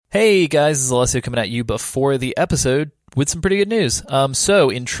Hey guys, this is Alessio coming at you before the episode with some pretty good news. So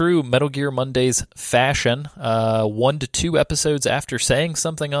in true Metal Gear Mondays fashion, 1 to 2 episodes after saying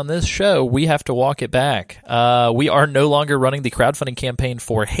something on this show, we have to walk it back. We are no longer running the crowdfunding campaign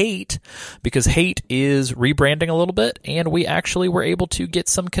for Hate because Hate is rebranding a little bit, and we actually were able to get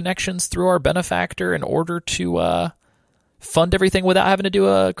some connections through our benefactor in order to fund everything without having to do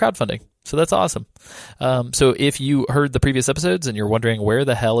a crowdfunding. So that's awesome. So if you heard the previous episodes and you're wondering where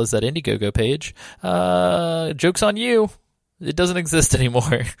the hell is that Indiegogo page, joke's on you. It doesn't exist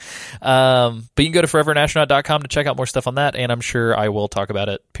anymore. But you can go to forevernastronaut.com to check out more stuff on that, and I'm sure I will talk about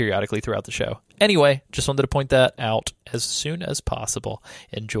it periodically throughout the show. Anyway, just wanted to point that out as soon as possible.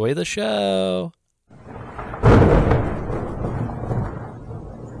 Enjoy the show.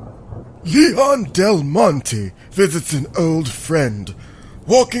 Leon Del Monte visits an old friend.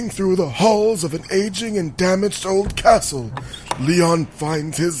 Walking through the halls of an aging and damaged old castle, Leon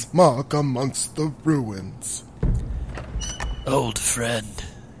finds his mark amongst the ruins. Old friend,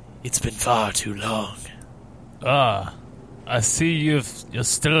 it's been far too long. I see you're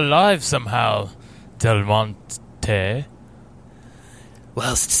still alive somehow, Del Monte.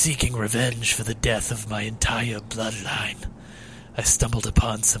 Whilst seeking revenge for the death of my entire bloodline, I stumbled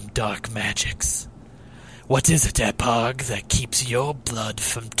upon some dark magics. What is it, Epog, that keeps your blood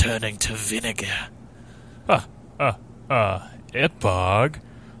from turning to vinegar? Epog?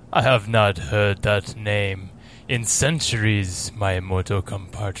 I have not heard that name in centuries, my immortal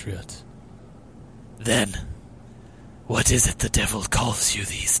compatriot. Then, what is it the devil calls you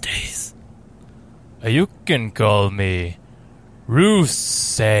these days? You can call me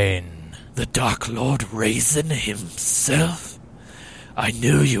Rusane. The Dark Lord Raisin himself? I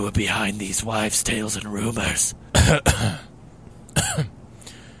knew you were behind these wives' tales and rumors.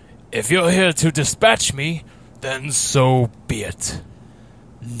 If you're here to dispatch me, then so be it.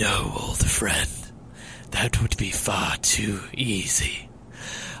 No, old friend. That would be far too easy.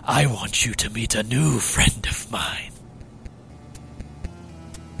 I want you to meet a new friend of mine.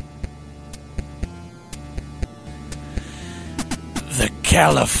 The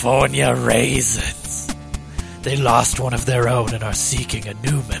California Raisins. They lost one of their own and are seeking a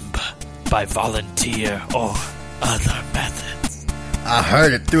new member by volunteer or other methods. I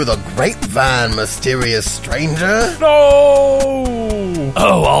heard it through the grapevine, mysterious stranger. No!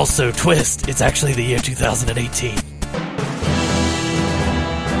 Oh, also twist. It's actually the year 2018.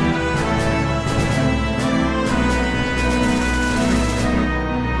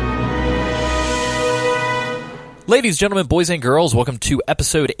 Ladies, gentlemen, boys, and girls, welcome to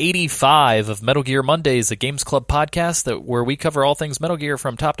episode 85 of Metal Gear Mondays, a Games Club podcast where we cover all things Metal Gear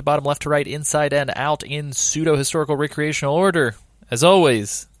from top to bottom, left to right, inside and out in pseudo-historical recreational order. As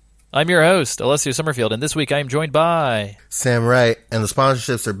always, I'm your host, Alessio Summerfield, and this week I am joined by... Sam Wright, and the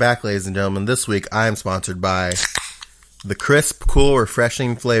sponsorships are back, ladies and gentlemen. This week I am sponsored by the crisp, cool,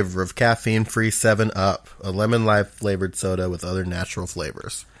 refreshing flavor of caffeine-free 7-Up, a lemon-lime-flavored soda with other natural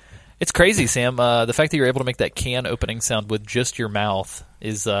flavors. It's crazy, Sam. The fact that you're able to make that can opening sound with just your mouth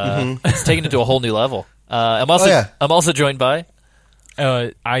is it's taken it to a whole new level. I'm also joined by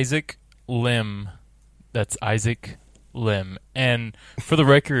Isaac Lim. That's Isaac Lim. And for the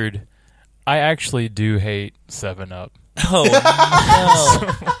record, I actually do hate 7-Up. Oh,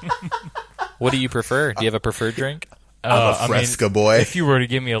 no. What do you prefer? Do you have a preferred drink? I'm a Fresca boy. If you were to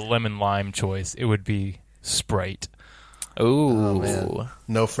give me a lemon lime choice, it would be Sprite. Ooh. Man.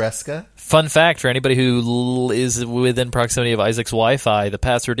 No Fresca? Fun fact for anybody who is within proximity of Isaac's Wi-Fi, the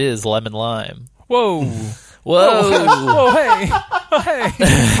password is lemon lime. Whoa. Whoa. Whoa, hey. Oh, hey.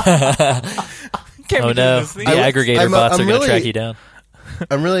 Oh, no. The aggregator bots are going to track you down.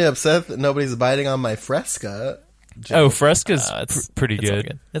 I'm really upset that nobody's biting on my Fresca. Oh, Fresca's pretty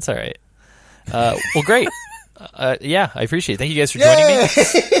good. It's all right. Well, great. Yeah, I appreciate it. Thank you guys for joining me.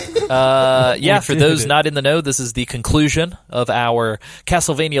 For those not in the know, this is the conclusion of our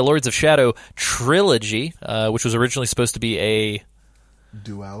Castlevania Lords of Shadow trilogy, which was originally supposed to be a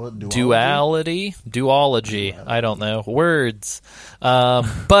duology. I don't know. Words.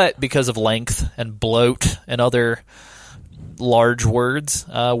 But because of length and bloat and other large words,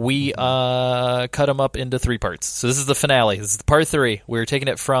 we cut them up into 3 parts. So this is the finale. This is part 3. We're taking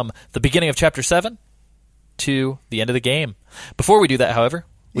it from the beginning of Chapter 7 to the end of the game. Before we do that, however,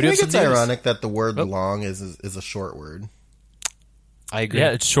 we do have some it's news. ironic that the word long is a short word. I agree.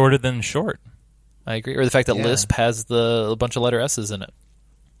 Yeah, it's shorter than short. I agree. Or the fact that Lisp has a bunch of letter S's in it.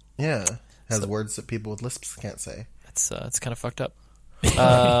 Yeah. Has words that people with lisps can't say. It's kind of fucked up.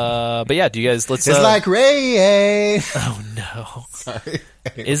 But yeah, do you guys? Let's. It's like Ray. Oh no! Sorry.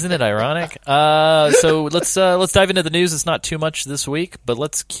 Isn't it ironic? So let's dive into the news. It's not too much this week, but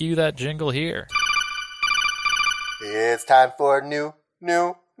let's cue that jingle here. It's time for new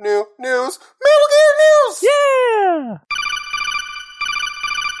news. Metal Gear news. Yeah.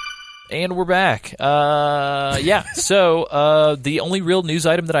 And we're back. So the only real news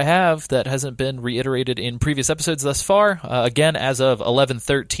item that I have that hasn't been reiterated in previous episodes thus far, again, as of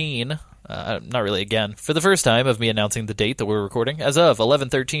 11/13, not really again, for the first time of me announcing the date that we're recording, as of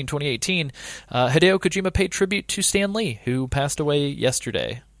 11/13/2018, Hideo Kojima paid tribute to Stan Lee, who passed away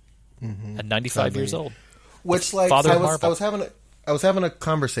yesterday at 95 years old. Which, like, Father I of was Marvel. I was having a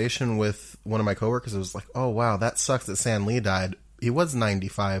conversation with one of my coworkers. It was like, oh wow, that sucks that Stan Lee died. He was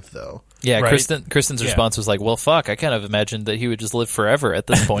 95 though. Yeah, Right. Kristen's response was like, well, fuck, I kind of imagined that he would just live forever at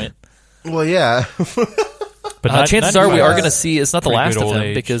this point. Well, yeah. But Chances are we are going to to see, it's not the Pretty last good of old him,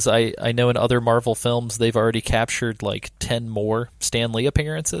 age. because I know in other Marvel films they've already captured like 10 more Stan Lee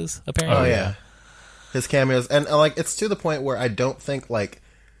appearances, apparently. Oh yeah. His cameos, and like it's to the point where I don't think like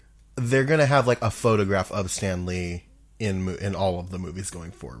they're gonna have like a photograph of Stan Lee in all of the movies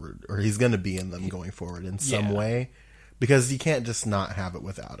going forward, or he's gonna be in them going forward in some Yeah. way, because you can't just not have it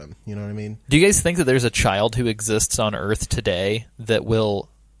without him. You know what I mean? Do you guys think that there's a child who exists on Earth today that will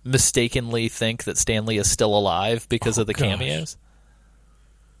mistakenly think that Stan Lee is still alive because of the gosh. cameos?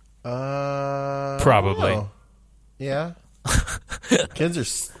 Probably. oh. Yeah. Kids are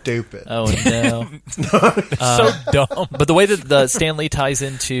stupid. Oh no. So dumb. But the way that the Stan Lee ties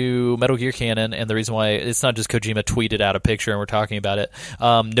into Metal Gear canon, and the reason why it's not just Kojima tweeted out a picture and we're talking about it,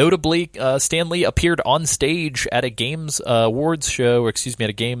 notably, Stan Lee appeared on stage at a Games Awards show, or excuse me,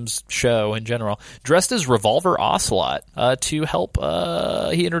 at a games show in general, dressed as Revolver Ocelot to help.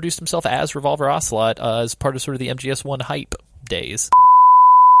 He introduced himself as Revolver Ocelot as part of sort of the MGS1 hype days.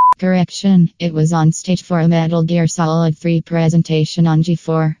 Correction, it was on stage for a Metal Gear Solid 3 presentation on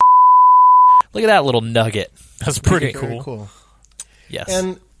G4. Look at that little nugget. That's pretty Very cool. cool. Yes.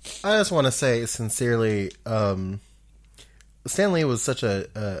 And I just want to say sincerely, Stan Lee was such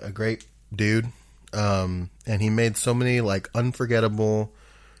a great dude, and he made so many like unforgettable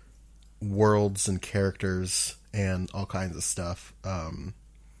worlds and characters and all kinds of stuff.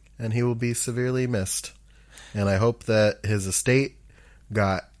 And he will be severely missed. And I hope that his estate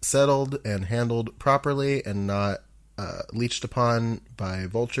got settled and handled properly and not leached upon by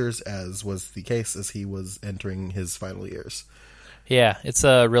vultures, as was the case as he was entering his final years. Yeah, it's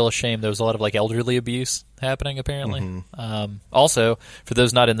a real shame. There was a lot of like elderly abuse happening, apparently. Also, for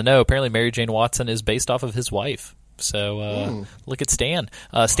those not in the know, apparently Mary Jane Watson is based off of his wife. So look at Stan.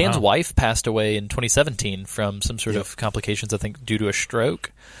 Stan's wife passed away in 2017 from some sort of complications, I think, due to a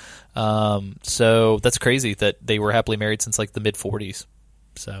stroke. So that's crazy that they were happily married since like the mid-40s.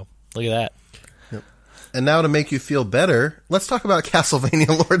 So look at that. And now to make you feel better, let's talk about Castlevania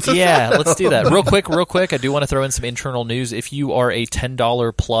Lords of Yeah, Shadow. let's do that. Real quick, I do want to throw in some internal news. If you are a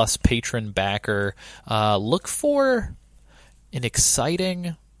 $10 plus patron backer, look for an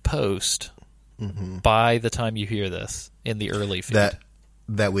exciting post by the time you hear this in the early feed.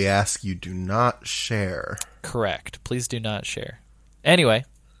 That we ask you do not share. Correct. Please do not share. Anyway,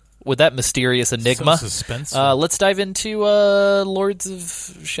 with that mysterious enigma, So suspenseful. let's dive into Lords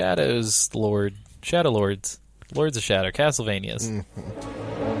of Shadows, Shadow Lords of Shadow, Castlevanias.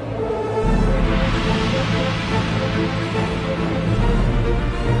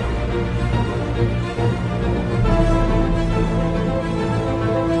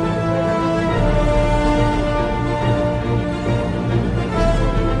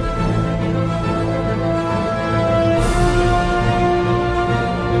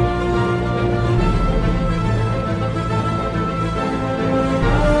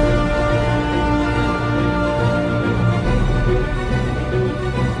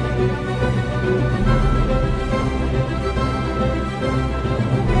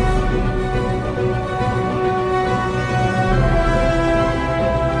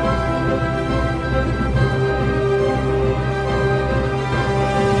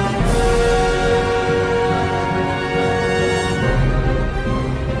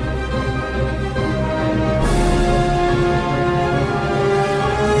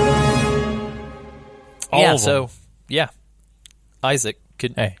 All Yeah, of them. so, yeah. Isaac,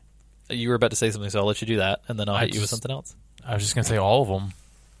 Hey, you were about to say something, so I'll let you do that, and then I'll I hit you with just- something else. I was just going to say all of them.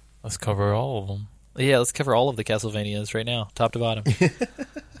 Let's cover all of them. Yeah, let's cover all of the Castlevanias right now, top to bottom.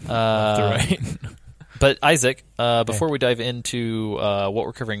 Right. But Isaac, before we dive into what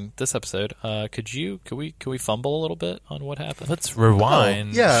we're covering this episode, could we fumble a little bit on what happened? Let's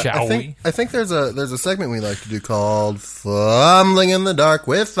rewind, shall we? I think there's a segment we like to do called Fumbling in the Dark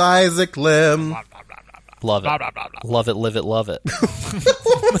with Isaac Lim. Love it. Love it, live it, love it.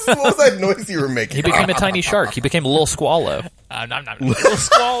 What was that noise you were making? He became a tiny shark. He became a little swallow. Little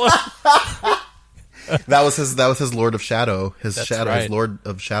swallow. That was his Lord of Shadow. His right. Lord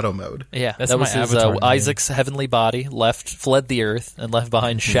of Shadow mode. Yeah, That's that was my his avatar name. Isaac's heavenly body fled the earth and left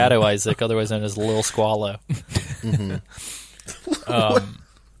behind Shadow Isaac, otherwise known as Little Squallow.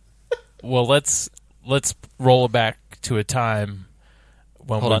 Well, let's roll it back to a time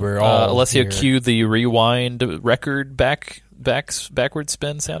when Hold on, we were all Alessio, here. cue the rewind record backward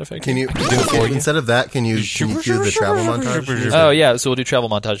spin sound effect. Can you do it for you. instead of that? Can you cue the travel montage? Oh yeah, so we'll do travel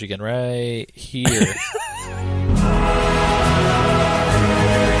montage again right here.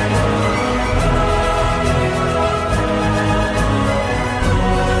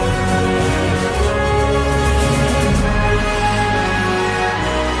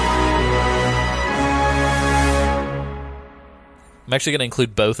 I'm actually going to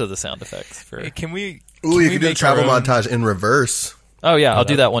include both of the sound effects for. Can we? Ooh, you we can do the make travel our own- montage in reverse. Oh yeah, I'll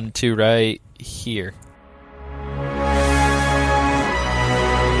do that one too right here.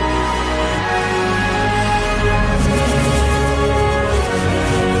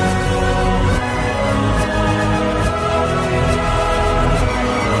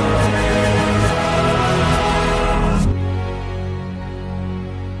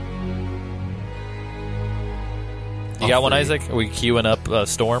 You got one, Isaac? Are we queuing up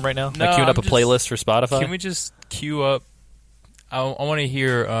Storm right now? No, Like queuing up I'm a playlist for Spotify? Can we just queue up? I want to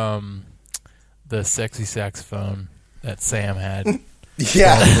hear the sexy saxophone that Sam had.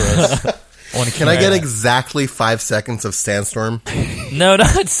 Yeah. Can I get exactly 5 seconds of Sandstorm? No,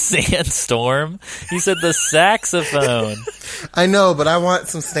 not Sandstorm. He said the saxophone. I know, but I want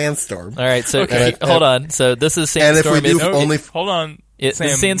some Sandstorm. All right, so Okay. hold on. So this is And if Sandstorm. we do only Hold on. This Sam,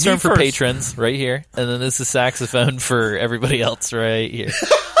 is Sandstorm me for first. patrons right here, and then this is saxophone for everybody else right here.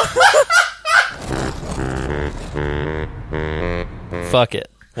 Fuck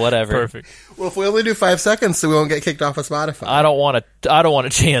it, whatever. Perfect. well, if we only do 5 seconds, so we won't get kicked off of Spotify. I don't want to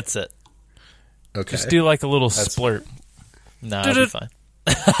chance it. Okay. Just do like a little splurt. No, it'll be fine.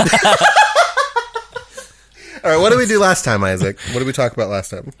 All right. What did we do last time, Isaac? What did we talk about last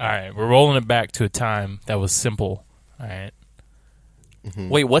time? All right, we're rolling it back to a time that was simple. All right.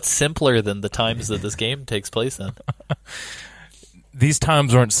 Wait, what's simpler than the times that this game takes place in? These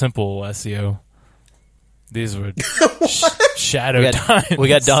times weren't simple, Alessio. These were shadow times. We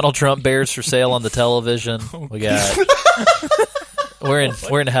got Donald Trump bears for sale on the television. We got we're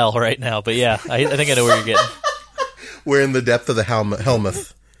in hell right now. But yeah, I think I know where you're getting. We're in the depth of the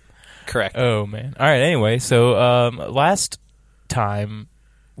Helmuth. Correct. Oh man! All right. Anyway, so last time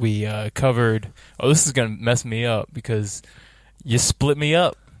we covered. Oh, this is gonna mess me up because you split me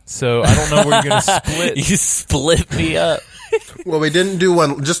up. So I don't know where you're gonna split. You split me up. Well, we didn't do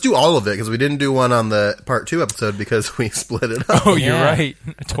one. Just do all of it because we didn't do one on the part 2 episode because we split it up. Oh, you're Yeah. right.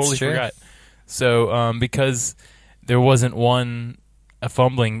 I totally true. forgot. So because there wasn't a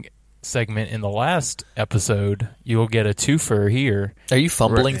fumbling segment in the last episode, you'll get a twofer here. Are you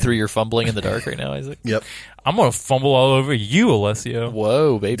fumbling Right. through your fumbling in the dark right now, Isaac? Yep. I'm gonna fumble all over you, Alessio.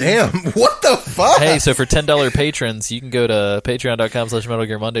 Whoa, baby. Damn. What the fuck? Hey, so for $10 patrons, you can go to patreon.com/Metal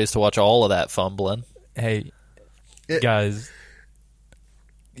Gear Mondays to watch all of that fumbling. Hey, guys,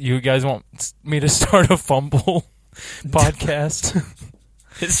 you guys want me to start a fumble podcast?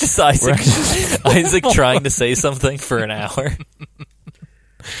 It's just Isaac trying to say something for an hour.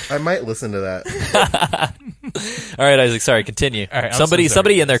 I might listen to that. All right, Isaac, sorry, continue. All right, I'm somebody so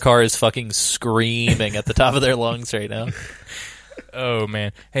sorry. in their car is fucking screaming at the top of their lungs right now. Oh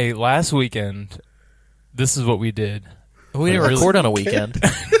man! Hey, last weekend, this is what we did. We didn't record on a weekend.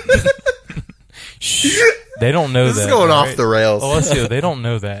 Shh, they don't know This that. is going all off the rails. Alessio, they don't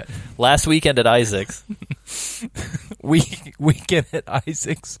know that. Last weekend at Isaac's. Weekend at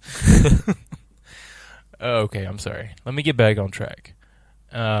Isaac's. Okay, I'm sorry. Let me get back on track.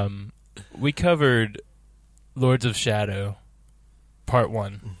 We covered Lords of Shadow, Part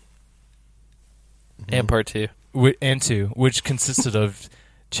 1 And part 2. and 2, which consisted of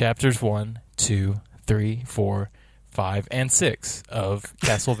chapters 1, 2, 3, 4, 5, and 6 of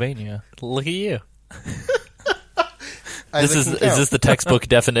Castlevania. Look at you. Isaac Is can count. this the textbook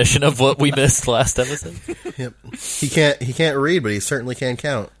definition of what we missed last episode? Yep. He can't read, but he certainly can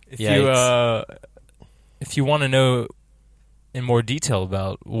count. If you want to know in more detail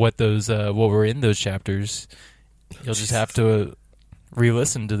about what were in those chapters, you'll just have to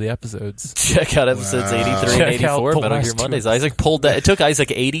re-listen to the episodes. Check out episodes 83 and Check out 84 the Metal last Gear two Mondays. Isaac pulled that. It took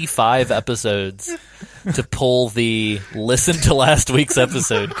Isaac 85 episodes to pull the listen to last week's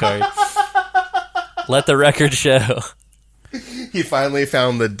episode card. Let the record show. He finally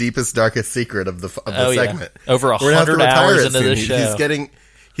found the deepest, darkest secret of the segment. Yeah. Over We're gonna have to 100 retire hours it into soon. this show.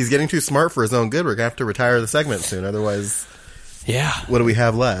 He's getting too smart for his own good. We're gonna have to retire the segment soon. Otherwise, Yeah, what do we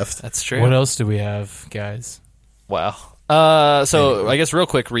have left? that's true. What else do we have, guys? Wow. So I guess real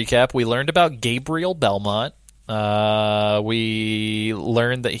quick recap. We learned about Gabriel Belmont. We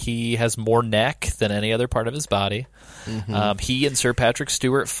learned that he has more neck than any other part of his body. He and Sir Patrick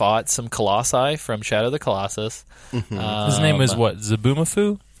Stewart fought some Colossi from Shadow of the Colossus. His name was what?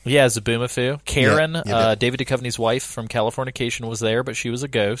 Zabumafu? Yeah, Zabumafu. Karen, Yep. David Duchovny's wife from Californication, was there, but she was a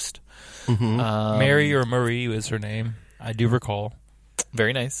ghost. Mary or Marie was her name. I do recall.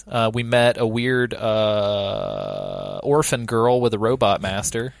 Very nice. We met a weird orphan girl with a robot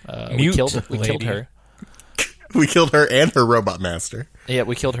master. We Mute killed lady. her. We killed her and her robot master. Yeah,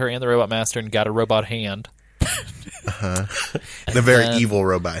 we killed her and the robot master and got a robot hand. The very then- evil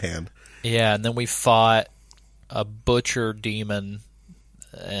robot hand. Yeah, and then we fought a butcher demon,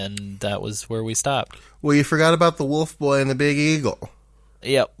 and that was where we stopped. Well, you forgot about the wolf boy and the big eagle.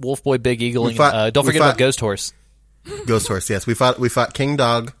 Yeah, Wolf Boy, Big Eagle, We fought- and don't we forget fought- about Ghost Horse. Ghost horse, yes. We fought King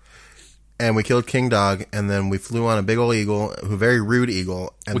Dog, and we killed King Dog, and then we flew on a big old eagle, a very rude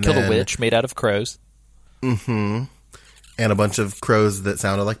eagle. And We killed a then- witch made out of crows. and a bunch of crows that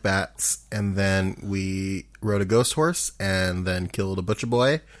sounded like bats, and then we rode a ghost horse, and then killed a butcher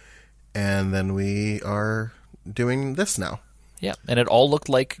boy, and then we are doing this now. Yeah, and it all looked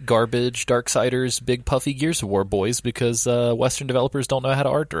like garbage Darksiders, big puffy Gears of War boys because Western developers don't know how to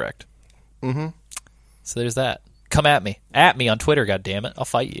art direct. So there's that. Come at me on Twitter. God damn it, I'll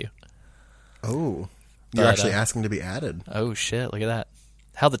fight you. Oh, you're But, actually asking to be added. Oh shit, look at that.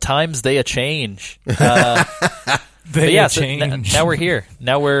 How the times they a change. They But yeah, so changed. now we're here.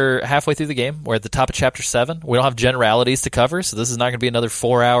 Now we're halfway through the game. We're at the top of Chapter 7. We don't have generalities to cover, so this is not going to be another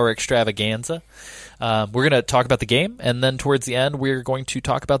 4-hour extravaganza. We're going to talk about the game, and then towards the end, we're going to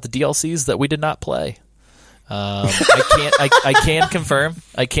talk about the DLCs that we did not play. I can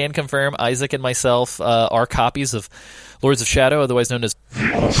confirm Isaac and myself are copies of Lords of Shadow, otherwise known as...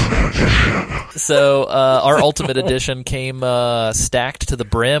 So our Ultimate Edition came stacked to the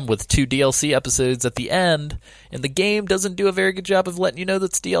brim with 2 DLC episodes at the end, and the game doesn't do a very good job of letting you know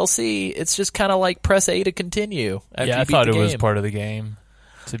that's DLC. It's just kind of like press A to continue after Yeah, you I beat thought the it was game. part of the game,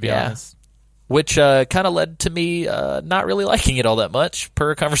 to be Yeah. honest. Which kind of led to me not really liking it all that much,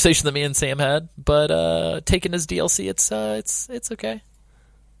 per a conversation that me and Sam had. But taken as DLC, it's okay.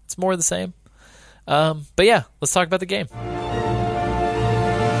 It's more of the same. But yeah, let's talk about the game.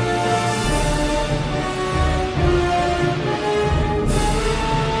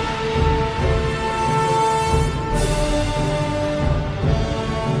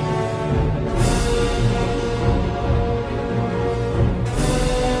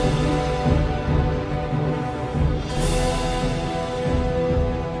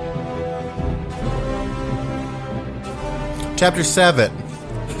 Chapter 7.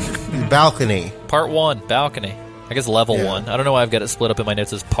 Balcony. Part 1, balcony. I guess level Yeah. 1. I don't know why I've got it split up in my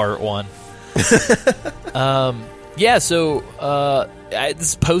notes as part 1. Yeah, so this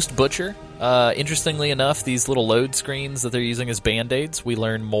is post-Butcher. Interestingly enough, these little load screens that they're using as Band-Aids, we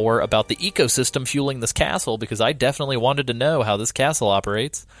learn more about the ecosystem fueling this castle, because I definitely wanted to know how this castle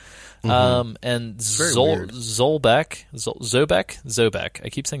operates. And very weird. Zobek. I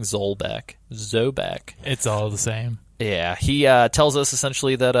keep saying Zobek. It's all the same. Yeah, he tells us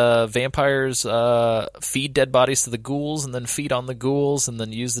essentially that vampires feed dead bodies to the ghouls and then feed on the ghouls and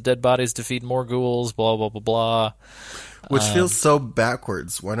then use the dead bodies to feed more ghouls, blah, blah, blah, blah. Which feels so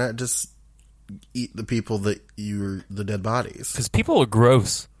backwards. Why not just eat the people that you're the dead bodies? Because people are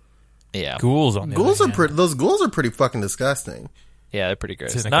gross. Yeah. Ghouls on the Ghouls other are hand. pretty. Those ghouls are pretty fucking disgusting. Yeah, they're pretty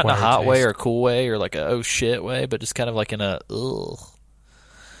gross. It's an Not in a acquired hot way taste. or a cool way or like a oh shit way, but just kind of like in a ugh.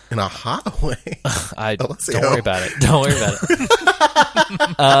 In a hot way. Don't worry about it. Don't worry about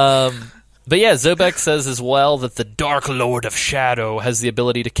it. But yeah, Zobek says as well that the Dark Lord of Shadow has the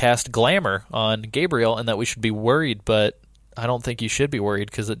ability to cast glamour on Gabriel and that we should be worried, but I don't think you should be worried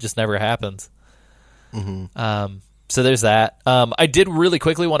because it just never happens. So there's that. I did really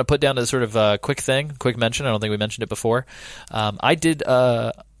quickly want to put down a sort of quick mention. I don't think we mentioned it before. So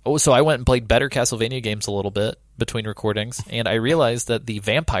I went and played better Castlevania games a little bit between recordings, and I realized that the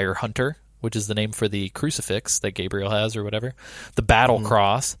Vampire Hunter, which is the name for the crucifix that Gabriel has or whatever, the Battle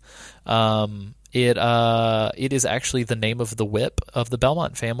Cross, it is actually the name of the whip of the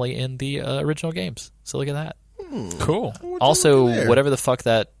Belmont family in the original games. So look at that. Cool. Also, there? whatever the fuck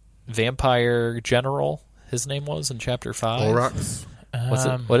that vampire general, his name was in chapter 5. Olrox? What's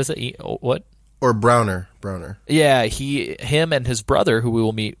it? What is it? What? Or Browner. Yeah, him and his brother, who we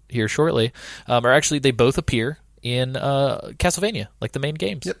will meet here shortly, are actually, they both appear in Castlevania, like the main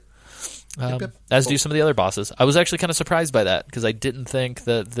games. Yep. As do some of the other bosses. I was actually kind of surprised by that because I didn't think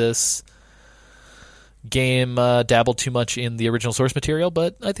that this game dabbled too much in the original source material,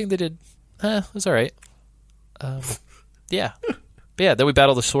 but I think they did. It was all right. Yeah. But yeah, then we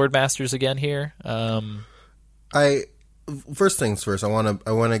battle the Sword Masters again here. First things first, I want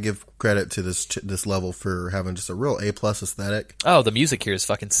to give credit to this level for having just a real A+ aesthetic. Oh, the music here is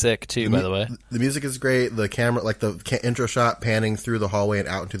fucking sick too, by the way. The music is great. The camera, like the intro shot panning through the hallway and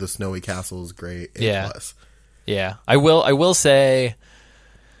out into the snowy castle is great. A+. Yeah. Yeah. I will say,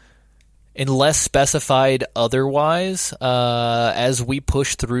 unless specified otherwise, as we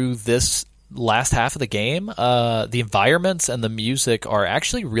push through this last half of the game, the environments and the music are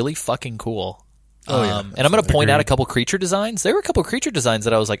actually really fucking cool. Oh, yeah. And I'm going to point out a couple creature designs. There were a couple creature designs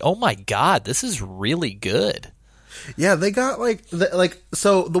that I was like, oh my god, this is really good. Yeah, they got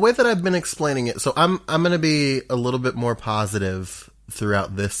so the way that I've been explaining it. So I'm going to be a little bit more positive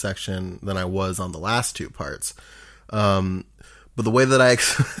throughout this section than I was on the last two parts. But the way that I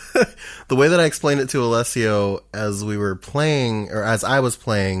explained it to Alessio as we were playing, or as I was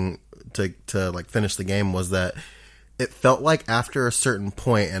playing to like finish the game, was that it felt like after a certain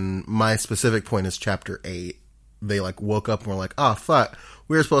point, and my specific point is chapter 8, they like woke up and were like, "Oh fuck,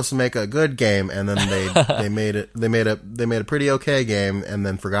 we were supposed to make a good game," and then they made a pretty okay game, and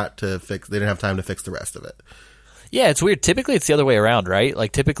then forgot to fix. They didn't have time to fix the rest of it. Yeah, it's weird. Typically, it's the other way around, right?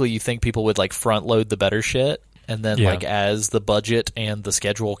 Like typically, you think people would like front load the better shit, and then like as the budget and the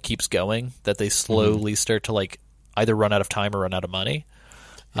schedule keeps going, that they slowly start to like either run out of time or run out of money.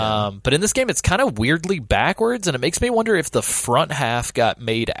 Yeah. But in this game, it's kind of weirdly backwards, and it makes me wonder if the front half got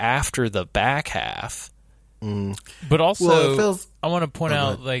made after the back half. But also, well, I want to point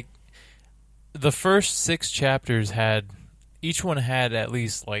out, like, the first 6 chapters each one had at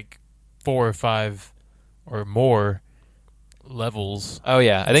least, like, 4 or 5 or more levels. Oh,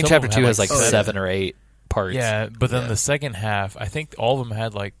 yeah. I think Some of chapter them 2 had, has, like, 7 or 8 parts. Yeah, but then the second half, I think all of them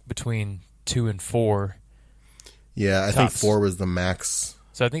had, like, between 2 and 4. Yeah, I think 4 was the max.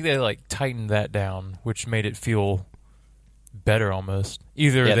 So I think they like tightened that down, which made it feel better almost.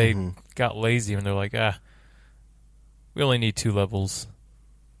 Either they got lazy and they're like, we only need 2 levels.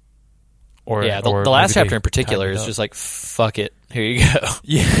 Or the last chapter in particular is just like, fuck it, here you go.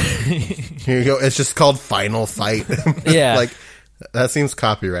 Yeah. Here you go. It's just called Final Fight. Yeah. Like, that seems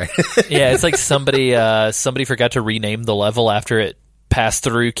copyright. Yeah, it's like somebody forgot to rename the level after it passed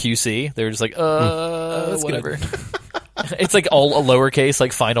through QC. They were just like, whatever. It's like all a lowercase,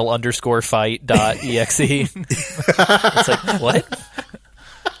 like final_fight.exe. It's like, what?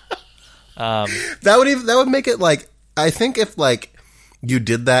 That would make it like, I think if like you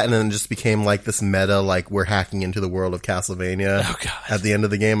did that and then it just became like this meta, like we're hacking into the world of Castlevania at the end of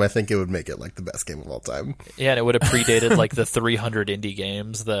the game, I think it would make it like the best game of all time. Yeah, and it would have predated like the 300 indie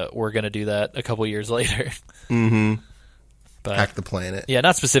games that were going to do that a couple years later. But, Hack the planet. Yeah,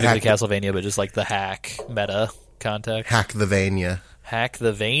 not specifically Castlevania, but just like the hack meta context. Hack the Vania. Hack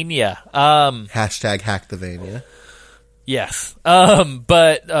the Vania. Hashtag hack the Vania. Yes.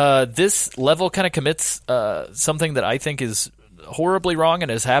 But this level kind of commits something that I think is horribly wrong and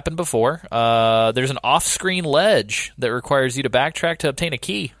has happened before. There's an off-screen ledge that requires you to backtrack to obtain a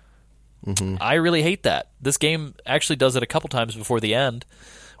key. I really hate that. This game actually does it a couple times before the end,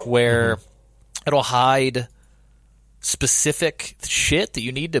 where it'll hide specific shit that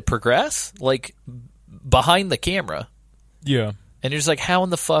you need to progress, like behind the camera. Yeah. And you're just like, how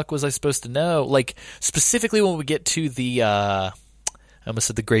in the fuck was I supposed to know? Like, specifically when we get to the, I almost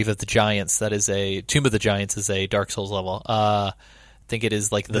said the Grave of the Giants. That is Tomb of the Giants is a Dark Souls level. I think it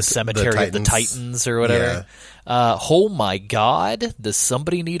is like the Cemetery of the Titans or whatever. Yeah. Oh my god, does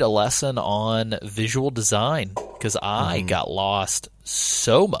somebody need a lesson on visual design? Because I got lost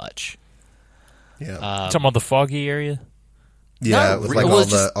so much. Yeah. Talking about the foggy area? Yeah, with like all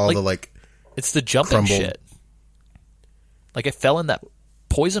the it's the jumping crumbled shit. Like, I fell in that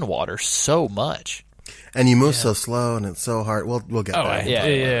poison water so much. And you move so slow, and it's so hard. We'll get there.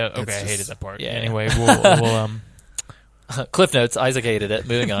 Yeah. Okay, It's I hated that part. Yeah. Anyway, we'll Cliff notes, Isaac hated it.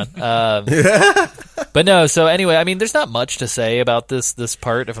 Moving on. But no, so anyway, I mean, there's not much to say about this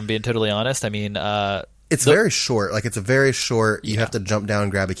part, if I'm being totally honest. I mean, it's very short. Like, it's a very short, you have to jump down,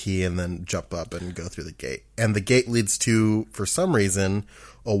 grab a key, and then jump up and go through the gate. And the gate leads to, for some reason,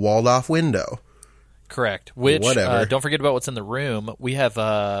 a walled-off window. Correct. Which, Whatever. don't forget about what's in the room. We have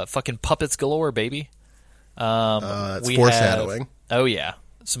fucking puppets galore, baby. It's we foreshadowing. Oh yeah,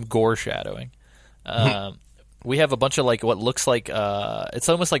 some gore shadowing. We have a bunch of like what looks like it's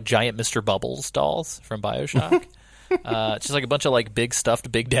almost like giant Mr. Bubbles dolls from BioShock. It's just like a bunch of like big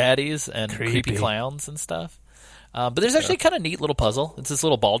stuffed Big Daddies and creepy clowns and stuff. But there's actually kind of neat little puzzle. It's this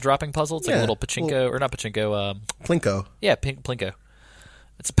little ball dropping puzzle. It's like a little pachinko or not pachinko. Plinko. Yeah, Plinko.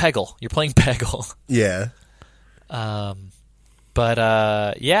 It's a Peggle. You're playing Peggle. Yeah. But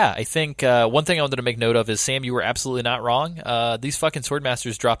I think one thing I wanted to make note of is, Sam, you were absolutely not wrong. These fucking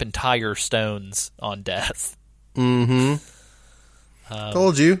Swordmasters drop entire stones on death. Mm-hmm.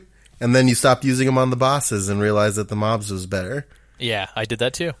 Told you. And then you stopped using them on the bosses and realized that the mobs was better. Yeah, I did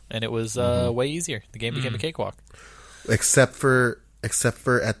that too, and it was way easier. The game became a cakewalk. Except for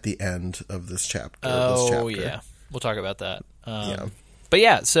at the end of this chapter. Oh, yeah. We'll talk about that. But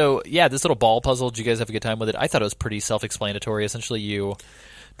this little ball puzzle, did you guys have a good time with it? I thought it was pretty self-explanatory. Essentially, you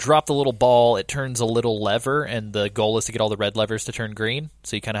drop the little ball, it turns a little lever, and the goal is to get all the red levers to turn green.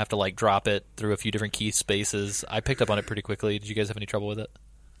 So you kind of have to like drop it through a few different key spaces. I picked up on it pretty quickly. Did you guys have any trouble with it?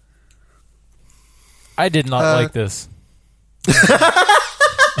 I did not like this.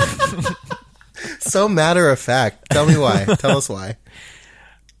 So matter of fact. Tell me why. Tell us why.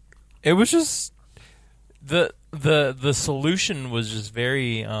 It was just the solution was just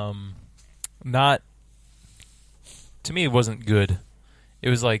very not, to me it wasn't good. It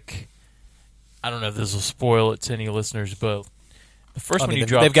was like, I don't know if this will spoil it to any listeners, but the first one you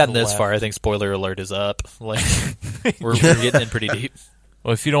drop, they've gotten to the this left, far. I think spoiler alert is up. Like we're getting in pretty deep.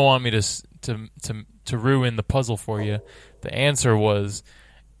 Well, if you don't want me to ruin the puzzle for you, the answer was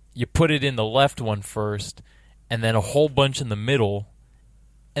you put it in the left one first, and then a whole bunch in the middle,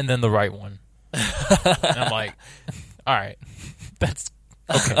 and then the right one. And I'm like, all right, that's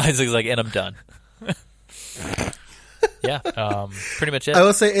okay. Isaac's like, and I'm done. Yeah, pretty much it. I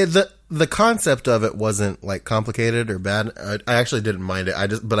will say the concept of it wasn't like complicated or bad. I actually didn't mind it.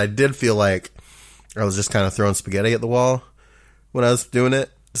 But I did feel like I was just kind of throwing spaghetti at the wall when I was doing it.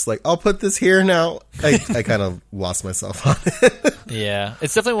 Just like, I'll put this here now. I kind of lost myself on it. Yeah,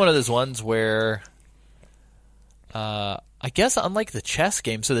 it's definitely one of those ones where, I guess unlike the chess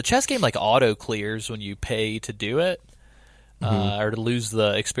game, so the chess game like auto clears when you pay to do it. Or to lose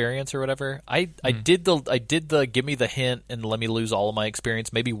the experience or whatever. I did the give me the hint and let me lose all of my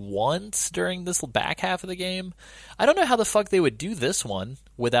experience maybe once during this back half of the game. I don't know how the fuck they would do this one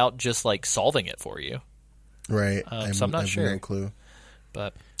without just like solving it for you. Right. So I'm not sure. No clue.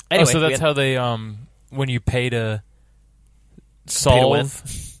 But anyway, so that's how they when you pay to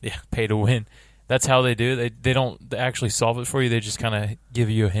solve, pay to win. That's how they do it. They don't actually solve it for you. They just kind of give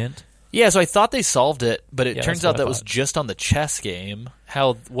you a hint. Yeah, so I thought they solved it, but it turns out that was just on the chess game.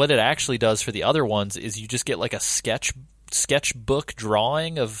 What it actually does for the other ones is you just get like a sketchbook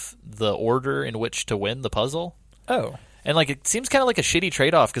drawing of the order in which to win the puzzle. Oh. And like it seems kind of like a shitty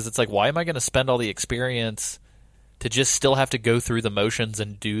trade-off because it's like, why am I going to spend all the experience to just still have to go through the motions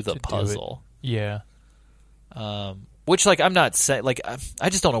and do the puzzle? Yeah. Which like I'm not saying, like I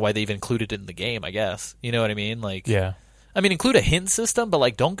just don't know why they even included it in the game, I guess. You know what I mean? Like, yeah. I mean, include a hint system, but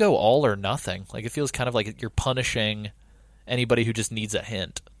like don't go all or nothing. Like it feels kind of like you're punishing anybody who just needs a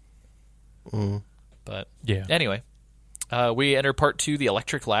hint. But yeah. Anyway, we enter part 2, the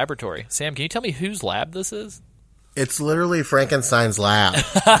Electric Laboratory. Sam, can you tell me whose lab this is? It's literally Frankenstein's lab.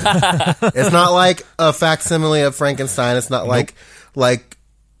 It's not like a facsimile of Frankenstein. It's not like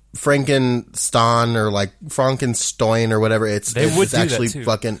Frankenstein or like Frankenstein or whatever. It's actually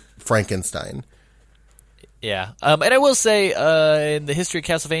fucking Frankenstein. Yeah, and I will say, in the history of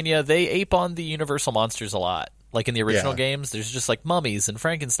Castlevania, they ape on the Universal monsters a lot. Like in the original games, there's just like mummies and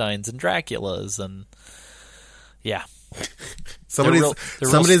Frankensteins and Draculas, and yeah.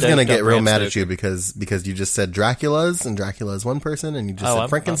 Somebody's going to get real mad at you because you just said Draculas, and Dracula is one person, and you just said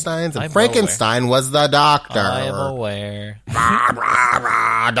Frankensteins, and Frankenstein was the doctor. I am aware. Rah, rah,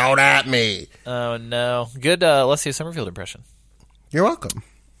 rah, don't at me. Oh, no. Good Alessia Summerfield impression. You're welcome.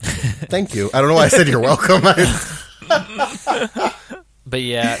 Thank you. I don't know why I said you're welcome. But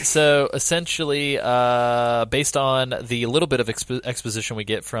yeah, so essentially, based on the little bit of exposition we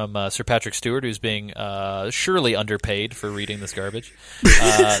get from Sir Patrick Stewart, who's being surely underpaid for reading this garbage,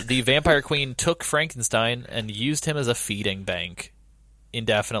 the Vampire Queen took Frankenstein and used him as a feeding bank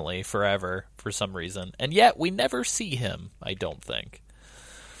indefinitely, forever, for some reason. And yet, we never see him, I don't think.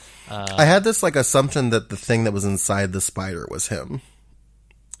 I had this like assumption that the thing that was inside the spider was him.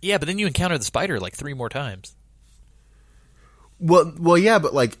 Yeah, but then you encounter the spider like 3 more times. Well, yeah,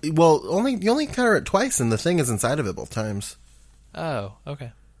 but like, you only encounter it twice, and the thing is inside of it both times. Oh,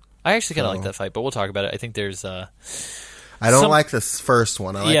 okay. I actually kind of like that fight, but we'll talk about it. I think there's. I don't like this first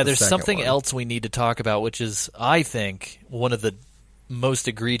one. I like the there's second something one. else we need to talk about, which is, I think, one of the most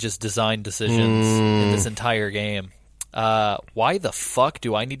egregious design decisions in this entire game. Why the fuck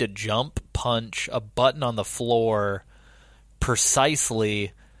do I need to jump punch a button on the floor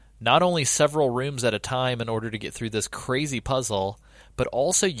precisely, not only several rooms at a time in order to get through this crazy puzzle, but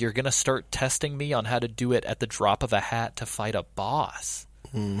also you're going to start testing me on how to do it at the drop of a hat to fight a boss.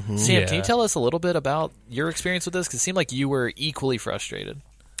 Sam, can you tell us a little bit about your experience with this? Because it seemed like you were equally frustrated.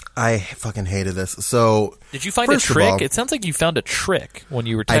 I fucking hated this. So, did you find a first of trick? all, it sounds like you found a trick when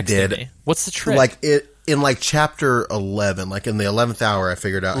you were texting I did. me. What's the trick? Like in like chapter 11, like in the 11th hour, I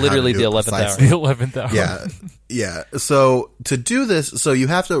figured out Literally how to do the it 11th hour. precisely. The 11th hour. Yeah. So to do this, so you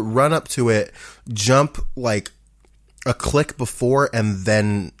have to run up to it, jump like a click before, and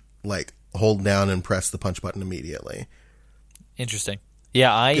then like hold down and press the punch button immediately. Interesting.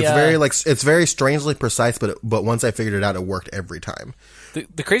 Yeah, It's very strangely precise, but once I figured it out, it worked every time.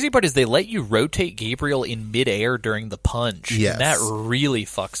 The crazy part is they let you rotate Gabriel in midair during the punch. Yes. And that really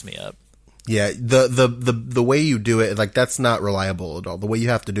fucks me up. Yeah, the way you do it, like, that's not reliable at all. The way you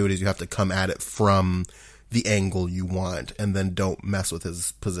have to do it is you have to come at it from the angle you want, and then don't mess with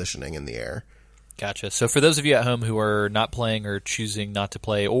his positioning in the air. Gotcha. So for those of you at home who are not playing or choosing not to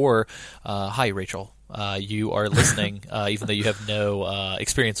play, or hi Rachel, you are listening, even though you have no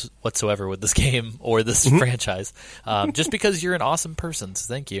experience whatsoever with this game or this franchise, just because you're an awesome person. So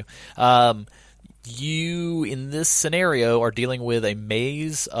thank you. You, in this scenario, are dealing with a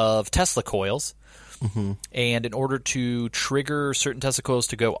maze of Tesla coils. And in order to trigger certain Tesla coils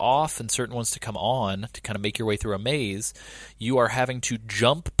to go off and certain ones to come on, to kind of make your way through a maze, you are having to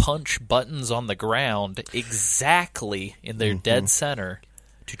jump punch buttons on the ground exactly in their dead center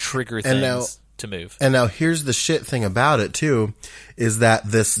to trigger things to move. And now here's the shit thing about it, too, is that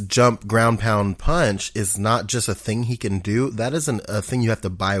this jump ground pound punch is not just a thing he can do. That isn't a thing you have to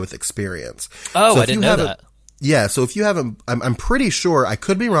buy with experience. Oh, so I didn't know that. Yeah, so if you haven't, I'm pretty sure, I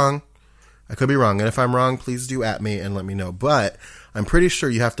could be wrong. And if I'm wrong, please do at me and let me know. But I'm pretty sure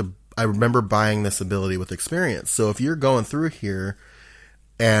you have to, I remember buying this ability with experience. So if you're going through here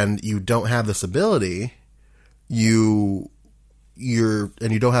and you don't have this ability, you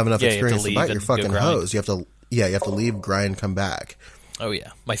don't have enough experience to buy it, you're fucking hosed. You have to leave, grind, come back. Oh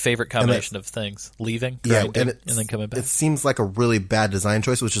yeah, my favorite combination of things: leaving, grinding, and then coming back. It seems like a really bad design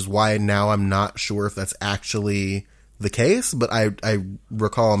choice, which is why now I'm not sure if that's actually the case. But I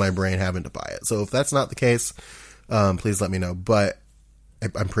recall in my brain having to buy it. So if that's not the case, please let me know. But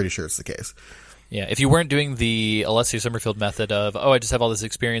I'm pretty sure it's the case. Yeah, if you weren't doing the Alessio Summerfield method of, I just have all this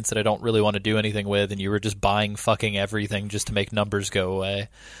experience that I don't really want to do anything with, and you were just buying fucking everything just to make numbers go away,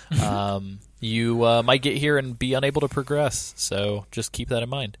 you might get here and be unable to progress. So just keep that in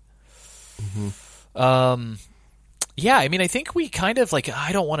mind. Yeah, I mean, I think we kind of,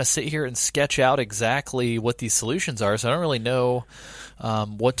 I don't want to sit here and sketch out exactly what these solutions are, so I don't really know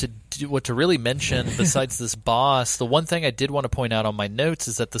what to really mention besides this boss. The one thing I did want to point out on my notes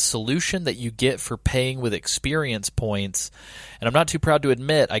is that the solution that you get for paying with experience points, and I'm not too proud to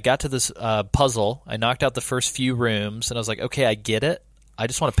admit, I got to this puzzle, I knocked out the first few rooms, and I was like, okay, I get it. I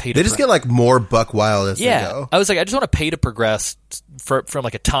just want to pay to They just get more buck wild as they go. I was like, I just want to pay to progress from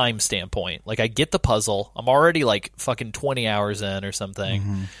a time standpoint. I get the puzzle. I'm already fucking 20 hours in or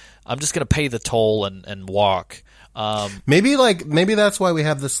something. I'm just going to pay the toll and walk. Maybe that's why we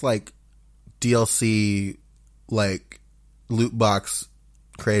have this DLC loot box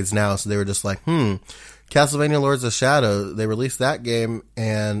craze now. So they were just Castlevania Lords of Shadow, they released that game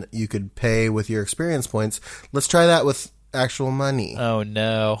and you could pay with your experience points. Let's try that with actual money. Oh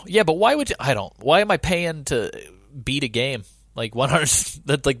no. Yeah, but why would you, why am I paying to beat a game? 100, it's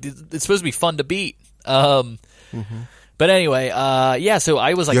supposed to be fun to beat. But anyway, so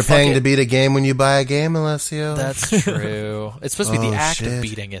I was you're paying to beat a game when you buy a game, Alessio? That's true. It's supposed to be the act of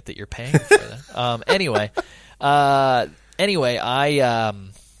beating it that you're paying for. Anyway, I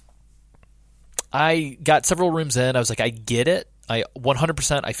got several rooms in. I was like, I get it. I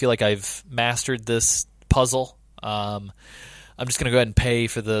 100%, I feel like I've mastered this puzzle. I'm just going to go ahead and pay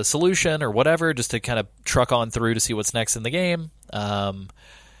for the solution or whatever, just to kind of truck on through to see what's next in the game.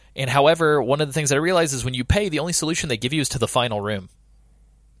 And however, one of the things that I realized is when you pay, the only solution they give you is to the final room.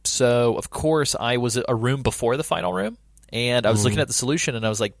 So, of course, I was a room before the final room, and I was looking at the solution, and I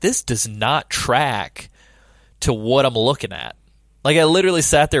was like, this does not track to what I'm looking at. I literally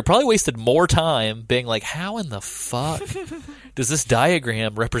sat there, probably wasted more time being like, how in the fuck does this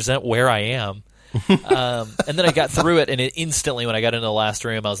diagram represent where I am? And then I got through it, and instantly when I got into the last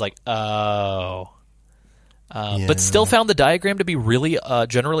room, I was like, oh, But still found the diagram to be really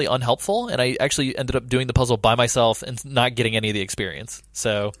generally unhelpful, and I actually ended up doing the puzzle by myself and not getting any of the experience.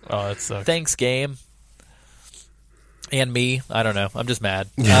 So that sucks. thanks, game. And me. I don't know. I'm just mad.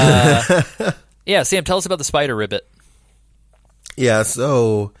 Yeah, Sam, tell us about the spider ribbit. Yeah,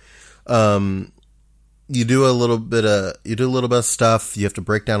 so you do a little bit of stuff. You have to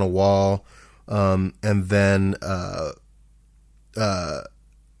break down a wall, and then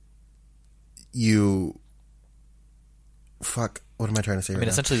you what am I trying to say?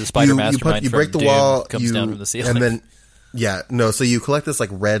 Essentially, the spider mastermind you from break the Doom wall, comes down from the ceiling, and then so you collect this like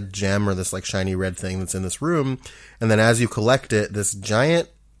red gem or this like shiny red thing that's in this room, and then as you collect it, this giant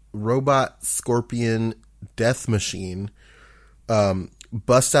robot scorpion death machine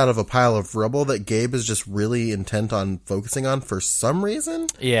busts out of a pile of rubble that Gabe is just really intent on focusing on for some reason.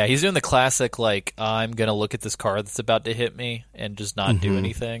 Yeah, he's doing the classic, like, I'm going to look at this car that's about to hit me and just not do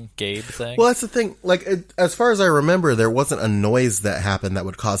anything, Gabe thing. Well, that's the thing. Like, as far as I remember, there wasn't a noise that happened that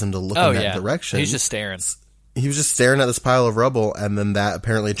would cause him to look in that direction. He's just staring. He was just staring at this pile of rubble, and then that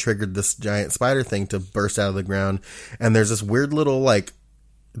apparently triggered this giant spider thing to burst out of the ground. And there's this weird little, like,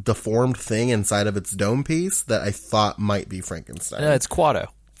 deformed thing inside of its dome piece that I thought might be Frankenstein. It's Quado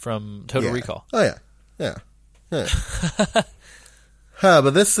from Total Recall. Oh yeah.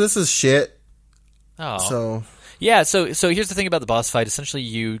 But this is shit. Oh, So here's the thing about the boss fight. Essentially,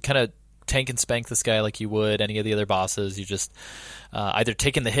 you kind of tank and spank this guy like you would any of the other bosses. You just either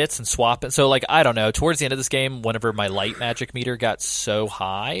taking the hits and swap it. So, like, I don't know. Towards the end of this game, whenever my light magic meter got so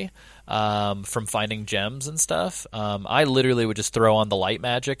high from finding gems and stuff, I literally would just throw on the light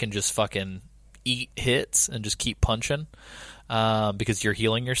magic and just fucking eat hits and just keep punching because you're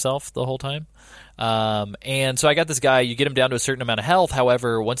healing yourself the whole time. And so I got this guy, you get him down to a certain amount of health.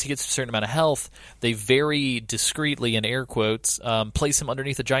 However, once he gets to a certain amount of health, they very discreetly, in air quotes, place him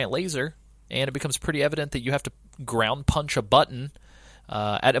underneath a giant laser, and it becomes pretty evident that you have to ground punch a button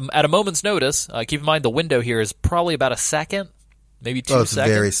at a moment's notice. Keep in mind the window here is probably about a second, maybe 2 seconds. It's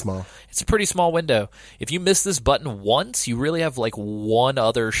very small. It's a pretty small window. If you miss this button once, you really have like one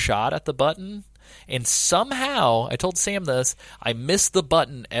other shot at the button. And somehow, I told Sam this, I missed the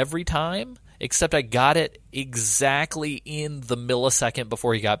button every time, except I got it exactly in the millisecond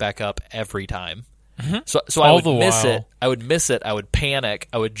before he got back up every time. So I would miss it. I would miss it. I would panic.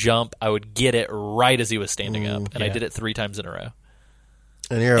 I would jump. I would get it right as he was standing up. And I did it 3 times in a row.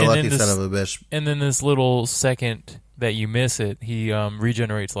 And you're a lucky son of a bitch. And then this little second that you miss it, he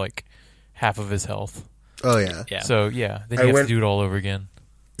regenerates like half of his health. Oh, yeah. So, then you have to do it all over again.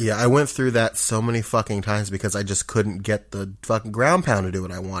 Yeah, I went through that so many fucking times because I just couldn't get the fucking ground pound to do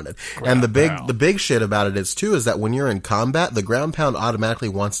what I wanted. And the big shit about it is that when you're in combat, the ground pound automatically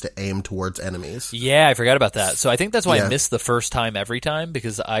wants to aim towards enemies. Yeah, I forgot about that. So I think that's why I missed the first time every time,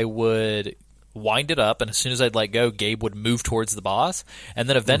 because I would wind it up, and as soon as I'd let go, Gabe would move towards the boss, and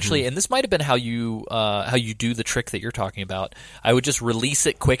then eventually, and this might have been how you do the trick that you're talking about, I would just release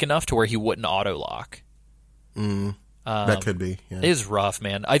it quick enough to where he wouldn't auto lock. That could be. Yeah. It is rough,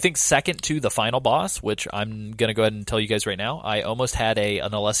 man. I think second to the final boss, which I'm going to go ahead and tell you guys right now, I almost had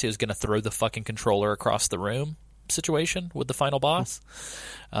an Alessia's going to throw the fucking controller across the room situation with the final boss.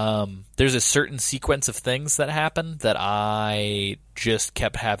 There's a certain sequence of things that happen that I just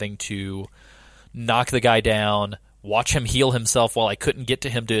kept having to knock the guy down, watch him heal himself while I couldn't get to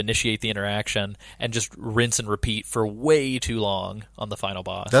him to initiate the interaction, and just rinse and repeat for way too long on the final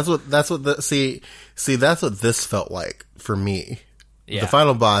boss. That's what that's what this felt like for me. Yeah. The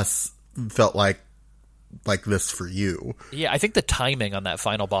final boss felt like this for you. Yeah, I think the timing on that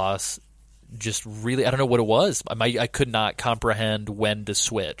final boss just really, I don't know what it was. I could not comprehend when to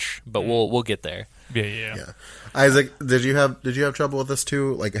switch, but we'll get there. Yeah. Isaac, did you have trouble with this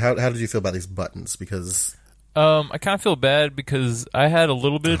too? Like, how did you feel about these buttons? Because I kind of feel bad because I had a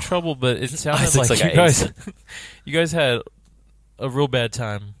little bit of trouble, but it sounded Isaac's like you guys had a real bad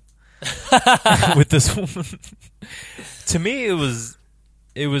time with this one. To me, it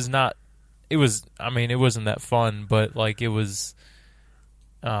wasn't that fun, but like it was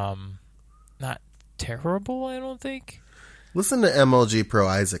not terrible, I don't think. Listen to MLG Pro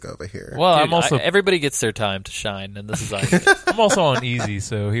Isaac over here. Well, Dude, I'm also everybody gets their time to shine, and this is Isaac. I'm also on easy,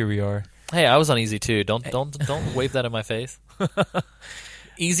 so here we are. Hey, I was on easy too. Don't wave that in my face.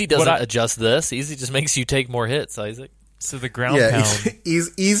 Easy doesn't adjust this. Easy just makes you take more hits, Isaac. So the ground pound.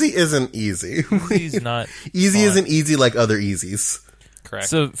 Easy isn't easy. Easy's not easy fun. isn't easy like other easies. Correct.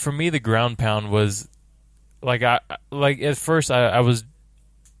 So for me, the ground pound was like at first I was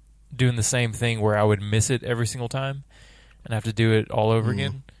doing the same thing where I would miss it every single time and have to do it all over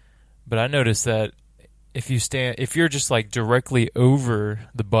again. But I noticed that if you're just like directly over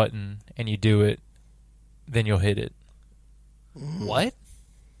the button and you do it, then you'll hit it. What?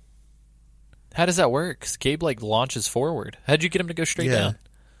 How does that work? 'Cause Gabe launches forward. How'd you get him to go straight Yeah.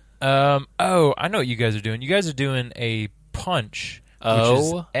 down? I know what you guys are doing. You guys are doing a punch. Which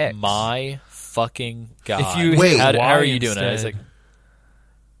is Oh X. my fucking god! If you Wait, hit how Y are you doing it, instead, Isaac?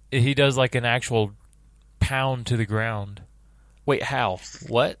 He does an actual pound to the ground Wait, how?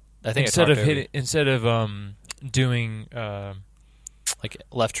 What? I think instead I of talked over hitting. Instead of doing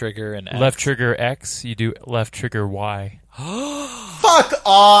left trigger and X. left trigger X, you do left trigger Y. Fuck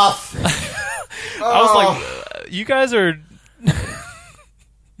off! I was like, you guys are.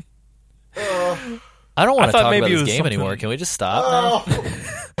 I don't want to thought talk maybe about it this was game something- anymore. Can we just stop now?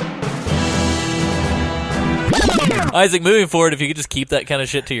 Isaac, moving forward, if you could just keep that kind of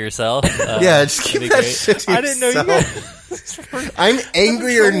shit to yourself. Yeah, just keep that'd be that great. shit to I didn't know you yourself. guys. I'm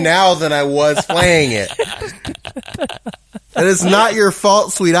angrier now than I was playing it. It is not your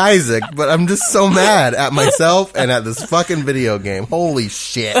fault, sweet Isaac, but I'm just so mad at myself and at this fucking video game. Holy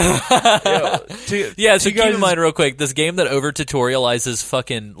shit. Yeah, so you keep guys- in mind real quick, this game that over tutorializes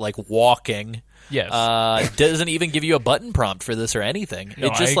fucking walking. Yes. Doesn't even give you a button prompt for this or anything. No,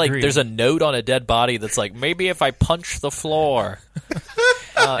 It's just I agree. there's a note on a dead body that's maybe if I punch the floor.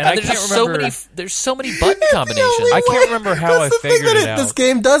 And I there's can't just remember. there's so many button combinations. I can't remember how That's I the thing figured that it out. this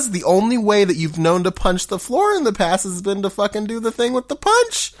game does. The only way that you've known to punch the floor in the past has been to fucking do the thing with the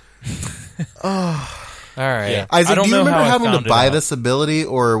punch. All right. Yeah. Isaac, I don't do you know remember how I having to found it buy out. this ability,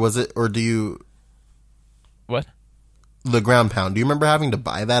 or do you What? the ground pound? Do you remember having to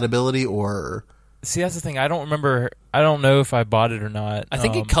buy that ability, or See, that's the thing. I don't remember. I don't know if I bought it or not. I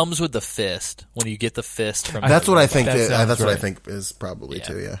think it comes with the fist when you get the fist from. that's what I think. That sounds That's what I right. think is probably Yeah.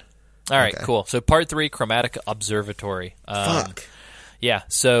 too. Yeah. All right, Okay. cool. So part 3, Chromatic Observatory. Fuck. Yeah.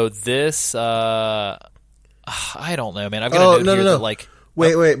 So this, I don't know, man. I've got Oh, a note no, here no, no. that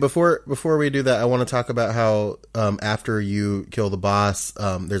Wait. Before we do that, I want to talk about how after you kill the boss,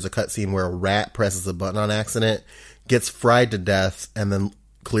 there's a cutscene where a rat presses a button on accident, gets fried to death, and then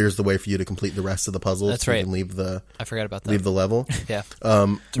clears the way for you to complete the rest of the puzzles. That's so you right. can leave the I forgot about that. level. Yeah.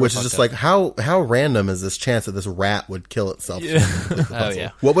 Which is fucked just up. like how random is this chance that this rat would kill itself? Oh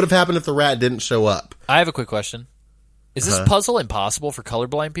yeah. What would have happened if the rat didn't show up? I have a quick question. Is this puzzle impossible for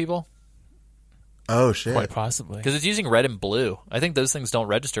colorblind people? Oh shit! quite possibly. Because it's using red and blue. I think those things don't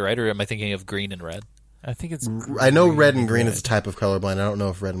register, right? Or am I thinking of green and red? I think it's. I know red and green is a type of colorblind. I don't know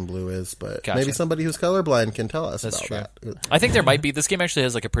if red and blue is, but Gotcha. maybe somebody who's colorblind can tell us That's about true. that. I think there might be. This game actually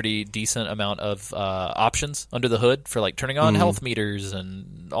has a pretty decent amount of options under the hood for turning on health meters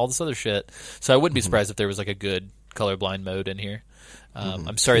and all this other shit. So I wouldn't be surprised if there was a good colorblind mode in here.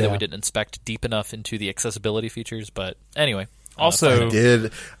 I'm sorry that Yeah. we didn't inspect deep enough into the accessibility features, but anyway. Also,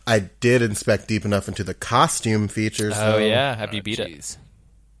 I did inspect deep enough into the costume features. Oh though. yeah, have you beat it? jeez.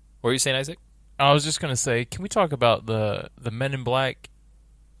 What were you saying, Isaac? I was just gonna say, can we talk about the Men in Black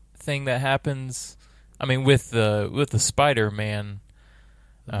thing that happens? I mean, with the Spider-Man.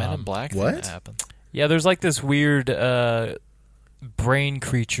 The Men in Black. what? Thing that happened. Yeah, there's this weird brain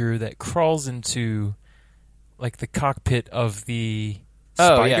creature that crawls into the cockpit of the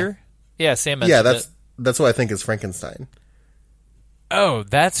Oh, yeah. spider. Yeah, Sam mentioned Yeah, it. that's what I think is Frankenstein. Oh,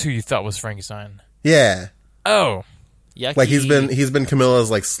 that's who you thought was Frankenstein. Yeah, Oh, Yucky. like he's been Camilla's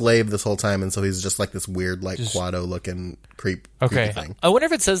slave this whole time, and so he's just this weird Quado looking creepy Okay. thing. I wonder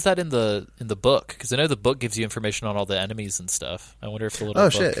if it says that in the book, because I know the book gives you information on all the enemies and stuff. I wonder if the little Oh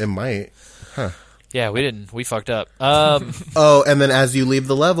book... shit, it might. Yeah, we fucked up. Oh, and then as you leave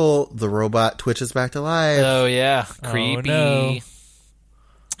the level, the robot twitches back to life. Oh yeah, creepy. no.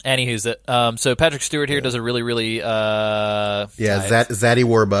 Anywho's it. So Patrick Stewart here does a really, really Zaddy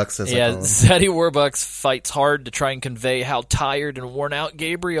Warbucks. As I yeah, call him. Zaddy Warbucks fights hard to try and convey how tired and worn out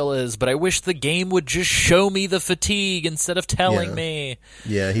Gabriel is, but I wish the game would just show me the fatigue instead of telling Yeah. me.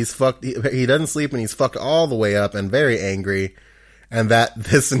 Yeah, he's fucked. He doesn't sleep, and he's fucked all the way up, and very angry. And that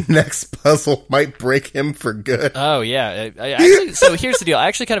this next puzzle might break him for good. Oh yeah, I actually, so here's the deal. I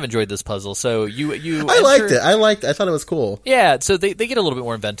actually kind of enjoyed this puzzle. So you I liked it. I thought it was cool. Yeah, so they get a little bit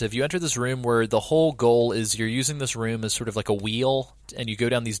more inventive. You enter this room where the whole goal is you're using this room as sort of like a wheel, and you go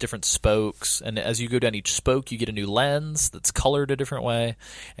down these different spokes, and as you go down each spoke, you get a new lens that's colored a different way,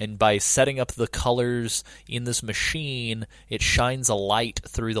 and by setting up the colors in this machine, it shines a light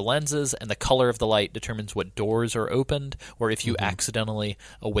through the lenses, and the color of the light determines what doors are opened, or if you accidentally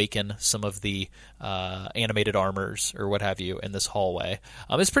awaken some of the animated armors or what have you in this hallway.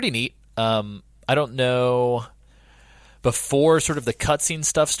 It's pretty neat. I don't know... Before sort of the cutscene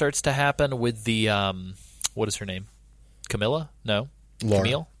stuff starts to happen with the what is her name? Camilla? No. Laura.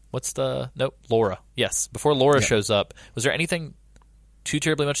 Camille? What's the Nope, Laura. Yes. Before Laura shows up, was there anything too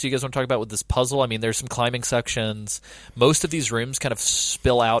terribly much do you guys want to talk about with this puzzle? I mean, there's some climbing sections. Most of these rooms kind of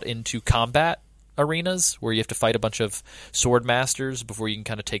spill out into combat arenas where you have to fight a bunch of sword masters before you can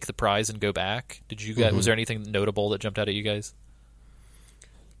kind of take the prize and go back. Did you guys? Was there anything notable that jumped out at you guys?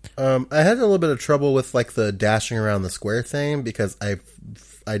 I had a little bit of trouble with like the dashing around the square thing because I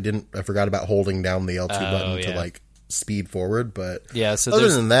forgot about holding down the L2 button to like speed forward. But yeah, so other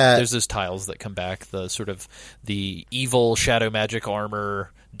than that, there's those tiles that come back, the sort of the evil shadow magic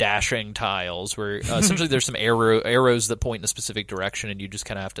armor dashing tiles where essentially there's some arrows that point in a specific direction and you just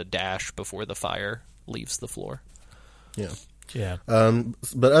kind of have to dash before the fire leaves the floor. Yeah.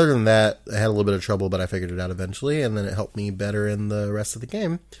 But other than that, I had a little bit of trouble, but I figured it out eventually, and then it helped me better in the rest of the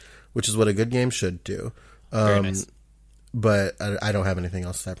game, which is what a good game should do. Very nice. But I don't have anything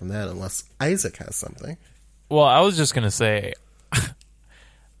else aside from that unless Isaac has something. Well, I was just gonna say,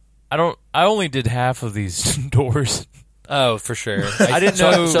 I only did half of these doors. Oh, for sure. I didn't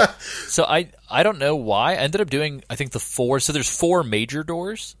know. So I don't know why. I ended up doing, I think, the 4. So there's 4 major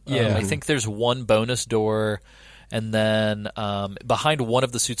doors. Yeah. I think there's 1 bonus door. And then behind one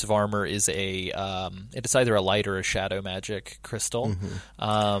of the suits of armor is it's either a light or a shadow magic crystal.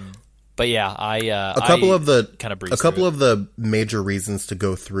 But yeah, a couple of the major reasons to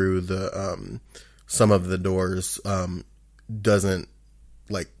go through the some of the doors doesn't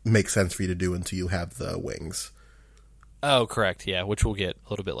like make sense for you to do until you have the wings. Oh, correct. Yeah, which we'll get a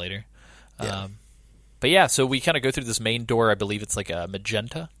little bit later. Yeah. But yeah, so we kind of go through this main door. I believe it's like a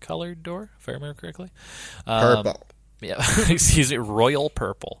magenta colored door, if I remember correctly. Purple. Yeah, excuse me, royal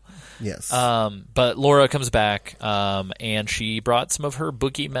purple. Yes. But Laura comes back, and she brought some of her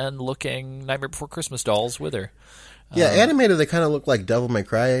boogeymen-looking Nightmare Before Christmas dolls with her. Yeah, animated, they kind of look like Devil May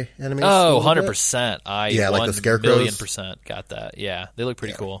Cry animated. Oh, 100%. Like the scarecrows. 1,000,000% got that. Yeah, they look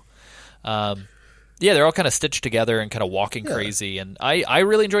pretty cool. Yeah, they're all kind of stitched together and kind of walking crazy, and I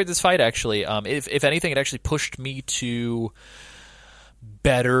really enjoyed this fight, actually. If anything, it actually pushed me to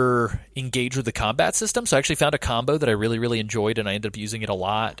better engage with the combat system, so I actually found a combo that I really, really enjoyed, and I ended up using it a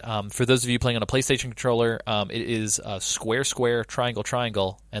lot. For those of you playing on a PlayStation controller, it is square, square, triangle,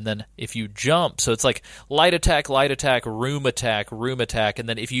 triangle, and then if you jump, so it's like light attack, room attack, and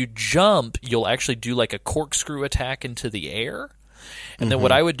then if you jump, you'll actually do like a corkscrew attack into the air. And then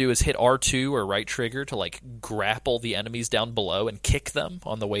what I would do is hit R2 or right trigger to like grapple the enemies down below and kick them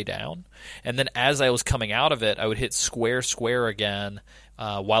on the way down. And then as I was coming out of it, I would hit square, square again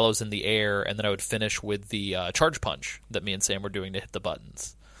while I was in the air, and then I would finish with the charge punch that me and Sam were doing to hit the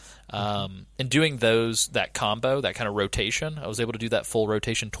buttons. And doing that combo, that kind of rotation, I was able to do that full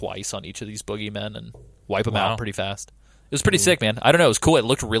rotation twice on each of these boogeymen and wipe them out pretty fast. It was pretty sick, man. I don't know. It was cool. It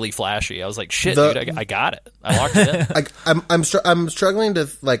looked really flashy. I was like, "Shit, dude! I got it. I locked it in." I'm struggling to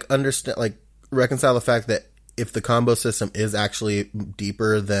like understand, like reconcile the fact that if the combo system is actually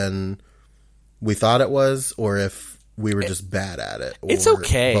deeper than we thought it was, or if we were just bad at it. It's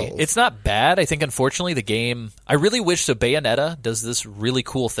okay. Both. It's not bad. I think, unfortunately, the game... I really wish... So Bayonetta does this really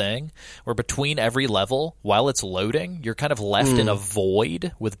cool thing where between every level, while it's loading, you're kind of left in a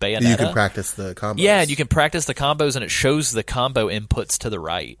void with Bayonetta. You can practice the combos. Yeah, and you can practice the combos, and it shows the combo inputs to the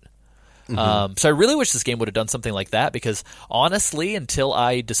right. So I really wish this game would have done something like that, because honestly, until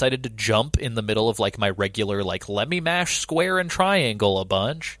I decided to jump in the middle of like my regular, like, let me mash square and triangle a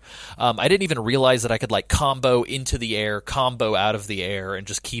bunch, I didn't even realize that I could like combo into the air, combo out of the air, and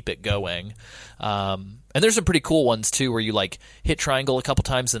just keep it going. And there's some pretty cool ones too, where you like hit triangle a couple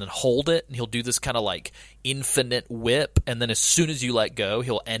times and then hold it, and he'll do this kind of like infinite whip, and then as soon as you let go,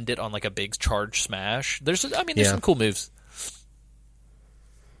 he'll end it on like a big charge smash. There's some cool moves.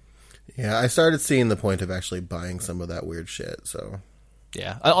 Yeah, I started seeing the point of actually buying some of that weird shit, so...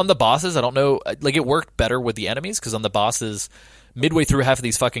 Yeah. On the bosses, I don't know... Like, it worked better with the enemies, because on the bosses, midway through half of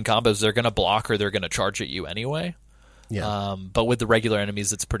these fucking combos, they're going to block or they're going to charge at you anyway. Yeah. But with the regular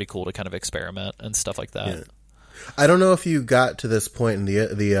enemies, it's pretty cool to kind of experiment and stuff like that. Yeah. I don't know if you got to this point in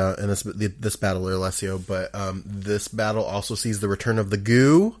this battle, Alessio, but this battle also sees the return of the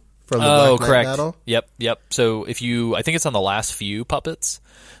goo from the Black Knight correct. battle. Yep. So I think it's on the last few puppets,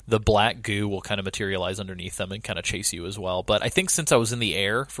 the black goo will kind of materialize underneath them and kind of chase you as well. But I think since I was in the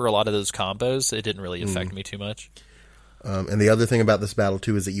air for a lot of those combos, it didn't really affect me too much. And the other thing about this battle,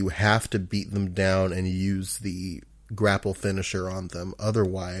 too, is that you have to beat them down and use the grapple finisher on them.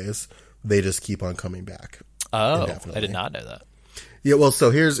 Otherwise, they just keep on coming back. Oh, I did not know that. Yeah, well, so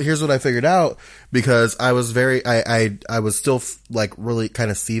here's what I figured out, because I was I was still like really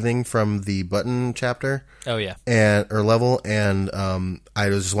kind of seething from the button chapter. Oh yeah, or level, and I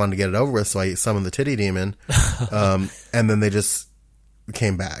just wanted to get it over with, so I summoned the titty demon, and then they just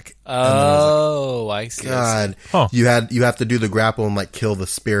came back. Oh, I see. God, Huh. you have to do the grapple and like kill the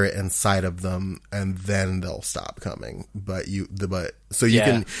spirit inside of them, and then they'll stop coming. But you can pull end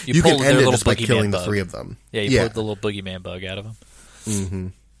their it little just by boogeyman killing the bug. 3 of them. Yeah, you pulled the little boogeyman bug out of him. Mm-hmm.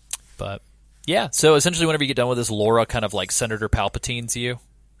 But yeah, so essentially, whenever you get done with this, Laura kind of like Senator Palpatine's you.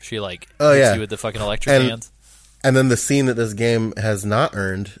 She like hits you with the fucking electric hands. And then the scene that this game has not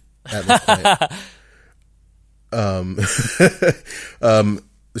earned at this point.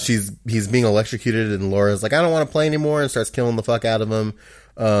 He's being electrocuted, and Laura's like, I don't want to play anymore, and starts killing the fuck out of him.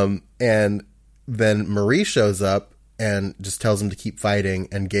 And then Marie shows up and just tells him to keep fighting,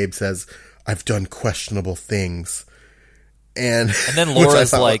 and Gabe says, I've done questionable things. And then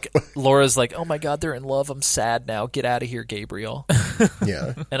Laura's like, oh my God, they're in love. I'm sad now. Get out of here, Gabriel.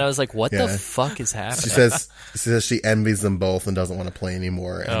 Yeah. And I was like, what the fuck is happening? She says she envies them both and doesn't want to play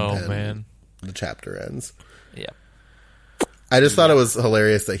anymore. And then man. the chapter ends. Yeah. I just thought it was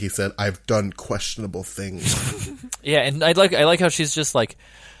hilarious that he said, I've done questionable things. Yeah, and I like how she's just like,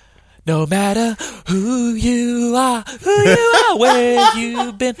 no matter who you are, where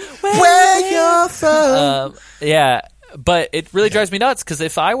you've been, Where you're from. Yeah, but it really drives me nuts, because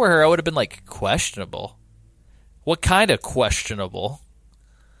if I were her, I would have been like, questionable? What kind of questionable?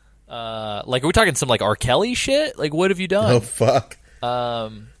 Like, are we talking some like R. Kelly shit? Like, what have you done? Oh, fuck.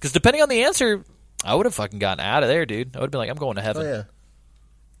 Because depending on the answer, I would have fucking gotten out of there, dude. I would have been like, I'm going to heaven. Oh, yeah.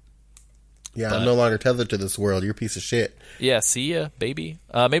 Yeah, I'm no longer tethered to this world. You're a piece of shit. Yeah, see ya, baby.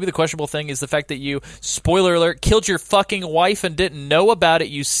 Maybe the questionable thing is the fact that you, spoiler alert, killed your fucking wife and didn't know about it,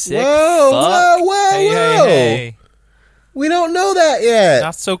 you sick fuck. Whoa. Hey. We don't know that yet.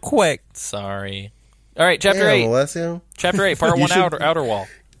 Not so quick. Sorry. All right, Chapter Damn, 8. Alessio. Chapter 8, Part 1, should- outer Wall.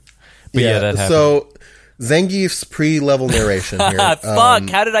 But yeah, that happened. So, Zangief's pre-level narration here. Fuck,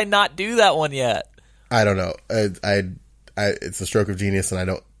 how did I not do that one yet? I don't know. It's a stroke of genius, and I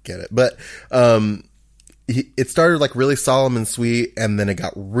don't get it. But it started like really solemn and sweet, and then it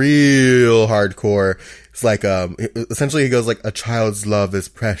got real hardcore. It's like essentially he goes like, a child's love is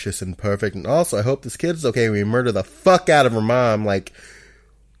precious and perfect, and also I hope this kid's okay when we murder the fuck out of her mom. Like,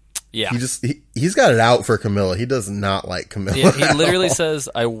 Yeah. he's got it out for Camilla. He does not like Camilla. Yeah, he literally says,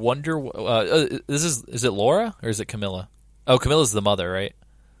 I wonder, is it Laura or is it Camilla? Oh, Camilla's the mother, right?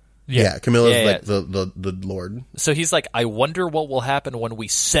 Yeah, Camilla's Yeah, like the lord. So he's like, I wonder what will happen when we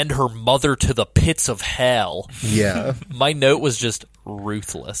send her mother to the pits of hell. Yeah. My note was just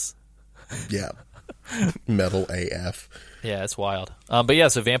ruthless. Yeah. Metal AF. Yeah, it's wild. But yeah,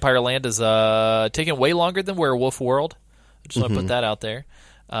 so Vampire Land is taking way longer than Werewolf World. I just want to put that out there.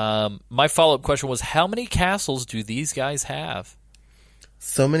 My follow-up question was, how many castles do these guys have?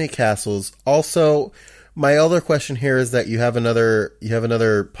 So many castles. Also, my other question here is that you have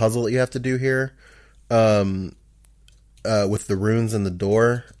another puzzle that you have to do here, with the runes and the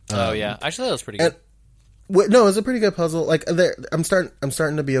door. Oh yeah, actually that was pretty good. No, it's a pretty good puzzle. Like, I'm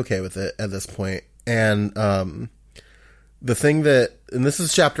starting to be okay with it at this point. And the thing that, and this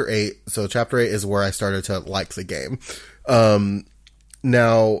is chapter 8, so chapter 8 is where I started to like the game.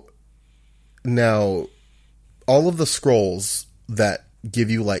 Now, all of the scrolls that give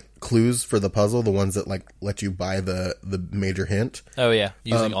you like clues for the puzzle, the ones that like let you buy the major hint. Oh yeah,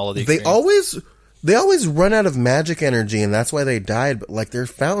 using all of the They experience. always run out of magic energy, and that's why they died. But like, there's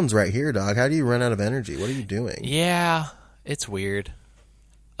fountains right here, dog. How do you run out of energy? What are you doing? Yeah, it's weird.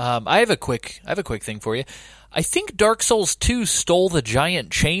 I have a quick thing for you. I think Dark Souls 2 stole the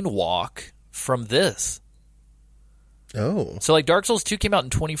giant chain walk from this. Oh, So like Dark Souls 2 came out in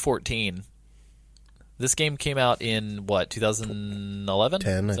 2014. This game came out in what, 2011?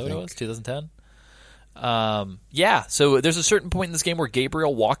 10, Is that I what it think. was? 2010? Yeah, so there's a certain point in this game where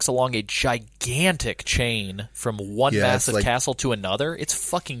Gabriel walks along a gigantic chain from one Yeah, it's massive like- castle to another. It's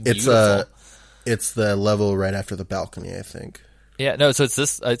fucking beautiful. it's the level right after the balcony, I think. Yeah, no, so it's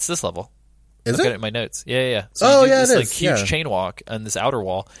this level. Is Looking it? at my notes. Yeah. So Oh, you do yeah, this it like is, huge yeah. chain walk on this outer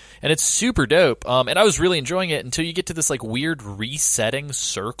wall, and it's super dope. And I was really enjoying it until you get to this like weird resetting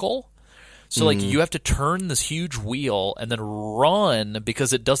circle. So like you have to turn this huge wheel and then run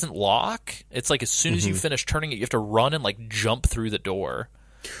because it doesn't lock. It's like as soon as you finish turning it, you have to run and like jump through the door.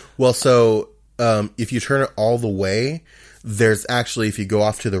 Well, so if you turn it all the way, there's actually, if you go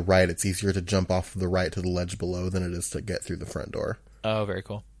off to the right, it's easier to jump off the right to the ledge below than it is to get through the front door. Oh, very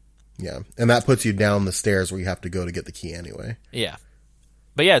cool. Yeah, and that puts you down the stairs where you have to go to get the key anyway. Yeah.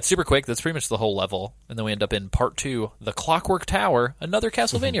 But yeah, it's super quick. That's pretty much the whole level. And then we end up in part 2, The Clockwork Tower, another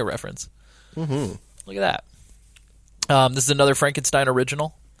Castlevania reference. Mm-hmm. Look at that. This is another Frankenstein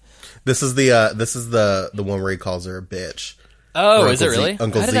original. This is the one where he calls her a bitch. Oh, Or is it Uncle really? Zeke-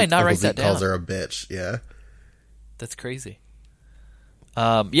 Uncle How did I Zeke- not Uncle write Zeke that calls down? her a bitch. Yeah. That's crazy.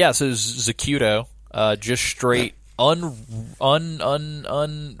 Yeah, so Zacuto, just straight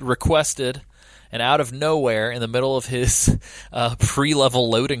unrequested and out of nowhere in the middle of his pre-level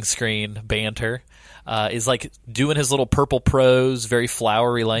loading screen banter, is like doing his little purple prose, very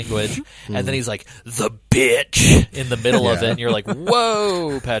flowery language, and then he's like, the bitch, in the middle of it, and you're like,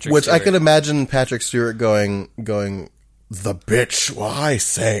 whoa, Patrick Which Stewart. I could imagine Patrick Stewart going, the bitch, well, I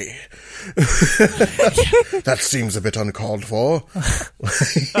say. That seems a bit uncalled for.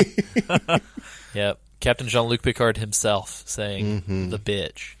 Yep. Captain Jean-Luc Picard himself saying, the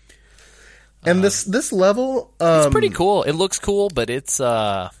bitch. And this level... It's pretty cool. It looks cool, but it's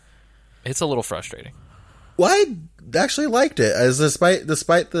a little frustrating. Well, I actually liked it. As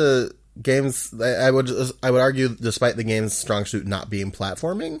despite the game's, I would argue, despite the game's strong suit not being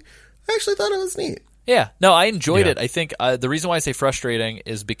platforming, I actually thought it was neat. Yeah, no, I enjoyed it. I think the reason why I say frustrating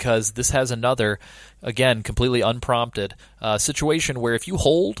is because this has another, again, completely unprompted situation where if you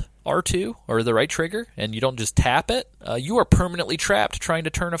hold R2 or the right trigger and you don't just tap it, you are permanently trapped trying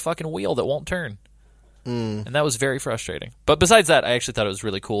to turn a fucking wheel that won't turn. And that was very frustrating. But besides that, I actually thought it was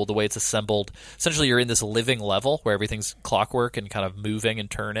really cool the way it's assembled. Essentially, you're in this living level where everything's clockwork and kind of moving and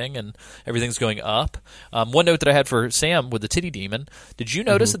turning and everything's going up. One note that I had for Sam with the titty demon, did you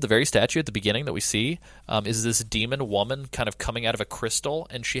notice that the very statue at the beginning that we see is this demon woman kind of coming out of a crystal,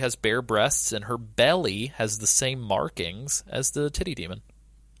 and she has bare breasts and her belly has the same markings as the titty demon.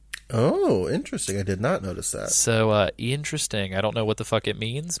 Oh, interesting. I did not notice that. So, interesting. I don't know what the fuck it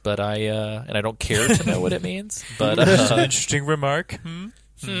means, but and I don't care to know what it means. But That's an interesting remark.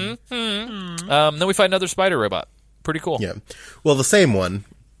 then we find another spider robot. Pretty cool. Yeah. Well, the same one.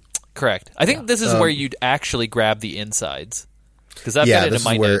 Correct. I think this is where you'd actually grab the insides. Because I've Yeah, got it this in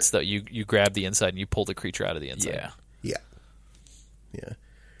my is where- notes that you grab the inside and you pull the creature out of the inside. Yeah.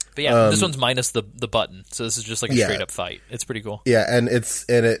 But yeah, this one's minus the button. So this is just like a Yeah. straight up fight. It's pretty cool. Yeah, and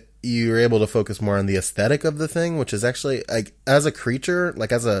you're able to focus more on the aesthetic of the thing, which is actually, like, as a creature,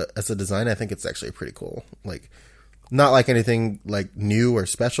 like as a design, I think it's actually pretty cool. Like, not like anything like new or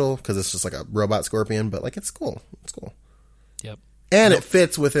special because it's just like a robot scorpion, but like it's cool. It's cool. Yep. And it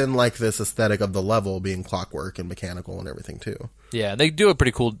fits within like this aesthetic of the level being clockwork and mechanical and everything too. Yeah, and they do a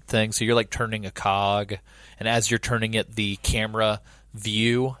pretty cool thing. So you're like turning a cog, and as you're turning it, the camera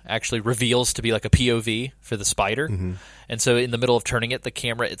view actually reveals to be like a POV for the spider. And so in the middle of turning it, the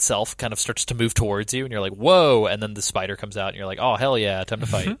camera itself kind of starts to move towards you, and you're like, whoa, and then the spider comes out, and you're like, oh, hell yeah, time to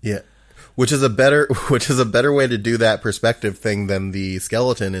fight. Yeah. Which is a better way to do that perspective thing than the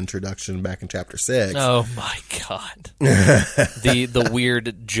skeleton introduction back in chapter 6. Oh my god. The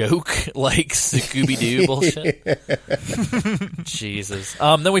weird joke like Scooby Doo bullshit. Jesus.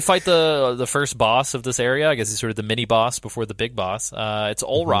 Then we fight the first boss of this area. I guess he's sort of the mini boss before the big boss. It's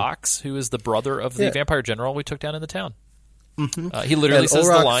Olrox, who is the brother of the vampire general we took down in the town. He literally And says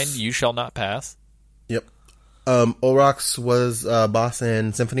Olrox- the line, "You shall not pass." Yep. Olrox was boss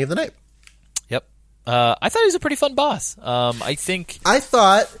in Symphony of the Night. Yep. I thought he was a pretty fun boss. I think I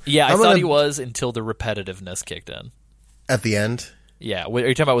thought he was until the repetitiveness kicked in. at the end. Yeah, are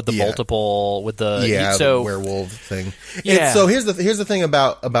you talking about with the multiple, with the... the werewolf thing. Yeah. So here's the thing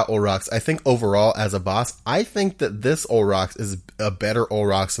about Olrox. I think overall, as a boss, I think that this Olrox is a better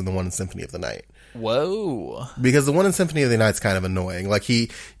Olrox than the one in Symphony of the Night. Whoa. Because the one in Symphony of the Night's kind of annoying. Like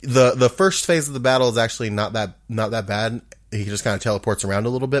the first phase of the battle is actually not that bad. He just kind of teleports around a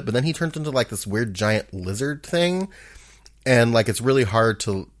little bit, but then he turns into like this weird giant lizard thing, and like it's really hard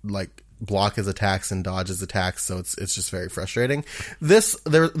to like block his attacks and dodge his attacks, so it's just very frustrating.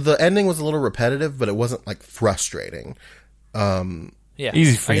 The ending was a little repetitive, but it wasn't like frustrating. Yeah.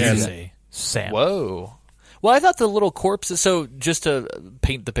 Easy for you to And- say, Sam. Whoa. Well, I thought the little corpses... So, just to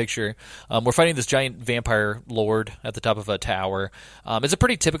paint the picture, we're fighting this giant vampire lord at the top of a tower. It's a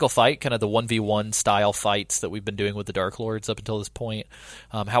pretty typical fight, kind of the 1v1 style fights that we've been doing with the Dark Lords up until this point.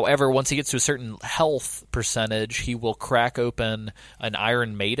 However, once he gets to a certain health percentage, he will crack open an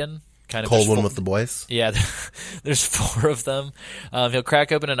Iron Maiden. Kind of Cold just one full- with the boys. Yeah, there's 4 of them. He'll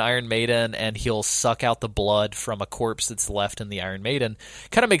crack open an Iron Maiden, and he'll suck out the blood from a corpse that's left in the Iron Maiden.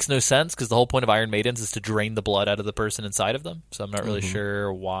 Kind of makes no sense, because the whole point of Iron Maidens is to drain the blood out of the person inside of them. So I'm not really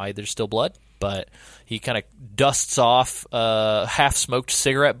sure why there's still blood. But he kind of dusts off a half-smoked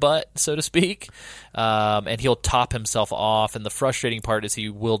cigarette butt, so to speak, and he'll top himself off. And the frustrating part is he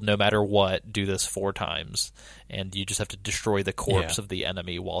will, no matter what, do this 4 times. And you just have to destroy the corpse of the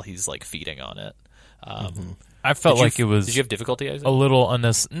enemy while he's like feeding on it. I felt like it was Did you have difficulty, Isaac? a little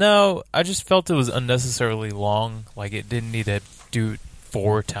unnecessary. No, I just felt it was unnecessarily long. Like it didn't need to do it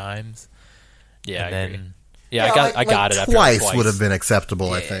 4 times. Yeah, And I agree. then Yeah, I got it after twice twice. would have been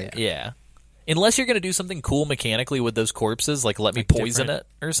acceptable, I think. Yeah. Unless you're going to do something cool mechanically with those corpses, like let me poison different-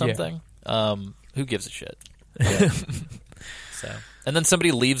 it or something. Who gives a shit? So, and then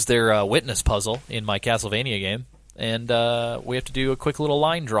somebody leaves their witness puzzle in my Castlevania game, and we have to do a quick little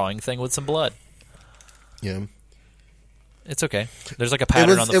line drawing thing with some blood. Yeah. It's okay. There's like a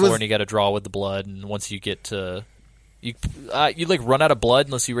pattern on the floor, was- and you got to draw with the blood. And once you get to you like run out of blood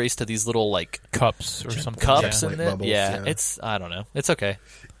unless you race to these little like Cups or something. cups Yeah. in Like it. bubbles, Yeah, yeah. it's I don't know. It's okay.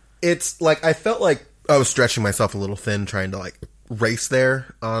 It's like I felt like I was stretching myself a little thin trying to like race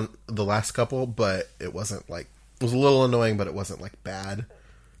there on the last couple, but it wasn't like it was a little annoying, but it wasn't like bad.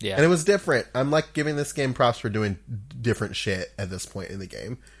 Yeah, And it was different. I'm like giving this game props for doing different shit at this point in the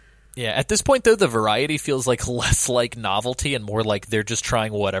game. yeah. At this point, though, the variety feels like less like novelty and more like they're just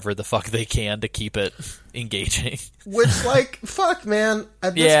trying whatever the fuck they can to keep it engaging. Which like fuck man.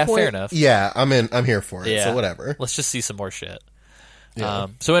 At this Yeah, point, fair enough. Yeah, I'm here for it. Yeah, So whatever. Let's just see some more shit. Yeah.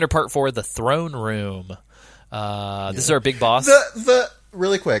 So enter part 4, the throne room. This is our big boss. The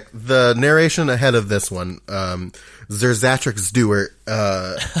really quick, the narration ahead of this one, Zerzatrix Stewart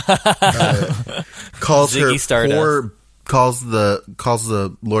calls her Ziggy Stardust. poor, calls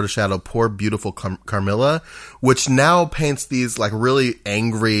the Lord of Shadow poor beautiful Carmilla, which now paints these like really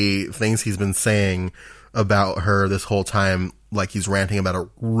angry things he's been saying about her this whole time, like he's ranting about a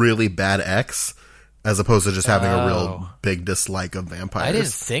really bad ex, as opposed to just having a real big dislike of vampires. I didn't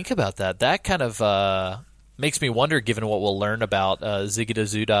think about that. That kind of makes me wonder, given what we'll learn about Zigida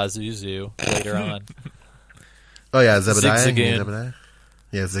Zuda Zuzu later on. Oh yeah, Zebediah. Zigzagoon. Zebediah?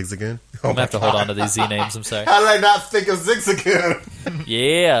 Yeah, Zigzagoon. I'm going to have to hold on to these Z names, I'm sorry. How did I not think of Zigzagoon?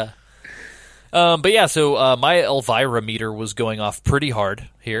 Yeah. But yeah, so my Elvira meter was going off pretty hard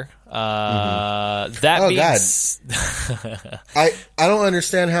here. That Oh, means... I don't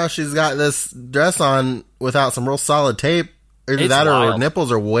understand how she's got this dress on without some real solid tape. Either It's that or her wild.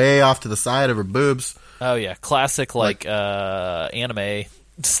 nipples are way off to the side of her boobs. Oh yeah, classic like anime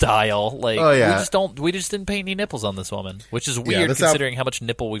style. Like Oh, yeah. we just didn't paint any nipples on this woman, which is weird this considering how much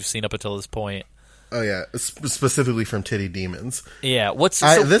nipple we've seen up until this point. Oh yeah, specifically from Titty Demons. Yeah, what's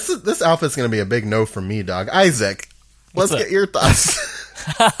This outfit's gonna be a big no from me, dog. Isaac, let's up? get your thoughts.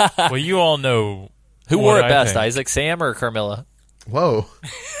 Well, you all know who what wore it I best, think. Isaac, Sam or Carmilla? Whoa.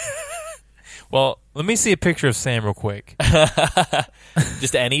 Well, let me see a picture of Sam real quick.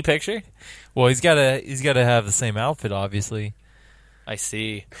 Just any picture? Well, he's gotta have the same outfit, obviously. I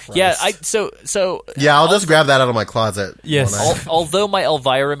see. Yeah, so Yeah, I'll just grab that out of my closet. Yes. when I- although my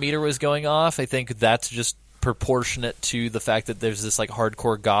Elvira meter was going off, I think that's just proportionate to the fact that there's this like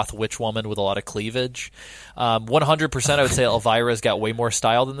hardcore goth witch woman with a lot of cleavage. 100% I would say Elvira's got way more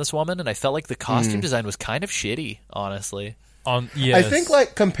style than this woman, and I felt like the costume design was kind of shitty, honestly. Yes. I think,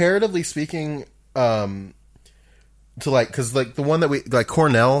 like, comparatively speaking, to like, because like the one that we like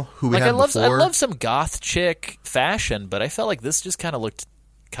Cornell, who we Like had I love before. some goth chick fashion, but I felt like this just kind of looked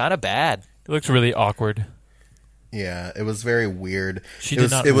kind of bad. it looks really awkward. Yeah, it was very weird. She it did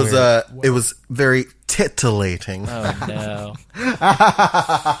was, not It was wear it was very titillating. Oh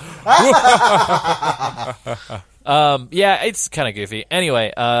no. Yeah, it's kind of goofy.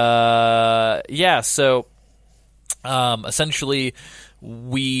 Anyway, yeah, so essentially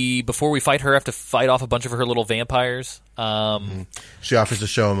before we fight her have to fight off a bunch of her little vampires. She offers to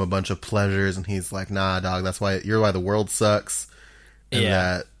show him a bunch of pleasures, and he's like, "Nah, dog. That's why the world sucks." And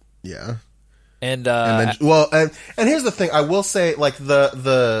Yeah. yeah. And And then, and here's the thing. I will say, like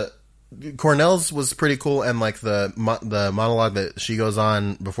the Cornell's was pretty cool, and like the monologue that she goes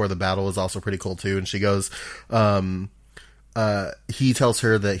on before the battle is also pretty cool too. And she goes, he tells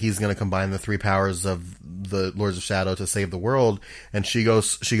her that he's going to combine the three powers of the Lords of Shadow to save the world, and she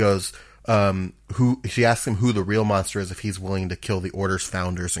goes, she asks him who the real monster is if he's willing to kill the Order's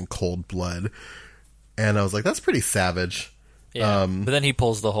founders in cold blood. And I was like, that's pretty savage. yeah. But then he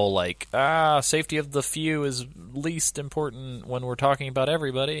pulls the whole like, safety of the few is least important when we're talking about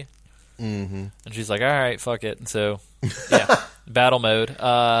everybody. Mm-hmm. And she's like, all right, fuck it. And so, yeah, battle mode.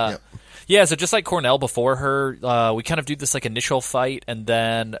 Yep. Yeah, so just like Cornell before her, we kind of do this like initial fight, and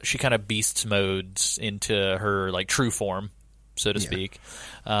then she kind of beasts modes into her like true form, so to speak.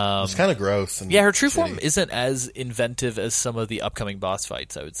 It's kind of gross. And Yeah, her true shitty. form isn't as inventive as some of the upcoming boss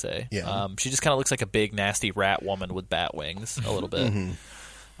fights, I would say. Yeah. She just kind of looks like a big, nasty rat woman with bat wings a little bit.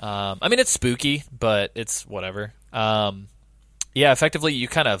 I mean, it's spooky, but it's whatever. Yeah, effectively, you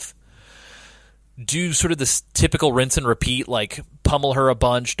kind of do sort of this typical rinse and repeat, like pummel her a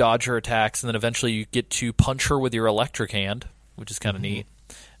bunch, dodge her attacks, and then eventually you get to punch her with your electric hand, which is kind of neat.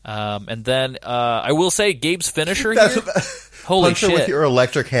 And then I will say Gabe's finisher here. Holy Punch her shit. with your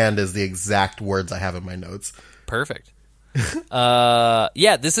electric hand is the exact words I have in my notes. Perfect.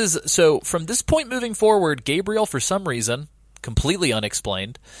 Yeah, this is so. From this point moving forward, Gabriel, for some reason, completely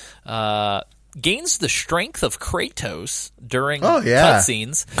unexplained, gains the strength of Kratos during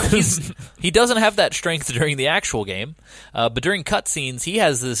cutscenes. He doesn't have that strength during the actual game, but during cutscenes, he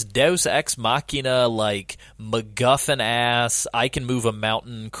has this Deus Ex Machina, like MacGuffin ass, I can move a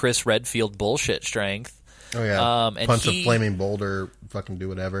mountain, Chris Redfield bullshit strength. Oh yeah, and punch a flaming boulder, fucking do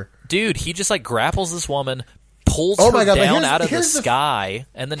whatever. Dude, he just like grapples this woman, pulls her down out of the sky,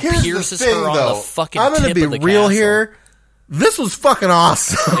 and then pierces her on the fucking I'm gonna be of the real castle. Here. This was fucking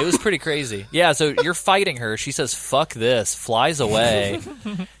awesome. It was pretty crazy. Yeah, so you're fighting her. She says, fuck this, flies away.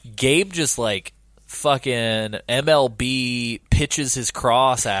 Gabe just, like, fucking MLB pitches his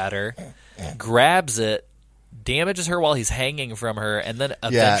cross at her, grabs it, damages her while he's hanging from her, and then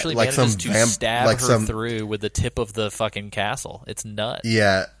eventually manages to stab her through with the tip of the fucking castle. It's nuts.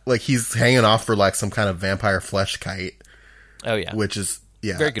 Yeah, like he's hanging off for, like, some kind of vampire flesh kite. Oh, yeah. Which is,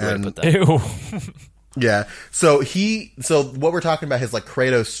 yeah. Very good way to put that. Ew. Yeah. So what we're talking about, his like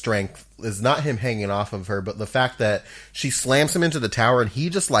Kratos strength is not him hanging off of her, but the fact that she slams him into the tower and he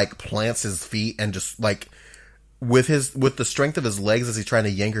just like plants his feet and just like with the strength of his legs as he's trying to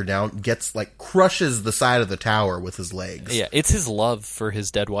yank her down, gets like crushes the side of the tower with his legs. Yeah, it's his love for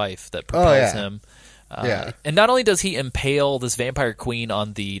his dead wife that propels him. And not only does he impale this vampire queen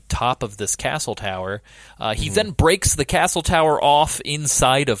on the top of this castle tower, he then breaks the castle tower off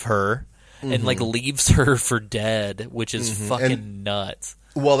inside of her. And, like, leaves her for dead, which is fucking nuts.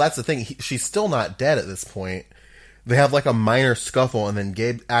 Well, that's the thing. She's still not dead at this point. They have, like, a minor scuffle, and then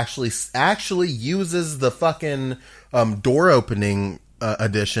Gabe actually uses the fucking door opening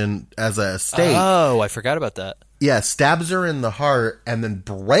addition as a stake. Oh, I forgot about that. Yeah, stabs her in the heart, and then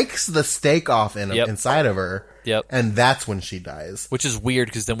breaks the stake off inside of her. Yep. And that's when she dies. Which is weird,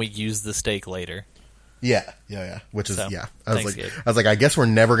 because then we use the stake later. Yeah. Which is, I was like, I guess we're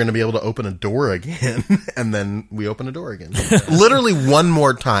never going to be able to open a door again. And then we open a door again. Literally one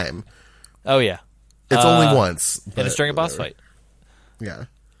more time. Oh, yeah. It's only once. And it's during a boss fight. Yeah.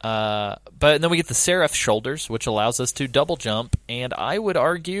 But then we get the Seraph shoulders, which allows us to double jump. And I would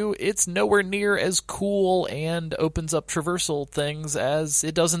argue it's nowhere near as cool and opens up traversal things as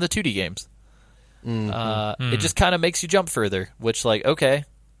it does in the 2D games. It just kind of makes you jump further, which, like, okay.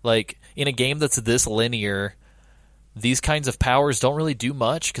 Like, in a game that's this linear, these kinds of powers don't really do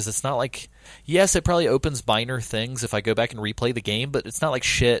much, because it's not like... Yes, it probably opens minor things if I go back and replay the game, but it's not like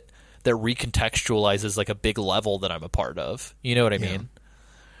shit that recontextualizes, like, a big level that I'm a part of. You know what I mean?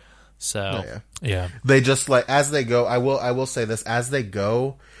 So... Yeah. They just, like, as they go... I will say this. As they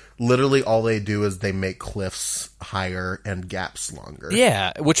go, literally all they do is they make cliffs higher and gaps longer.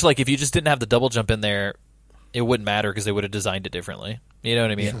 Yeah, which, like, if you just didn't have the double jump in there, it wouldn't matter, because they would have designed it differently. You know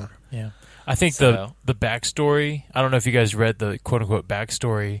what I mean? Yeah. I think the backstory, I don't know if you guys read the quote-unquote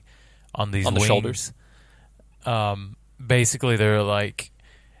backstory on these on the wings. shoulders. Basically, they're like,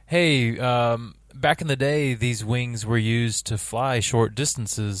 hey, back in the day, these wings were used to fly short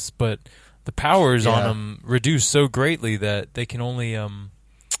distances, but the powers on them reduced so greatly that they can only,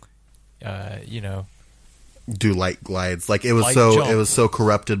 do light glides. Like, it was so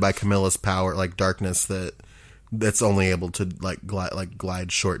corrupted by Camilla's power, like darkness, that's only able to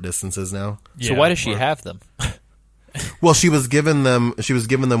glide short distances now. So why does she have them? Well, she was given them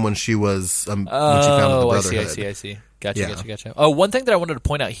when she was when she founded the Brotherhood. I see. Gotcha. Oh, one thing that I wanted to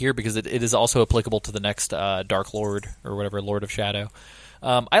point out here, because it is also applicable to the next Dark Lord or whatever, Lord of Shadow.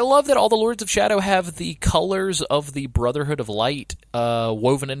 I love that all the Lords of Shadow have the colors of the Brotherhood of Light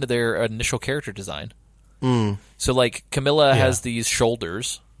woven into their initial character design. So, like, Camilla has these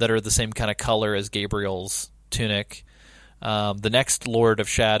shoulders that are the same kind of color as Gabriel's tunic. The next Lord of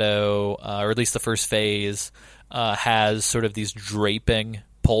Shadow, or at least the first phase, has sort of these draping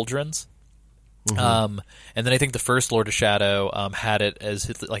pauldrons. And then I think the first Lord of Shadow had it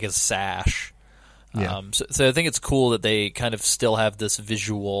as like a sash. So I think it's cool that they kind of still have this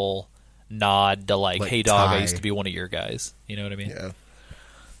visual nod to like hey dog, I used to be one of your guys. You know what I mean? Yeah.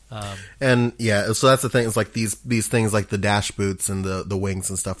 So that's the thing. It's like these things, like the dash boots and the wings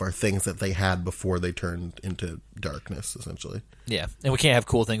and stuff, are things that they had before they turned into darkness, essentially. Yeah, and we can't have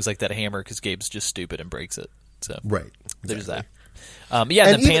cool things like that hammer because Gabe's just stupid and breaks it. So right, there's that.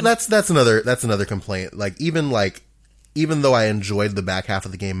 That's another complaint. Even though I enjoyed the back half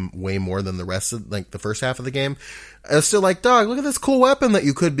of the game way more than the rest of the first half of the game, I was still like, dog, look at this cool weapon that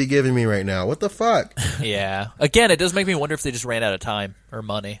you could be giving me right now. What the fuck? Yeah. Again, it does make me wonder if they just ran out of time or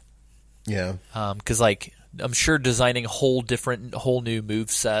money. Yeah. Because I'm sure designing whole new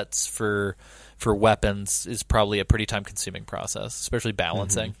move sets for weapons is probably a pretty time consuming process, especially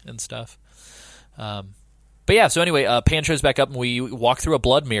balancing and stuff. But yeah, so anyway, Pan shows back up, and we walk through a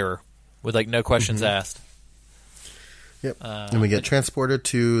blood mirror with like no questions asked. Yep. And we get transported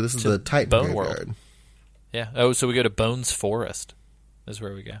to the Titan Bone Graveyard. World. Yeah. Oh, so we go to Bones Forest. Is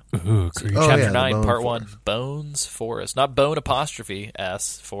where we go. Ooh, creepy. Chapter the 9, Bone Part Forest. 1, Bones Forest. Not Bone apostrophe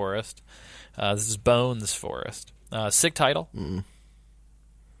S Forest. This is Bones Forest. Sick title.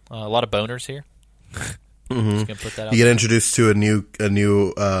 A lot of boners here. Just gonna put that out. You get introduced to a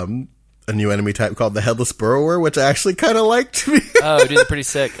new enemy type called the Headless Burrower, which I actually kind of liked. Oh, dude, they're pretty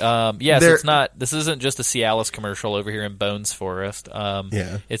sick. So They're- it's not. This isn't just a Cialis commercial over here in Bones Forest.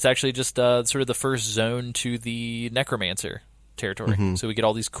 Yeah. It's actually just sort of the first zone to the Necromancer territory. So we get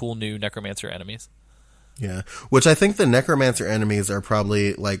all these cool new Necromancer enemies. Yeah, which I think the Necromancer enemies are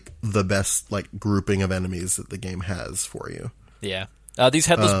probably like the best like grouping of enemies that the game has for you. Yeah. These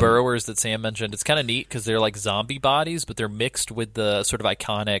headless burrowers that Sam mentioned, it's kind of neat because they're like zombie bodies, but they're mixed with the sort of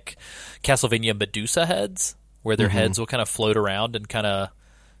iconic Castlevania Medusa heads, where their heads will kind of float around and kind of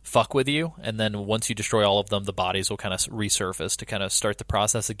fuck with you. And then once you destroy all of them, the bodies will kind of resurface to kind of start the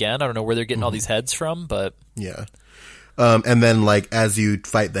process again. I don't know where they're getting all these heads from, but... Yeah. And then like as you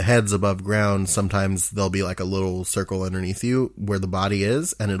fight the heads above ground, sometimes there'll be like a little circle underneath you where the body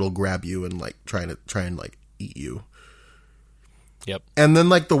is, and it'll grab you and like try and like eat you. Yep. And then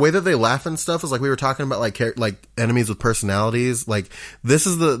like the way that they laugh and stuff is like we were talking about like enemies with personalities. Like this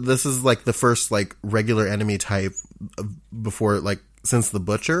is like the first like regular enemy type before like since the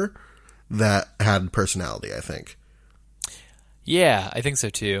Butcher that had personality, I think. Yeah, I think so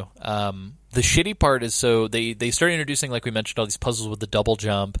too. The shitty part is so they started introducing, like we mentioned, all these puzzles with the double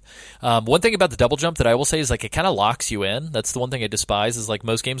jump. One thing about the double jump that I will say is like it kind of locks you in. That's the one thing I despise is like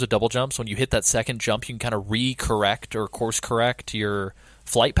most games with double jumps, when you hit that second jump, you can kind of re-correct or course correct your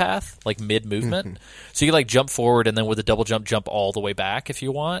flight path like mid-movement. So you can like jump forward and then with a double jump all the way back if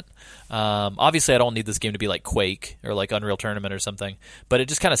you want. Obviously I don't need this game to be like Quake or like Unreal Tournament or something, but it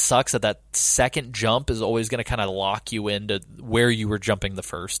just kind of sucks that second jump is always going to kind of lock you into where you were jumping the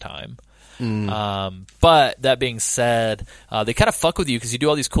first time. But that being said, they kind of fuck with you because you do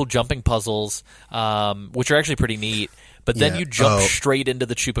all these cool jumping puzzles, which are actually pretty neat. But then Yeah. you jump straight into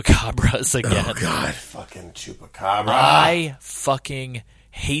the Chupacabras again. Oh God, fucking Chupacabra! I fucking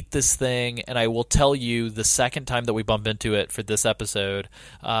hate this thing, and I will tell you the second time that we bump into it for this episode,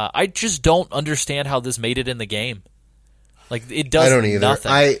 I just don't understand how this made it in the game. Like it does I don't either.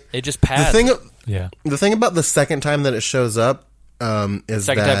 nothing. It just pads. The thing about the second time that it shows up is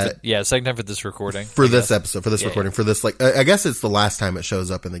second that time for this recording. for this episode, for this Yeah, recording, for this like I guess it's the last time it shows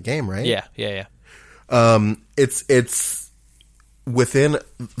up in the game, right? Yeah. It's within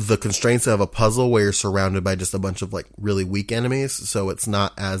the constraints of a puzzle where you're surrounded by just a bunch of like really weak enemies, so it's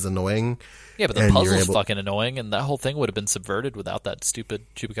not as annoying. Yeah, but the and you're puzzle's able- fucking annoying, and that whole thing would have been subverted without that stupid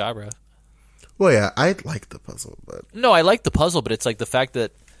Chupacabra. Well, yeah, I like the puzzle, but No, I like the puzzle, but it's like the fact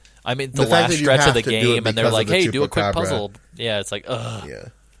that I'm in the fact last that you stretch of have the to do it game, and they're because like, of the "Hey, do a quick Chupacabra. puzzle." Yeah, it's like, ugh.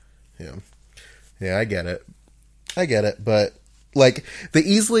 yeah, I get it, but like they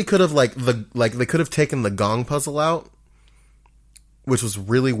easily could have they could have taken the gong puzzle out, which was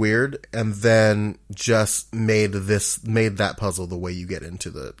really weird, and then just made that puzzle the way you get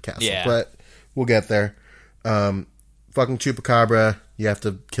into the castle. Yeah. But we'll get there. Fucking Chupacabra, you have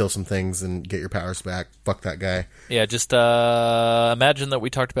to kill some things and get your powers back. Fuck that guy. Yeah, just imagine that we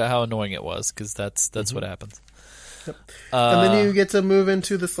talked about how annoying it was, because that's what happens. And then you get to move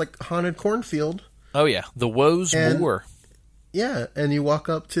into this like haunted cornfield. Oh yeah, the Woes And- War. Yeah, and you walk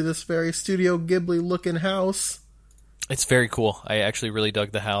up to this very Studio Ghibli looking house. It's very cool. I actually really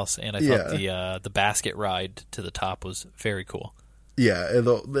dug the house, and I thought the basket ride to the top was very cool. Yeah, and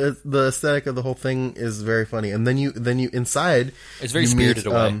the aesthetic of the whole thing is very funny. And then you inside, It's very you Spirited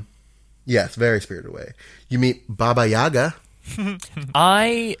Away. Yes, very Spirited Away. You meet Baba Yaga.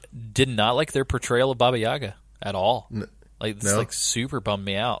 I did not like their portrayal of Baba Yaga at all. Like this No? like super bummed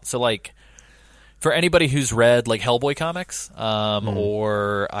me out. So like for anybody who's read like Hellboy comics,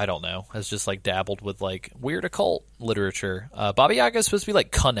 or I don't know, has just like dabbled with like weird occult literature, Baba Yaga is supposed to be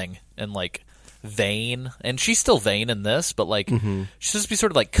like cunning and like vain, and she's still vain in this, but like she's supposed to be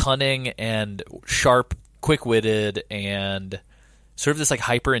sort of like cunning and sharp, quick-witted, and sort of this like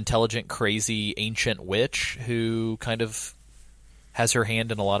hyper intelligent, crazy ancient witch who kind of has her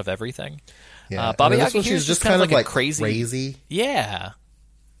hand in a lot of everything. Yeah, Baba and then Yaga this one, here is she's just just kind of like like a crazy, yeah,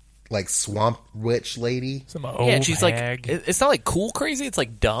 like swamp witch lady. Some yeah. old And she's like, hag. it's not like cool crazy; it's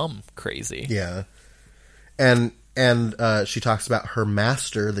like dumb crazy. Yeah, and she talks about her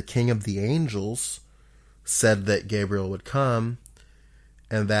master, the King of the Angels, said that Gabriel would come,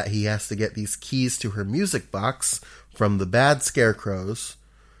 and that he has to get these keys to her music box from the bad scarecrows,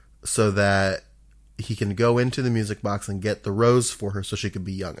 so that he can go into the music box and get the rose for her so she could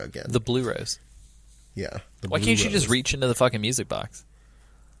be young again. The blue rose. Yeah. Why can't she just reach into the fucking music box?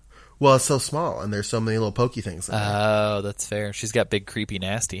 Well, it's so small, and there's so many little pokey things in there. Oh, that's fair. She's got big, creepy,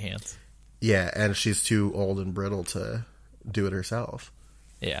 nasty hands. Yeah, and she's too old and brittle to do it herself.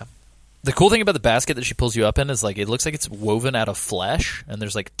 Yeah. The cool thing about the basket that she pulls you up in is, like, it looks like it's woven out of flesh, and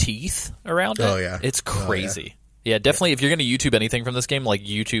there's, like, teeth around it. Oh, yeah. It's crazy. Yeah, definitely, if you're going to YouTube anything from this game, like,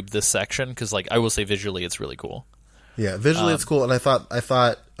 YouTube this section, because, like, I will say visually it's really cool. Yeah, visually it's cool, and I thought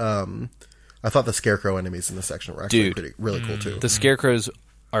the Scarecrow enemies in this section were actually really cool, too. The Scarecrows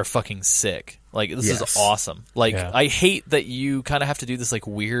are fucking sick. Like, this is awesome. Like, I hate that you kind of have to do this, like,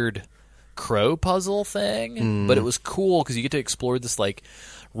 weird crow puzzle thing, but it was cool because you get to explore this, like,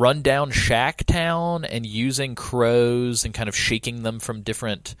 rundown shack town and using crows and kind of shaking them from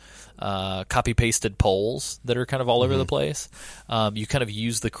different copy-pasted poles that are kind of all over the place. You kind of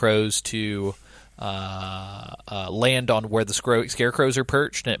use the crows to land on where the scarecrows are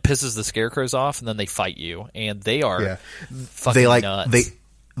perched, and it pisses the scarecrows off, and then they fight you, and they are fucking nuts.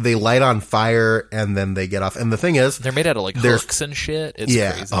 They light on fire, and then they get off. And the thing is, they're made out of, like, hooks and shit. It's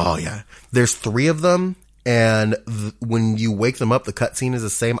crazy. Oh, yeah. There's 3 of them, and when you wake them up, the cutscene is the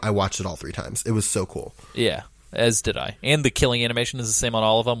same. I watched it all 3 times. It was so cool. Yeah, as did I. And the killing animation is the same on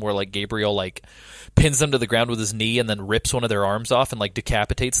all of them, where, like, Gabriel, like, pins them to the ground with his knee and then rips one of their arms off and, like,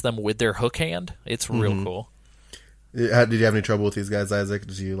 decapitates them with their hook hand. It's real cool. Did you have any trouble with these guys, Isaac?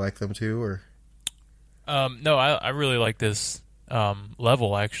 Did you like them too, or? No, I really like this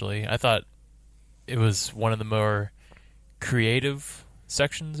level, actually. I thought it was one of the more creative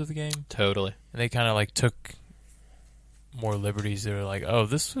sections of the game. Totally. And they kind of, like, took more liberties. They were like, oh,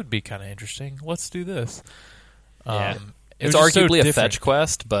 this would be kind of interesting. Let's do this. Yeah. It It's was just arguably so a fetch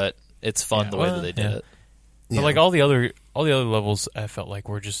quest, but it's fun the way that they did it. But like all the other levels, I felt like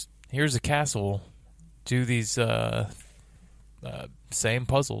were just, here's a castle, do these same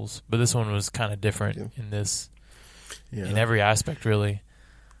puzzles. But this one was kind of different in this, in every aspect, really.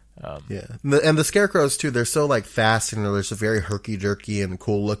 And the scarecrows too. They're so, like, fast, and they're just very herky jerky and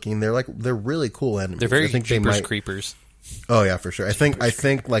cool looking. They're really cool enemies. They're very Jeepers Creepers. Oh yeah, for sure. I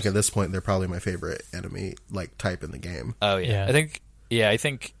think like at this point they're probably my favorite enemy, like, type in the game. Oh yeah. I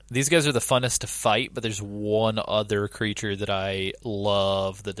think these guys are the funnest to fight, but there's one other creature that I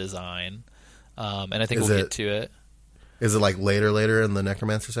love the design. And I think we'll get to it. Is it, like, later in the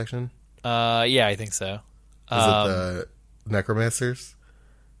Necromancer section? Yeah, I think so. Is it the Necromancers?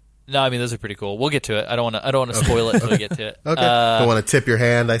 No, I mean, those are pretty cool. We'll get to it. I don't want to spoil it until we get to it. Okay. Don't want to tip your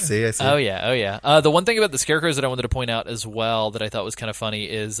hand. I see. Oh yeah. The one thing about the scarecrows that I wanted to point out as well that I thought was kind of funny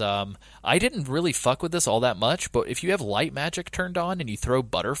is I didn't really fuck with this all that much, but if you have light magic turned on and you throw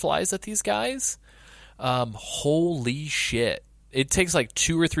butterflies at these guys, holy shit! It takes like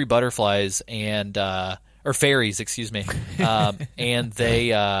 2 or 3 butterflies and or fairies, excuse me, and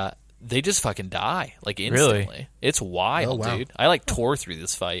they just fucking die, like, instantly. Really? It's wild, dude. I, like, tore through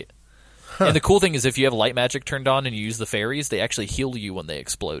this fight. And the cool thing is if you have light magic turned on and you use the fairies, they actually heal you when they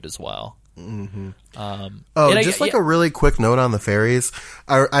explode as well. Mm-hmm. A really quick note on the fairies.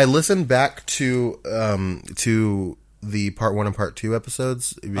 I listened back to the part 1 and part 2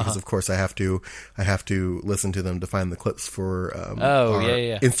 episodes because of course I have to listen to them to find the clips for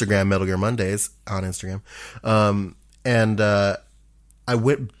Instagram Metal Gear Mondays on Instagram.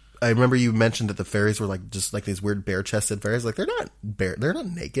 I remember you mentioned that the fairies were, like, just like these weird bare-chested fairies. Like, they're not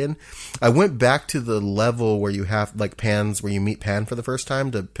naked. I went back to the level where you have, like, Pan's, where you meet Pan for the first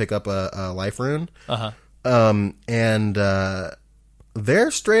time to pick up a life rune. And they're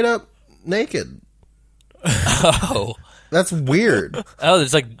straight up naked. Oh. That's weird. Oh,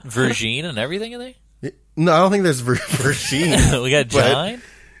 there's, like, Virgin and everything in there? No, I don't think there's Virgin. We got Jine?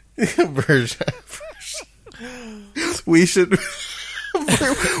 Virgin. We should...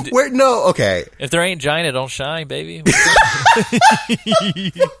 No, okay. If there ain't Jine, it don't shine, baby.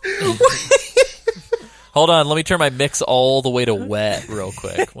 Hold on, let me turn my mix all the way to wet real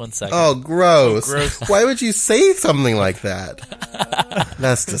quick. 1 second. Oh, gross. Why would you say something like that?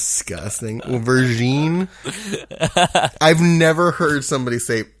 That's disgusting. Virgin? I've never heard somebody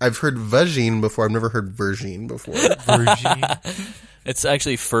say... I've heard vagine before. I've never heard virgin before. Virgin? It's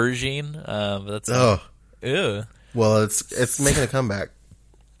actually Fergine. That's ew. Well, it's making a comeback.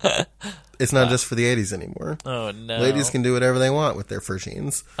 It's not just for the 80s anymore. Oh, no. Ladies can do whatever they want with their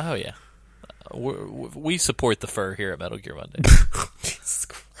furgines. Oh, yeah. We support the fur here at Metal Gear Monday. Jesus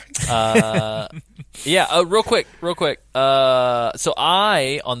Christ. Real quick. So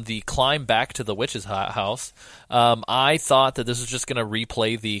on the climb back to the witch's house, I thought that this was just going to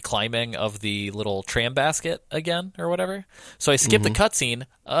replay the climbing of the little tram basket again or whatever. So I skipped the cutscene.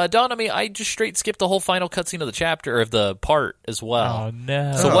 Dawned on me, I just straight skipped the whole final cutscene of the chapter, or of the part as well. Oh,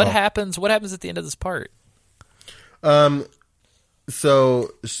 no. So what happens? What happens at the end of this part?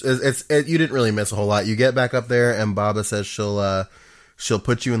 So you didn't really miss a whole lot. You get back up there, and Baba says she'll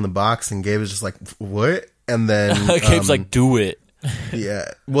put you in the box, and Gabe is just like, what? And then Gabe's like, do it. Yeah.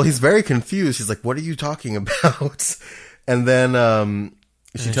 Well, he's very confused. He's like, what are you talking about? And then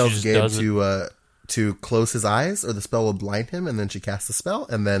she tells Gabe to close his eyes, or the spell will blind him, and then she casts the spell,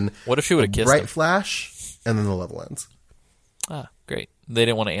 and then what if she would have kissed bright him? flash, and then the level ends. Ah, great. They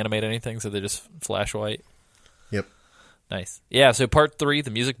didn't want to animate anything, so they just flash white. Yep. Nice. Yeah, so part 3,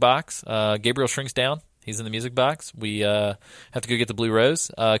 the music box. Gabriel shrinks down. He's in the music box. We have to go get the blue rose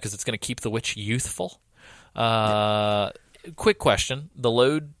because it's going to keep the witch youthful. Quick question. The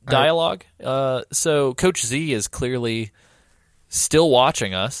load dialogue. So Coach Z is clearly still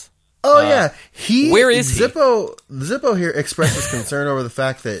watching us. Oh, yeah. Where is he? Zippo here expresses concern over the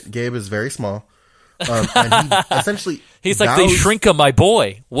fact that Gabe is very small. And he essentially he's like, they shrink my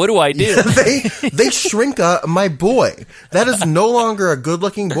boy. What do I do? Yeah, they shrink my boy. That is no longer a good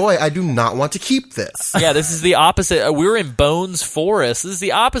looking boy. I do not want to keep this. Yeah, this is the opposite. We're in Bones Forest. This is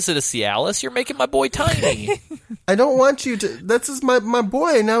the opposite of Cialis. You're making my boy tiny. I don't want you to. This is my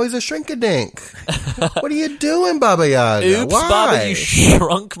boy. Now he's a shrink-a-dink. What are you doing, Baba Yaga? Oops, Why? Baba, you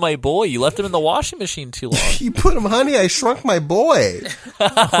shrunk my boy. You left him in the washing machine too long. You put him, honey. I shrunk my boy.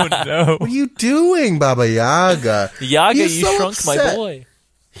 Oh, no. What are you doing, Baba Yaga? Yaga, He's you so shrunk upset. my boy.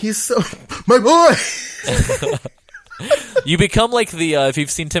 He's so my boy. You become like the if you've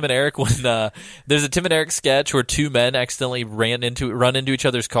seen Tim and Eric, when there's a Tim and Eric sketch where two men accidentally run into each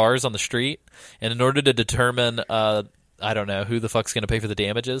other's cars on the street, and in order to determine I don't know who the fuck's going to pay for the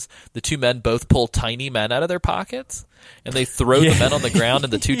damages, the two men both pull tiny men out of their pockets and they throw the men on the ground,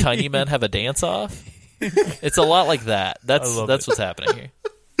 and the two tiny men have a dance off. It's a lot like that. That's what's happening here.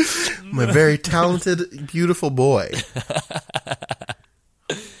 My very talented, beautiful boy.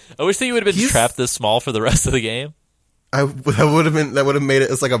 I wish that you would have been trapped this small for the rest of the game. That would have made it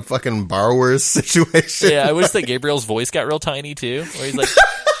as like a fucking borrower's situation. Yeah, I wish that Gabriel's voice got real tiny too, where he's like,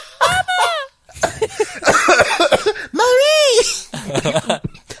 Marie!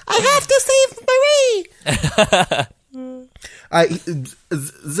 I have to save Marie!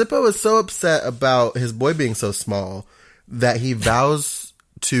 Zippo is so upset about his boy being so small that he vows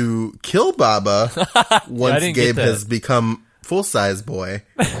to kill Baba once Gabe has become full-size boy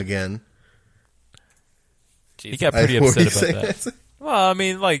again. He got pretty upset about that. Well, I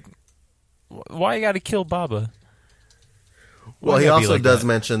mean, like, why you got to kill Baba? Well, he also does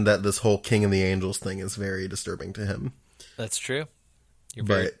mention that this whole King and the Angels thing is very disturbing to him. That's true.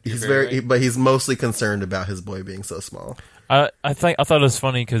 But he's mostly concerned about his boy being so small. I thought it was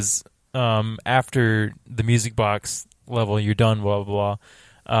funny because after the music box level, you're done. Blah blah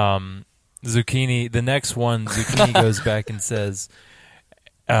blah. Zucchini. The next one, Zucchini goes back and says,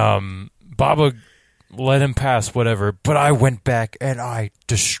 "Baba let him pass, whatever. But I went back and I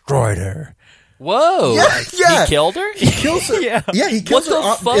destroyed her." Whoa! Yeah. He killed her. He kills her. Yeah, he kills her.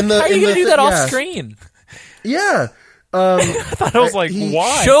 What the fuck? How are you gonna do that off screen? Yeah. I thought I was like,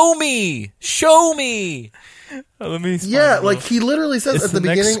 why? Show me. Let me. Yeah, like he literally says at the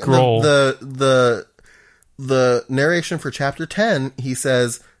beginning the narration for chapter 10. He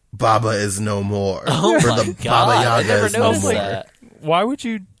says, "Baba is no more." Oh or my the God, Baba Yaga I never is no noticed more. that. Why would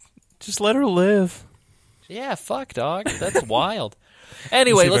you just let her live? Yeah, fuck, dog. That's wild.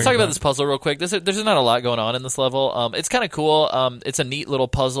 Anyway, let's talk about this puzzle real quick. There's not a lot going on in this level. It's kind of cool. It's a neat little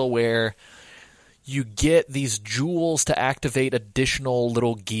puzzle where you get these jewels to activate additional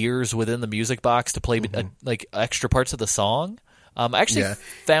little gears within the music box to play like extra parts of the song. I actually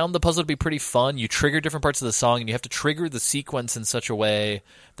found the puzzle to be pretty fun. You trigger different parts of the song, and you have to trigger the sequence in such a way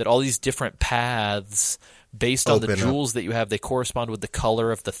that all these different paths, based on the jewels that you have, they correspond with the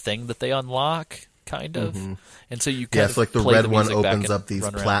color of the thing that they unlock, kind of. And so you kind of like the play red the one music back opens and up these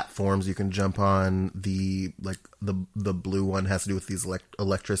run around. platforms you can jump on. The blue one has to do with these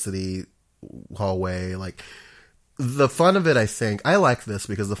electricity hallway. Like the fun of it, I like this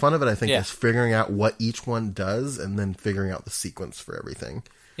because the fun of it, is figuring out what each one does and then figuring out the sequence for everything.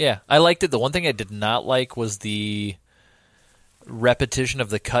 Yeah, I liked it. The one thing I did not like was the repetition of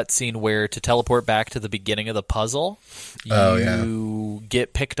the cutscene where to teleport back to the beginning of the puzzle, you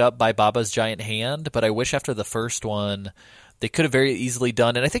get picked up by Baba's giant hand. But I wish after the first one they could have very easily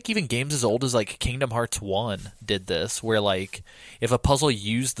done, and I think even games as old as like Kingdom Hearts 1 did this, where like if a puzzle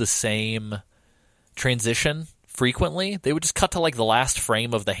used the same transition frequently, they would just cut to like the last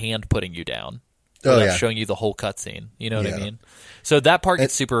frame of the hand putting you down. Showing you the whole cutscene. You know what I mean? So that part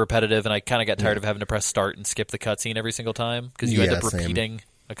gets super repetitive, and I kind of got tired of having to press start and skip the cutscene every single time because you end up repeating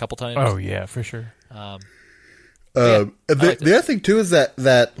a couple times. Oh yeah, for sure. The other thing too is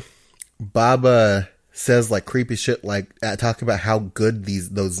that Baba says like creepy shit, like talking about how good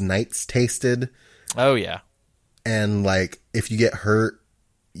those nights tasted. Oh yeah, and like if you get hurt,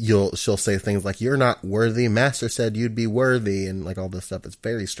 she'll say things like, "You're not worthy. Master said you'd be worthy," and like all this stuff. It's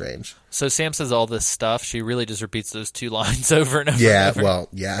very strange. So Sam says all this stuff. She really just repeats those two lines over and over. Yeah, and over. well,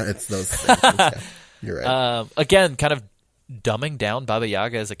 yeah, it's those things. Yeah, you're right. Again, kind of dumbing down Baba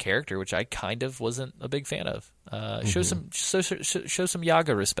Yaga as a character, which I kind of wasn't a big fan of. Show some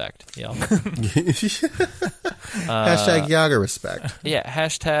Yaga respect. You know? Hashtag Yaga respect. Yeah.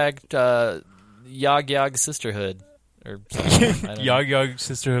 Hashtag Yag sisterhood. Or something. Yag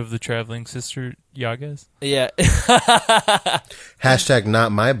sister of the traveling sister Yagas. Yeah. Hashtag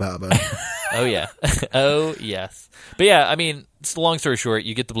not my Baba. Oh yeah. Oh yes. But yeah, I mean, long story short,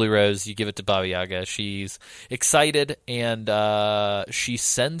 you get the blue rose, you give it to Baba Yaga. She's excited, and she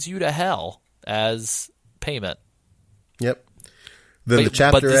sends you to hell as payment. Yep. Then the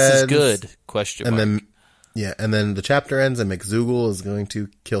chapter ends. But this is good? Question mark. And then the chapter ends, and McZoogle is going to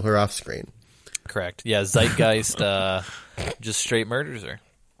kill her off screen. Correct. Yeah, Zeitgeist just straight murders her.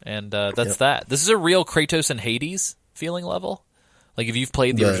 And that's that. This is a real Kratos and Hades feeling level. Like, if you've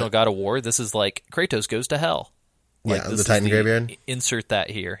played the original God of War, this is like Kratos goes to hell. Like, the Titan Graveyard? Insert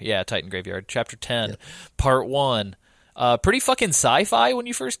that here. Yeah, Titan Graveyard. Chapter 10, Part 1. Pretty fucking sci-fi when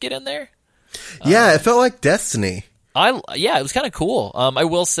you first get in there. Yeah, it felt like Destiny. Yeah, it was kind of cool. I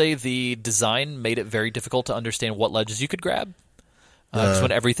will say the design made it very difficult to understand what ledges you could grab. Because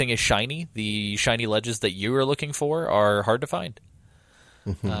when everything is shiny, the shiny ledges that you are looking for are hard to find.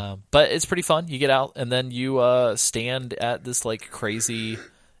 Mm-hmm. But it's pretty fun. You get out, and then you stand at this like crazy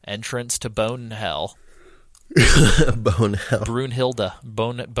entrance to Bone Hell. Bone Hell. Brunhilde.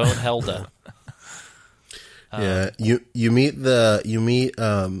 Bonehilde. Yeah, you meet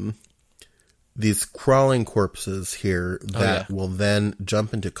these crawling corpses here that will then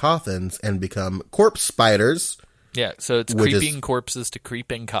jump into coffins and become corpse spiders. Yeah, so it's creeping corpses to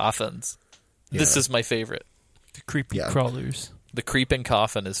creeping coffins. Yeah. This is my favorite. The creepy crawlers. The creeping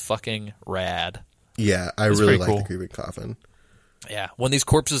coffin is fucking rad. Yeah, I really like the creeping coffin. Yeah, when these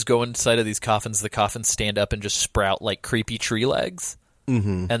corpses go inside of these coffins, the coffins stand up and just sprout like creepy tree legs,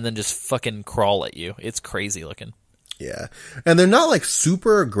 and then just fucking crawl at you. It's crazy looking. Yeah, and they're not like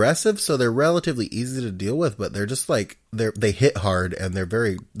super aggressive, so they're relatively easy to deal with. But they're just like they hit hard, and they're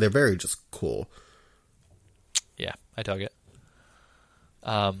very just cool. Yeah, I dug it.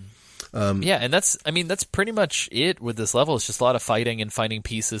 Yeah, and that's pretty much it with this level. It's just a lot of fighting and finding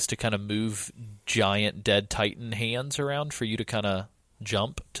pieces to kind of move giant dead Titan hands around for you to kind of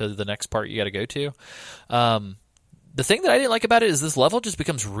jump to the next part you got to go to. The thing that I didn't like about it is this level just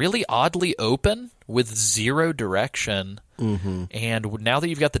becomes really oddly open with zero direction. Mm-hmm. And now that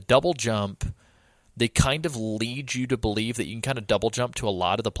you've got the double jump, they kind of lead you to believe that you can kind of double jump to a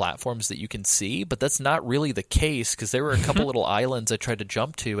lot of the platforms that you can see, but that's not really the case because there were a couple little islands I tried to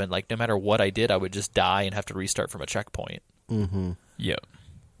jump to, and like no matter what I did, I would just die and have to restart from a checkpoint. Mm-hmm. Yeah.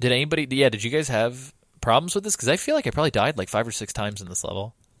 Did you guys have problems with this? Because I feel like I probably died like 5 or 6 times in this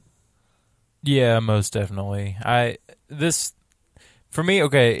level. Yeah, most definitely. For me,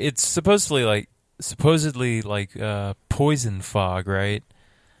 okay, it's supposedly like poison fog, right?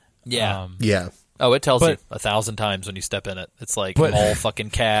 Yeah. Yeah. Oh, it tells you 1,000 times when you step in it. It's like all fucking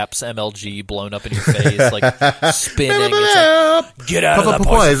caps, MLG blown up in your face, like spinning. It's like, get out of the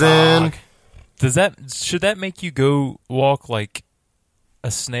poison fog. Should that make you go walk like a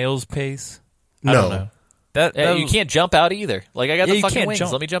snail's pace? No. I don't know. You can't jump out either. Like I got the fucking wings.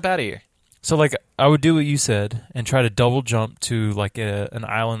 Jump. Let me jump out of here. So like I would do what you said and try to double jump to like an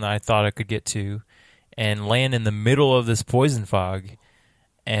island that I thought I could get to, and land in the middle of this poison fog.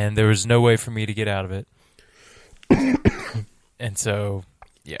 And there was no way for me to get out of it. And so,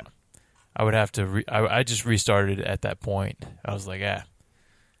 yeah. I would have to... I just restarted at that point. I was like, that.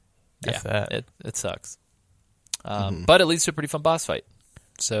 It sucks. But it leads to a pretty fun boss fight.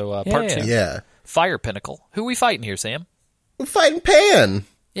 So, part 2. Yeah. Fire Pinnacle. Who are we fighting here, Sam? We're fighting Pan.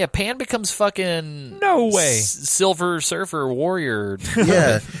 Yeah, Pan becomes fucking... No way. Silver Surfer Warrior.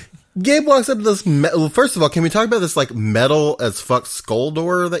 Yeah. Gabe walks up to this. Well, first of all, can we talk about this like metal as fuck skull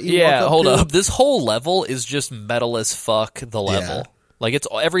door that you? Yeah, walk up hold to? up. This whole level is just metal as fuck. The level. Like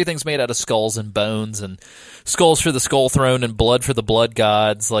everything's made out of skulls and bones, and skulls for the skull throne and blood for the blood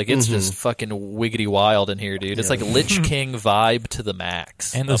gods. Like it's just fucking wiggity wild in here, dude. It's like Lich King vibe to the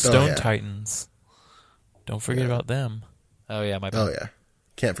max. And the Stone Titans. Don't forget about them. Oh yeah, my bad. Oh yeah,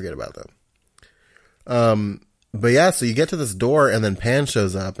 can't forget about them. But yeah, so you get to this door, and then Pan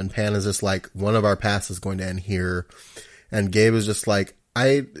shows up, and Pan is just like, one of our paths is going to end here, and Gabe is just like,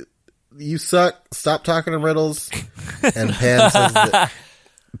 you suck. Stop talking in riddles. And Pan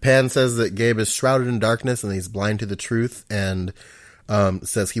says that Gabe is shrouded in darkness and he's blind to the truth, and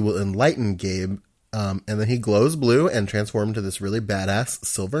says he will enlighten Gabe. And then he glows blue and transforms into this really badass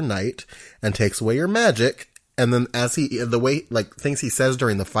silver knight and takes away your magic. And then the way, like, things he says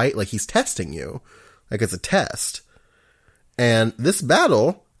during the fight, like, he's testing you. Like, it's a test. And this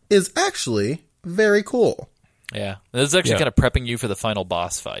battle is actually very cool. Yeah. This is actually kind of prepping you for the final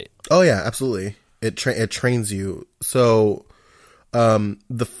boss fight. Oh, yeah, absolutely. It trains you. So,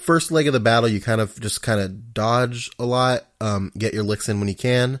 the first leg of the battle, you kind of dodge a lot, get your licks in when you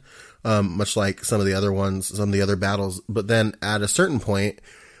can, much like some of the other battles. But then at a certain point,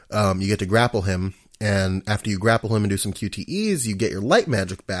 you get to grapple him. And after you grapple him and do some QTEs, you get your light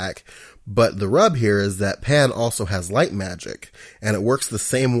magic back. But the rub here is that Pan also has light magic, and it works the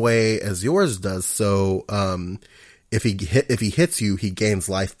same way as yours does. So, if he hits you, he gains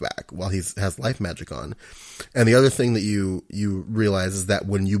life back while he has life magic on. And the other thing that you realize is that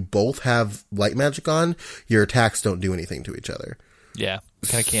when you both have light magic on, your attacks don't do anything to each other. Yeah,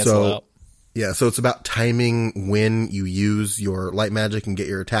 kind of cancel out. Yeah, so it's about timing when you use your light magic and get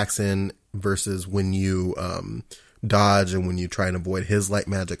your attacks in versus when you dodge and when you try and avoid his light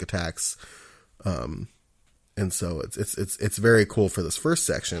magic attacks. And so it's very cool for this first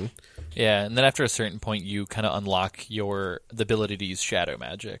section. Yeah, and then after a certain point, you kind of unlock the ability to use shadow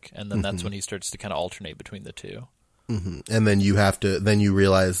magic, and then that's when he starts to kind of alternate between the two. Mm-hmm. And then you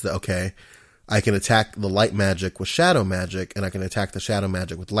realize that, okay, I can attack the light magic with shadow magic, and I can attack the shadow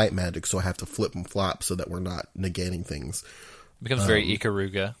magic with light magic, so I have to flip and flop so that we're not negating things. It becomes very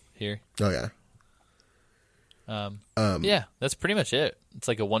Ikaruga here. Oh, yeah. Yeah, that's pretty much it. It's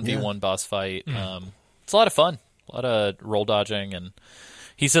like a 1v1 boss fight. It's a lot of fun. A lot of roll dodging, and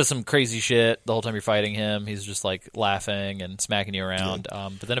he says some crazy shit the whole time you're fighting him. He's just like laughing and smacking you around.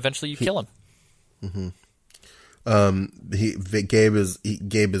 But then eventually you kill him. Mm-hmm. Gabe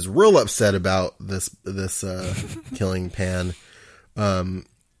is real upset about this killing Pan. And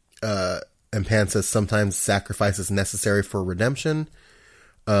Pan says sometimes sacrifice is necessary for redemption.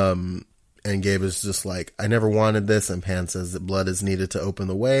 And Gabe is just like, I never wanted this. And Pan says that blood is needed to open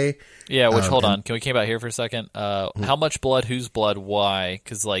the way. Yeah, which, hold on. Can we camp out here for a second? How much blood? Whose blood? Why?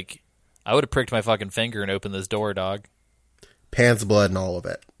 Because, like, I would have pricked my fucking finger and opened this door, dog. Pan's blood and all of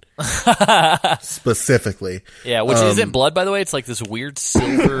it. Specifically. Yeah, which isn't blood, by the way. It's like this weird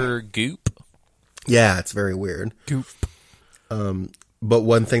silver goop. Yeah, it's very weird. Goop. But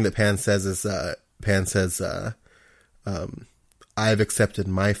one thing that Pan says is, I've accepted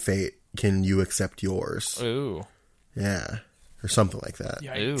my fate. Can you accept yours? Ooh. Yeah. Or something like that.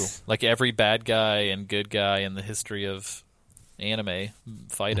 Yikes. Ooh. Like every bad guy and good guy in the history of anime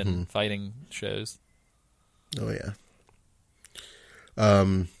fighting shows. Oh, yeah.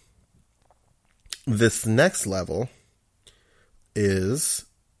 This next level is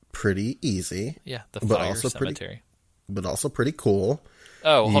pretty easy. Yeah, the fire cemetery. But also pretty cool.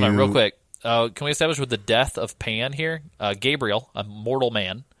 Oh, hold on real quick. Can we establish with the death of Pan here? Gabriel, a mortal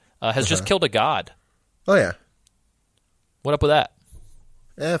man, has just killed a god. Oh, yeah. What up with that?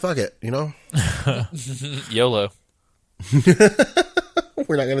 Fuck it, you know? YOLO.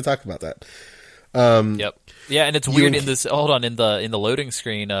 We're not going to talk about that. Yep. Yeah, and it's weird in this. Hold on, in the loading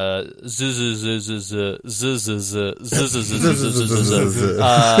screen,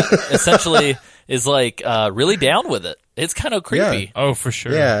 essentially is like really down with it. It's kind of creepy. Yeah. Oh, for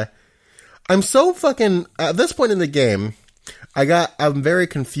sure. Yeah, I'm so fucking at this point in the game. I'm very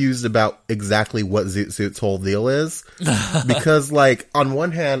confused about exactly what Zoot Suit's whole deal is. Because, like, on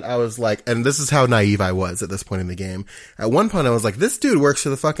one hand, I was like, and this is how naive I was at this point in the game. At one point, I was like, this dude works for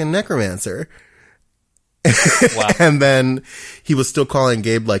the fucking Necromancer. Wow. And then he was still calling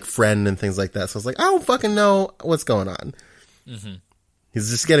Gabe, like, friend and things like that. So I was like, I don't fucking know what's going on. Mm-hmm. He's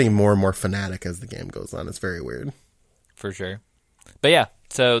just getting more and more fanatic as the game goes on. It's very weird. For sure. But yeah,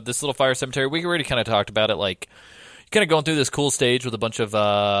 so this little fire cemetery, we already kind of talked about it, like, kind of going through this cool stage with a bunch of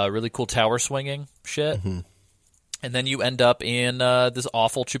really cool tower swinging shit, and then you end up in this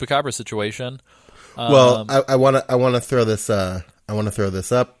awful chupacabra situation. Well, I want to throw this. I want to throw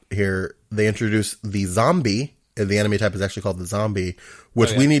this up here. They introduced the zombie. The enemy type is actually called the zombie,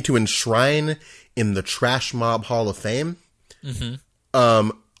 which we need to enshrine in the Trash Mob Hall of Fame. Mm-hmm.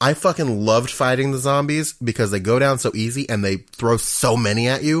 I fucking loved fighting the zombies because they go down so easy and they throw so many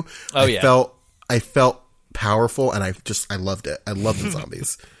at you. Oh, I felt powerful and I loved it. I love the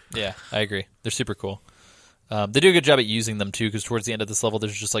zombies. Yeah, I agree. They're super cool. They do a good job at using them too, because towards the end of this level,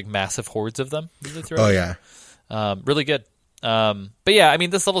 there's just like massive hordes of them that they throw. Oh at yeah. you. Really good. But yeah, I mean,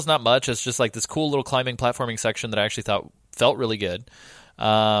 this level's not much. It's just like this cool little climbing platforming section that I actually thought felt really good.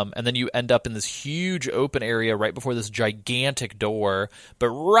 And then you end up in this huge open area right before this gigantic door. But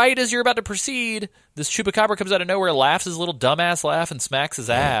right as you're about to proceed, this Chupacabra comes out of nowhere, laughs his little dumbass laugh and smacks his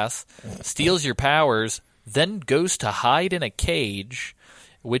ass, steals your powers, then goes to hide in a cage,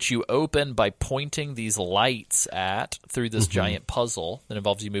 which you open by pointing these lights at through this giant puzzle that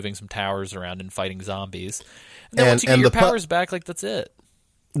involves you moving some towers around and fighting zombies. And then once you get your powers back, like, that's it.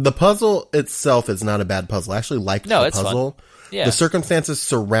 The puzzle itself is not a bad puzzle. I actually liked the puzzle. Fun. Yeah. The circumstances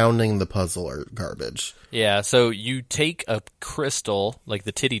surrounding the puzzle are garbage. Yeah, so you take a crystal, like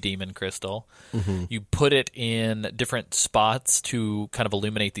the Titty Demon crystal, you put it in different spots to kind of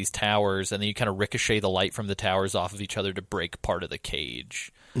illuminate these towers, and then you kind of ricochet the light from the towers off of each other to break part of the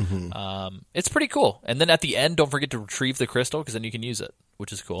cage. It's pretty cool. And then at the end, don't forget to retrieve the crystal, because then you can use it,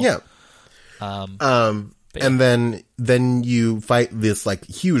 which is cool. Yeah. And then you fight this like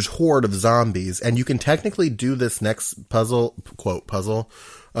huge horde of zombies, and you can technically do this next puzzle, quote puzzle,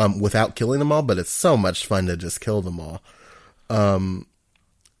 without killing them all, but it's so much fun to just kill them all.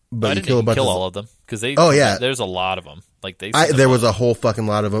 But I you didn't kill a even bunch kill of all of them, because there's a lot of them. Like there was a whole fucking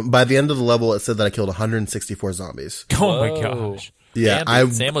lot of them. By the end of the level, it said that I killed 164 zombies. Oh my gosh. Yeah, damn,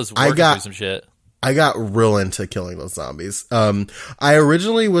 dude, Sam was working through some shit. I got real into killing those zombies. I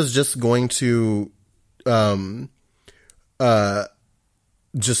originally was just going to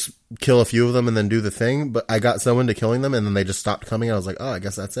just kill a few of them and then do the thing, but I got so into killing them and then they just stopped coming. I was like, oh, I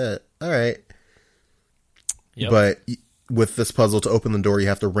guess that's it. All right. Yep. But with this puzzle, to open the door, you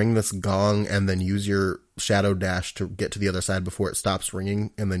have to ring this gong and then use your shadow dash to get to the other side before it stops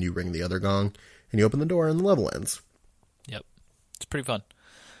ringing, and then you ring the other gong and you open the door and the level ends. Yep. It's pretty fun.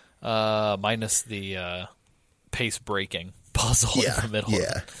 Minus the pace breaking puzzle in the middle.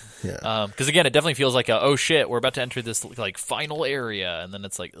 Yeah. Yeah. Because again, it definitely feels like oh shit, we're about to enter this like final area, and then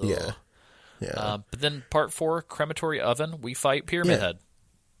it's like, ugh. Yeah. But then part 4, crematory oven, we fight Pyramid Head.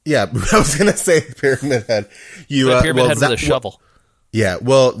 Yeah, I was gonna say Pyramid Head. Pyramid Head with a shovel. Yeah,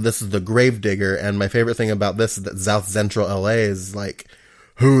 well, this is the Gravedigger, and my favorite thing about this is that South Central LA is like,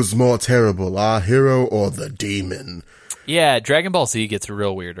 who's more terrible, our hero or the demon? Yeah, Dragon Ball Z gets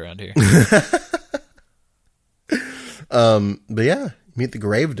real weird around here. But yeah, meet the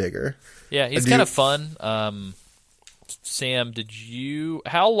Gravedigger. Yeah, he's kind of fun. Sam,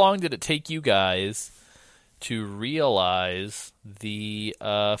 how long did it take you guys to realize the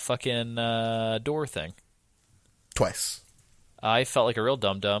fucking door thing? Twice. I felt like a real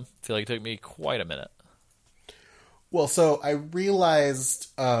dum-dum. I feel like it took me quite a minute. Well, so I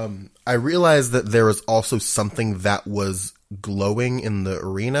realized that there was also something that was glowing in the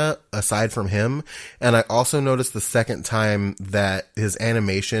arena aside from him, and I also noticed the second time that his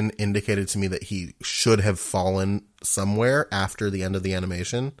animation indicated to me that he should have fallen somewhere after the end of the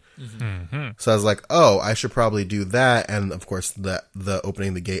animation. So I was like, oh, I should probably do that, and of course the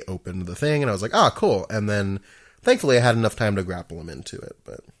opening the gate opened the thing, and I was like, ah, cool. And then thankfully I had enough time to grapple him into it.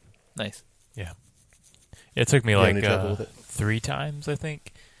 But nice. Yeah. It took me like 3 times, I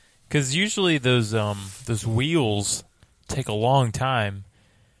think, because usually those wheels take a long time.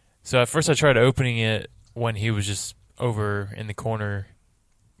 So at first I tried opening it when he was just over in the corner,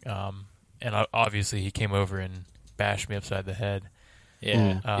 and obviously he came over and bashed me upside the head.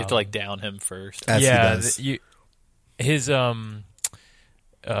 Yeah, you have to like down him first. as Yeah, he does. his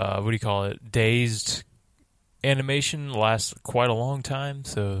what do you call it? Dazed animation lasts quite a long time,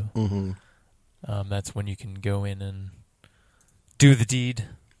 so that's when you can go in and do the deed.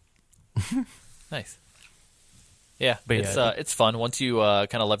 Nice. Yeah, but it's fun. Once you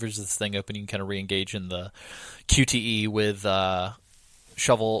kind of leverage this thing open, you can kind of re-engage in the QTE with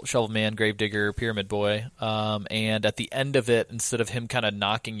Shovel Man, Gravedigger, Pyramid Boy. And at the end of it, instead of him kind of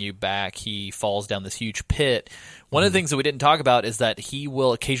knocking you back, he falls down this huge pit. One of the things that we didn't talk about is that he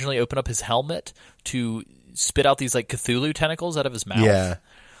will occasionally open up his helmet to spit out these like Cthulhu tentacles out of his mouth. Yeah.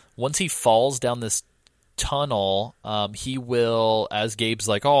 Once he falls down this tunnel, he will, as Gabe's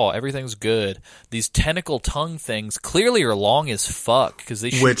like, oh, everything's good. These tentacle tongue things clearly are long as fuck because they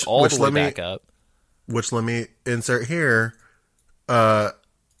shoot all the way back up. Which let me insert here.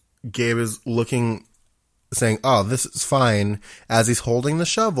 Gabe is looking, saying, "Oh, this is fine." As he's holding the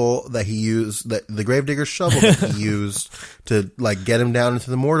shovel that he used, the Gravedigger's shovel that he used to like get him down into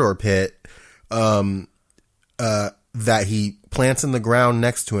the Mordor pit. that he plants in the ground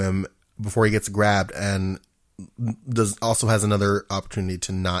next to him before he gets grabbed, and also has another opportunity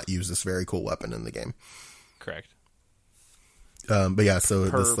to not use this very cool weapon in the game. Correct. But yeah, so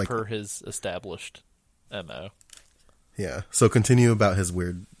per his established MO. Yeah. So continue about his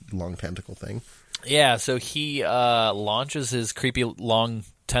weird long tentacle thing. Yeah, so he launches his creepy long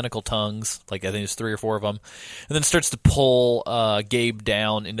tentacle tongues, like I think there's 3 or 4 of them, and then starts to pull Gabe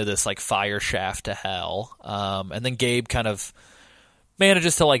down into this like fire shaft to hell. And then Gabe kind of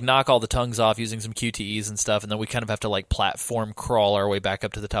manages to like knock all the tongues off using some QTEs and stuff, and then we kind of have to like platform crawl our way back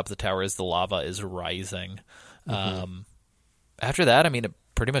up to the top of the tower as the lava is rising. After that, I mean, it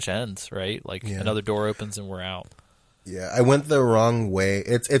pretty much ends, right? Like another door opens and we're out. Yeah, I went the wrong way.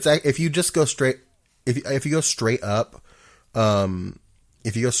 It's if you just go straight, if you go straight up,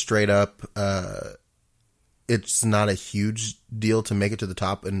 it's not a huge deal to make it to the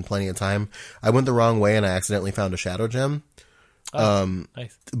top in plenty of time. I went the wrong way and I accidentally found a shadow gem.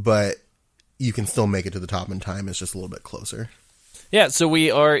 Nice. But you can still make it to the top in time. It's just a little bit closer. Yeah, so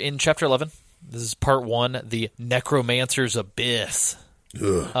we are in Chapter 11. This is Part 1, the Necromancer's Abyss.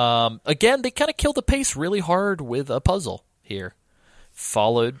 Again, they kind of kill the pace really hard with a puzzle here,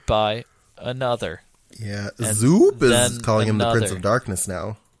 followed by another. Yeah, And Zoop is then calling him the Prince another. of Darkness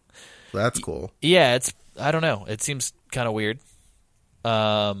now. That's cool. Yeah, I don't know. It seems kind of weird.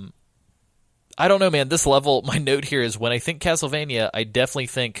 I don't know, man. This level, my note here is when I think Castlevania, I definitely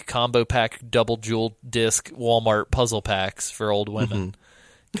think combo pack, double jewel disc, Walmart puzzle packs for old women.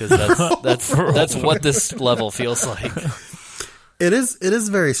 Because that's what this level feels like. It is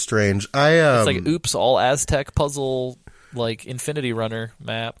very strange. It's like oops, all Aztec puzzle, like Infinity Runner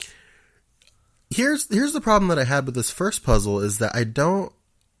map. Here's the problem that I had with this first puzzle is that I don't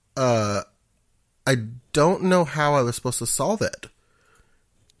know how I was supposed to solve it.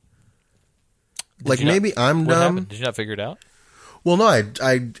 Maybe I'm What dumb. happened? Did you not figure it out? Well, no,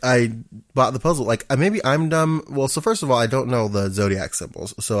 I bought the puzzle. Like, maybe I'm dumb. Well, so first of all, I don't know the zodiac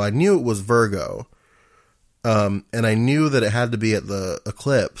symbols, so I knew it was Virgo, and I knew that it had to be at the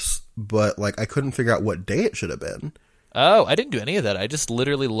eclipse, but like I couldn't figure out what day it should have been. Oh, I didn't do any of that. I just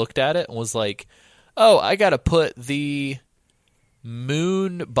literally looked at it and was like, "Oh, I got to put the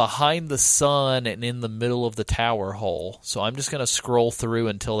moon behind the sun and in the middle of the tower hole." So I'm just gonna scroll through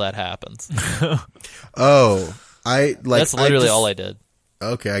until that happens. Oh. That's literally all I did.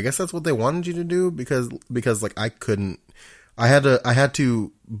 Okay, I guess that's what they wanted you to do because like I couldn't. I had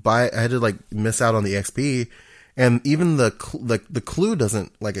to like miss out on the XP, and even the clue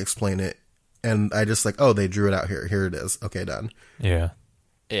doesn't like explain it, and I just like, oh, they drew it out here. Here it is. Okay, done. Yeah.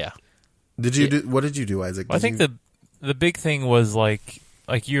 Yeah. What did you do, Isaac? I think the big thing was like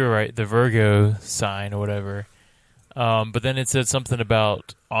you were right, the Virgo sign or whatever. But then it said something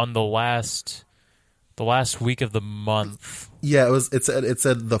about on the last week of the month. Yeah, it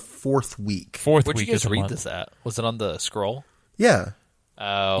said the fourth week. Fourth Where'd week you guys of the read month. this at? Was it on the scroll? Yeah.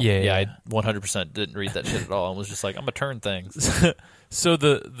 Oh, Yeah. I 100% didn't read that shit at all and was just like, I'm going to turn things. So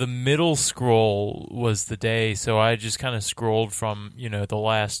the middle scroll was the day, so I just kind of scrolled from, the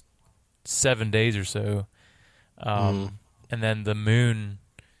last 7 days or so. And then the moon,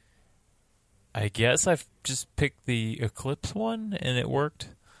 I guess I've just picked the eclipse one and it worked.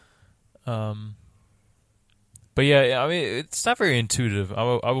 But yeah, I mean, it's not very intuitive.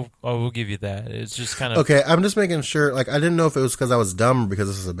 I will give you that. It's just kind of Okay, I'm just making sure. Like, I didn't know if it was because I was dumb or because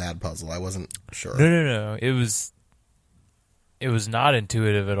this is a bad puzzle. I wasn't sure. No. It was not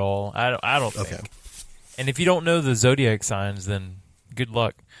intuitive at all. I don't think. Okay. And if you don't know the zodiac signs, then good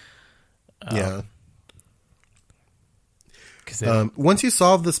luck. Yeah. 'Cause Once you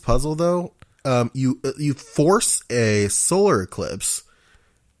solve this puzzle, though, you force a solar eclipse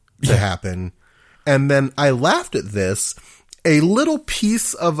to happen, and then I laughed at this. A little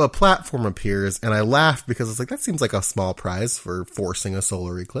piece of a platform appears, and I laughed because it's like that seems like a small prize for forcing a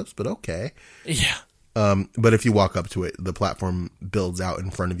solar eclipse, but okay. Yeah. But if you walk up to it, the platform builds out in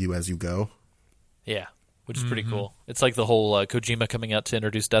front of you as you go. Yeah, which is pretty cool. It's like the whole Kojima coming out to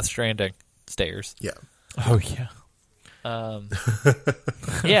introduce Death Stranding stairs. Yeah. oh yeah.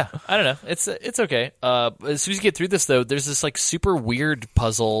 Yeah, I don't know. It's okay. As soon as you get through this, though, there's this like super weird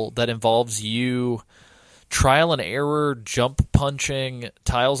puzzle that involves you trial and error jump punching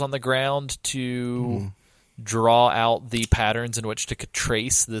tiles on the ground to draw out the patterns in which to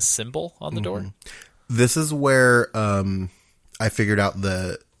trace this symbol on the door. This is where I figured out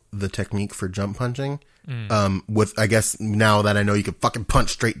the technique for jump punching. With I guess now that I know you can fucking punch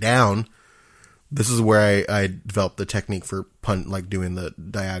straight down, this is where I developed the technique for doing the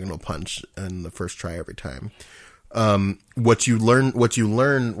diagonal punch in the first try every time. What you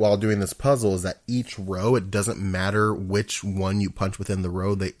learn while doing this puzzle is that each row, it doesn't matter which one you punch within the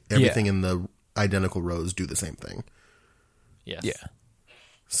row. Everything in the identical rows do the same thing. Yes. Yeah.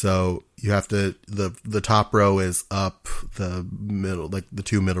 So you have to, the top row is up, the middle, like the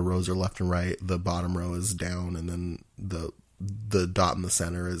two middle rows are left and right, the bottom row is down, and then the dot in the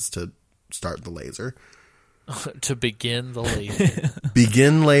center is to start the laser. To begin the laser.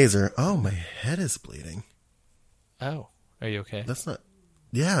 Begin laser. Oh, my head is bleeding. Oh, are you okay? That's not,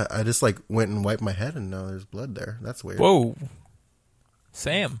 yeah, I just like went and wiped my head and now there's blood there. That's weird. Whoa.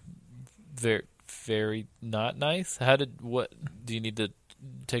 Sam. Very, very not nice. What, do you need to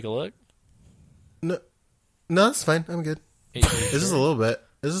take a look? No, it's fine. I'm good. It's just a little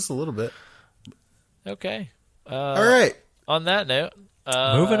bit. Okay. All right. On that note,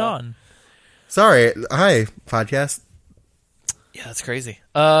 Moving on. Sorry. Hi, podcast. yeah, that's crazy.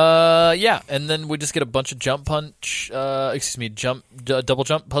 Yeah, and then we just get a bunch of double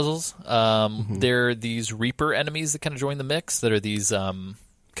jump puzzles. There are these Reaper enemies that kind of join the mix. That are these kind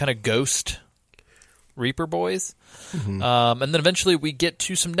of ghost Reaper boys. And then eventually we get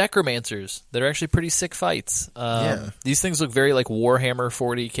to some necromancers that are actually pretty sick fights. These things look very like Warhammer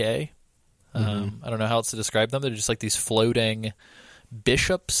 40K. I don't know how else to describe them. They're just like these floating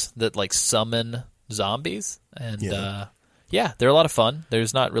bishops that like summon zombies. And they're a lot of fun.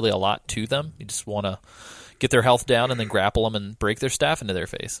 There's not really a lot to them. You just want to get their health down and then grapple them and break their staff into their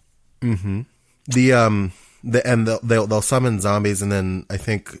face. They'll summon zombies, and then I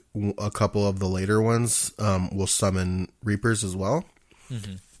think a couple of the later ones will summon Reapers as well.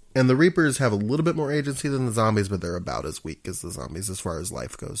 And the Reapers have a little bit more agency than the zombies, but they're about as weak as the zombies as far as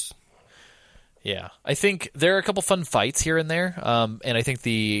life goes. Yeah, I think there are a couple fun fights here and there, and I think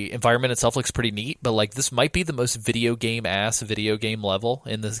the environment itself looks pretty neat, but like this might be the most video game level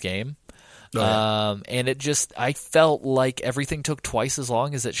in this game. And it just, I felt like everything took twice as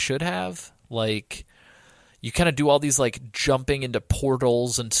long as it should have. Like, you kind of do all these like jumping into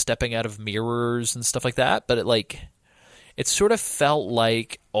portals and stepping out of mirrors and stuff like that, but it sort of felt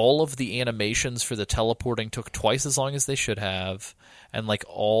like all of the animations for the teleporting took twice as long as they should have, and like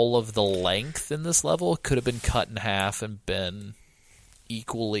all of the length in this level could have been cut in half and been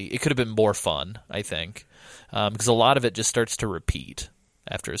equally, it could have been more fun, I think, because a lot of it just starts to repeat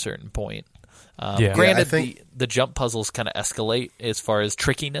after a certain point. Granted, I think the jump puzzles kind of escalate as far as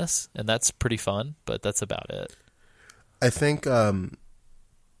trickiness, and that's pretty fun, but that's about it. I think that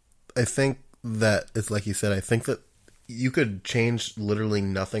it's like you said, I think that you could change literally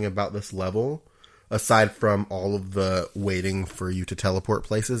nothing about this level aside from all of the waiting for you to teleport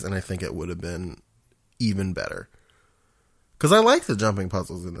places, and I think it would have been even better. Because I liked the jumping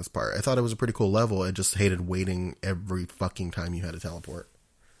puzzles in this part. I thought it was a pretty cool level. I just hated waiting every fucking time you had to teleport.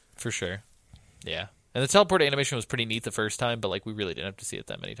 For sure. Yeah. And the teleport animation was pretty neat the first time, but like we really didn't have to see it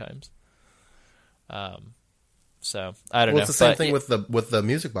that many times. So I don't know. It's the same thing with the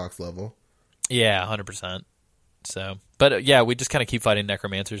music box level. Yeah, 100%. So, but yeah, we just kind of keep fighting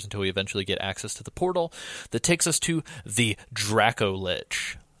necromancers until we eventually get access to the portal that takes us to the Draco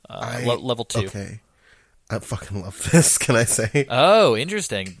Lich, level 2. Okay. I fucking love this, can I say? Oh,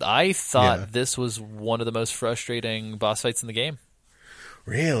 interesting. I thought this was one of the most frustrating boss fights in the game.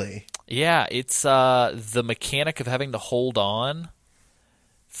 Really? Yeah, it's the mechanic of having to hold on,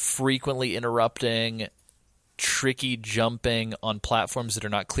 frequently interrupting, tricky jumping on platforms that are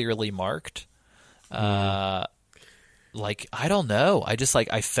not clearly marked. Like, I don't know. I just,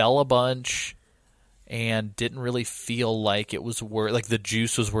 I fell a bunch and didn't really feel like it was worth, the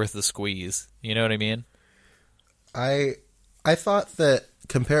juice was worth the squeeze. You know what I mean? I thought that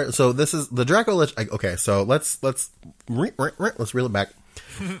so this is the Draco Lich. Okay, so let's reel it back.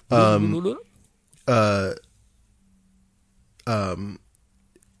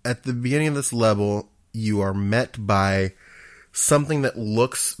 At the beginning of this level, you are met by something that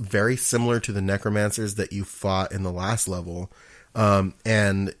looks very similar to the necromancers that you fought in the last level,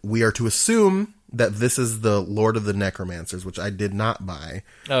 and we are to assume that this is the Lord of the Necromancers, which I did not buy.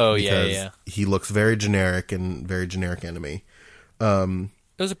 Oh, yeah. He looks very generic and very generic enemy. It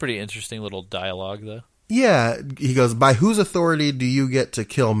was a pretty interesting little dialogue, though. Yeah, he goes, "By whose authority do you get to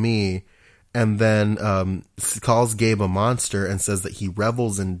kill me?" And then calls Gabe a monster and says that he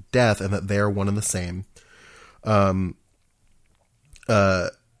revels in death and that they are one and the same.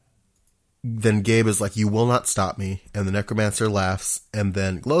 Then Gabe is like, "You will not stop me." And the necromancer laughs and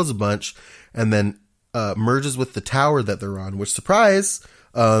then glows a bunch and then merges with the tower that they're on, which, surprise,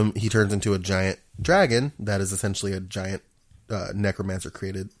 he turns into a giant dragon that is essentially a giant necromancer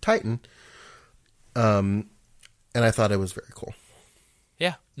created titan. And I thought it was very cool.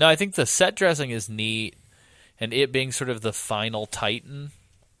 Yeah. No, I think the set dressing is neat. and it being sort of the final Titan,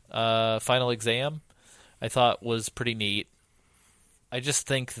 final exam, I thought was pretty neat. I just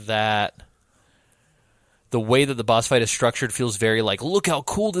think that the way that the boss fight is structured feels very like, look how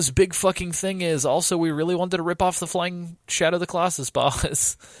cool this big fucking thing is. Also, we really wanted to rip off the flying Shadow of the Colossus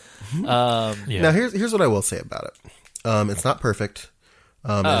boss. Now, here's what I will say about it. It's not perfect.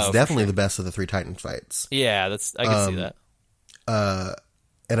 It's definitely the best of the 3 Titan fights. Yeah, I can see that.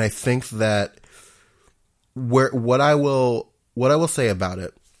 And I think that what I will say about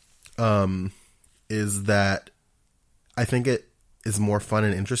it is that I think it is more fun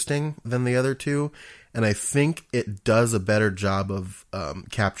and interesting than the other 2, and I think it does a better job of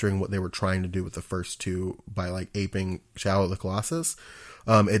capturing what they were trying to do with the first 2 by like aping Shadow of the Colossus.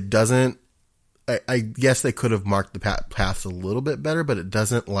 It doesn't. I guess they could have marked the paths a little bit better, but it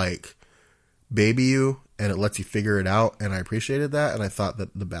doesn't like baby you, and it lets you figure it out, and I appreciated that, and I thought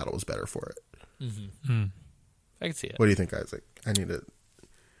that the battle was better for it. Mm-hmm. I can see it. What do you think, Isaac? I need to.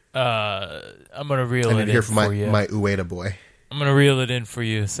 I'm gonna reel it in hear from for you. my Ueda boy. I'm gonna reel it in for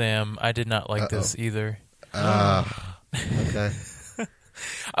you, Sam. I did not like this either. Okay.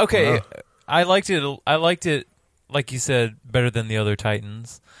 Okay, I liked it. I liked it, like you said, better than the other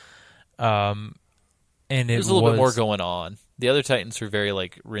Titans. And There's a little bit more going on. The other Titans were very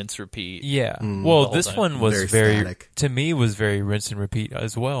like rinse repeat. Yeah. Well, this time. one was Very static. to me was very rinse and repeat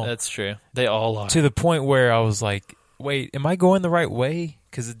as well. That's true. They all are. To the point where I was like, wait, am I going the right way?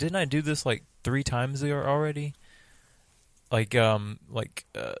 Because didn't I do this like 3 times already? Like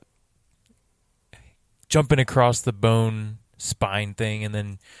jumping across the bone spine thing, and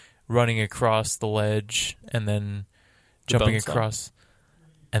then running across the ledge, and then jumping across,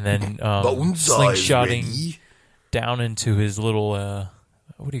 and then slingshotting down into his little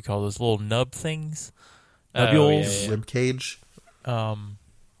what do you call those little nub things? Nubules, rib cage. I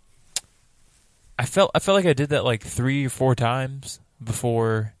felt like I did that like 3 or 4 times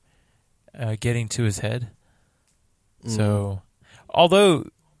before getting to his head. So, although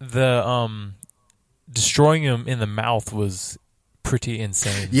the destroying him in the mouth was pretty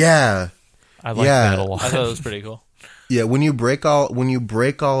insane. Yeah, I liked that a lot. I thought it was pretty cool. Yeah, when you break all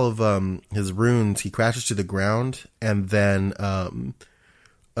of his runes, he crashes to the ground, and then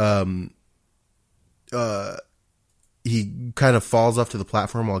he kind of falls off to the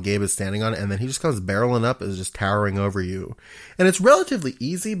platform while Gabe is standing on it, and then he just comes barreling up and is just towering over you. And it's relatively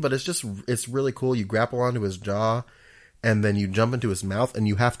easy, but it's really cool. You grapple onto his jaw, and then you jump into his mouth, and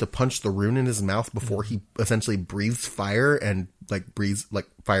you have to punch the rune in his mouth before he essentially breathes fire and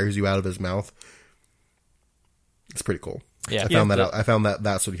fires you out of his mouth. It's pretty cool. Yeah, I found that out. I found that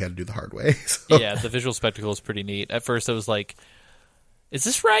that's what you had to do the hard way. So. Yeah, the visual spectacle is pretty neat. At first, I was like, "Is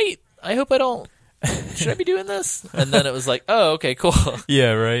this right? I hope I don't. Should I be doing this?" And then it was like, "Oh, okay, cool."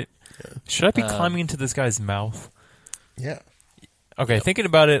 Yeah, right. Yeah. Should I be climbing into this guy's mouth? Yeah. Okay, thinking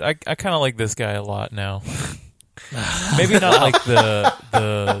about it, I kind of like this guy a lot now. Maybe not like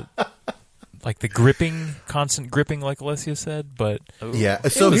the gripping, constant gripping, like Alessia said, but yeah.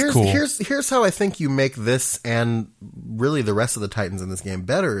 So cool. here's how I think you make this and really the rest of the Titans in this game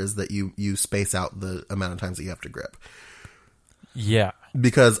better is that you space out the amount of times that you have to grip. Yeah,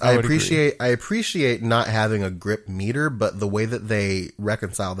 because I appreciate not having a grip meter, but the way that they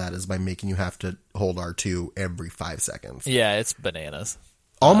reconcile that is by making you have to hold R2 every 5 seconds. Yeah, it's bananas.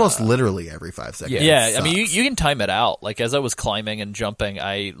 Almost literally every 5 seconds. Yeah, I mean, you can time it out. Like, as I was climbing and jumping,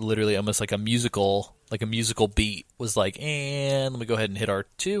 I literally almost like a musical beat was like, and let me go ahead and hit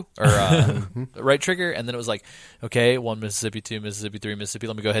R2 or right trigger, and then it was like, okay, 1 Mississippi, 2 Mississippi, 3 Mississippi.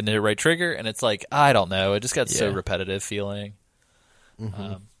 Let me go ahead and hit right trigger, and it's like, I don't know, it just got so repetitive feeling.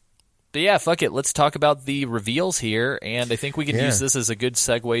 But yeah, fuck it. Let's talk about the reveals here, and I think we can use this as a good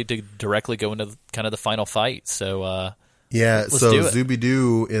segue to directly go into kind of the final fight. So. Yeah, let's so do it.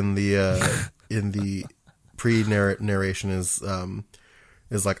 Zooby-Doo in the pre-narration is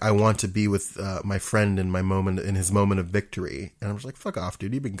like, I want to be with my friend in his moment of victory, and I'm just like, fuck off,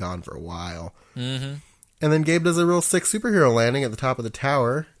 dude, you've been gone for a while. Mm-hmm. And then Gabe does a real sick superhero landing at the top of the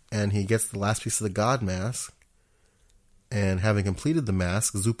tower, and he gets the last piece of the God mask. And having completed the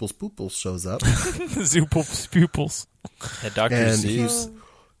mask, Zooples Pooples shows up. Zooples Pupils. And Dr. Zeus.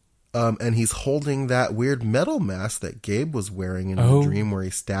 And he's holding that weird metal mask that Gabe was wearing in the dream where he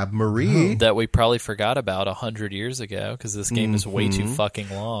stabbed Marie. That we probably forgot about 100 years ago because this game is way too fucking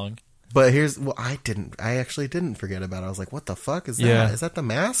long. But I actually didn't forget about it. I was like, what the fuck is that? Yeah. Is that the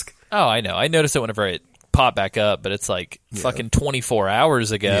mask? Oh, I know. I noticed it whenever it popped back up, but it's like fucking 24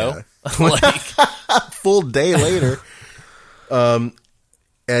 hours ago. Yeah. Like, full day later. And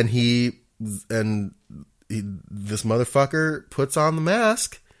this motherfucker puts on the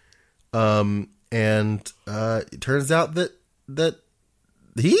mask. And And it turns out that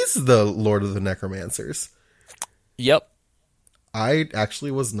he's the Lord of the Necromancers. Yep. I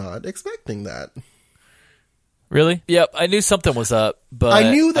actually was not expecting that. Really? Yep. I knew something was up, but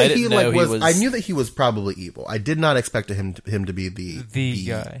I knew that didn't know I knew that he was probably evil. I did not expect him to be The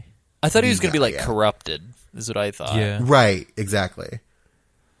guy. I thought he was going to be like yeah. corrupted. Is what I thought. Yeah. Right, exactly.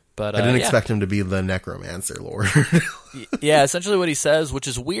 But I didn't yeah. expect him to be the Necromancer Lord. Yeah, essentially what he says, which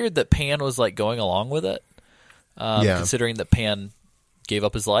is weird that Pan was like going along with it. Yeah. Considering that Pan gave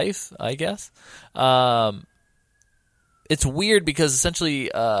up his life, I guess. It's weird because essentially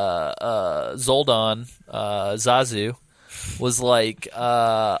Zoldan, Zazu, was like,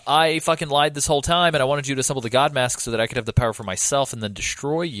 I fucking lied this whole time and I wanted you to assemble the God Mask so that I could have the power for myself and then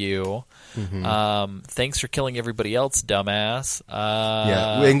destroy you. Thanks for killing everybody else, dumbass.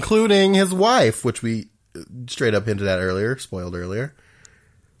 Yeah, including his wife, which we straight up hinted at earlier, spoiled earlier.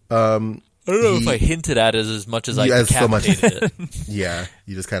 I don't know if I hinted at it as much as I Yes, so much. decapitated it. Yeah,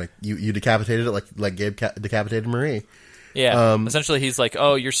 you just kind of you decapitated it like Gabe decapitated Marie. Yeah, essentially he's like,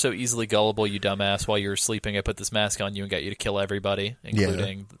 oh, you're so easily gullible, you dumbass. While you were sleeping, I put this mask on you and got you to kill everybody,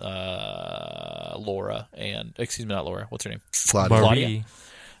 including Laura and, excuse me, not Laura, what's her name? Marie.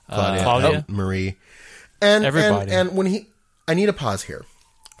 Claudia, Marie, and Everybody. and when I need to pause here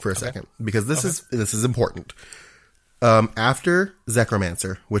for a second because this is important. After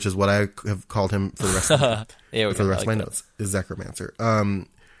Zekromancer, which is what I have called him for the rest of for the rest of my notes, is Zekromancer.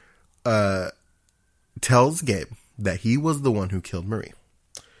 Tells Gabe that he was the one who killed Marie.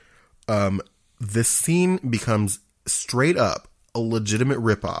 This scene becomes straight up a legitimate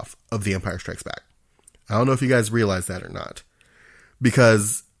ripoff of The Empire Strikes Back. I don't know if you guys realize that or not.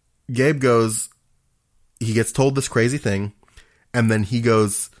 Because Gabe he gets told this crazy thing, and then he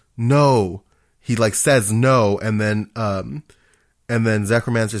goes, no. He says no, and then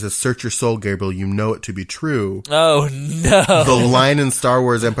Zekromancer says, search your soul, Gabriel, you know it to be true. Oh, no. The line in Star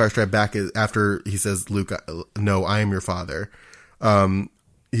Wars Empire Strikes Back is after he says, Luke, no, I am your father.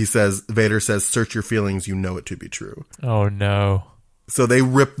 Vader says, search your feelings, you know it to be true. Oh, no. So they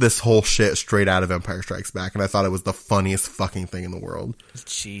ripped this whole shit straight out of Empire Strikes Back, and I thought it was the funniest fucking thing in the world.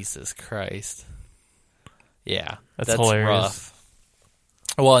 Jesus Christ. Yeah, That's hilarious. rough.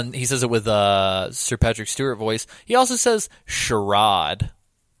 Well, and he says it with Sir Patrick Stewart voice. He also says charade.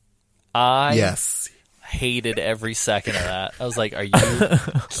 I Yes. hated every second of that. I was like, are you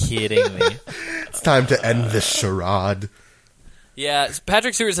kidding me? It's time to end this charade. Yeah,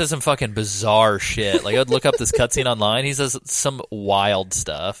 Patrick Stewart says some fucking bizarre shit. Like, I'd look up this cutscene online. He says some wild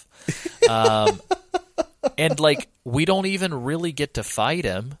stuff. And, like, we don't even really get to fight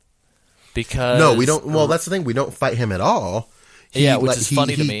him because... No, we don't. Well, that's the thing. We don't fight him at all. Which is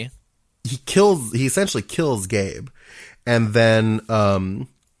funny to me. He essentially kills Gabe. And then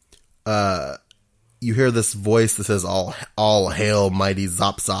you hear this voice that says, all hail mighty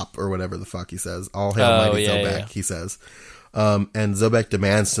Zop Zop, or whatever the fuck he says. All hail mighty Zobek, he says. And Zobek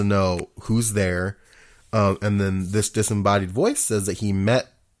demands to know who's there. And then this disembodied voice says that he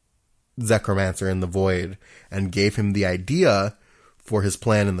met Zekromancer in the void and gave him the idea for his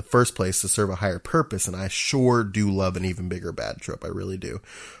plan in the first place to serve a higher purpose. And I sure do love an even bigger bad trope. I really do.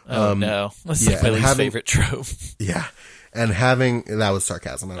 Oh, no. That's like my least favorite trope. Yeah. And that was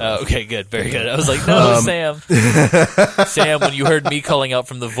sarcasm. Oh, okay, good. Very good. I was like, no, Sam. Sam, when you heard me calling out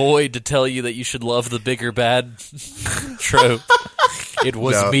from the void to tell you that you should love the bigger bad trope, it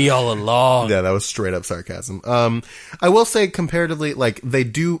was me all along. Yeah, that was straight up sarcasm. I will say comparatively, like, they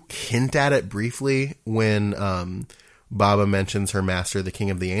do hint at it briefly when Baba mentions her master, the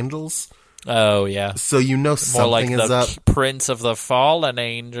King of the Angels. Oh, yeah. So you know something more like is the up. Prince of the Fallen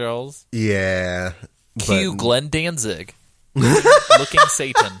Angels. Yeah. Cue Glenn Danzig. Looking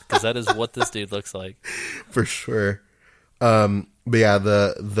Satan, because that is what this dude looks like. For sure. But yeah,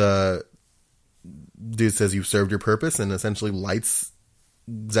 the dude says you've served your purpose and essentially lights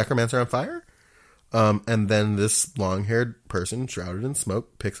Zekromancer on fire. And then this long-haired person shrouded in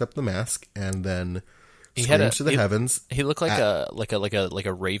smoke picks up the mask and then screams to the heavens. He looked like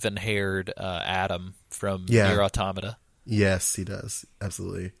a raven-haired Adam from Nier Automata. Yes, he does.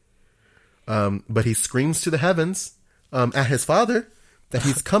 Absolutely. But he screams to the heavens at his father that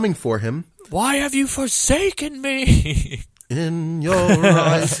he's coming for him. Why have you forsaken me? In your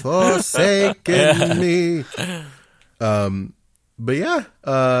eyes, forsaken me. But yeah,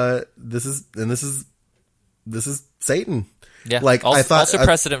 this is Satan. Yeah, like also, I thought. Also,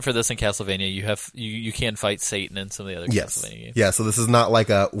 precedent for this in Castlevania, you can fight Satan in some of the other Castlevania games. Yeah, so this is not like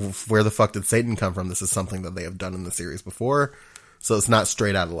where the fuck did Satan come from? This is something that they have done in the series before, so it's not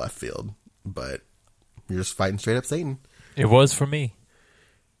straight out of left field. But you're just fighting straight up Satan. It was for me.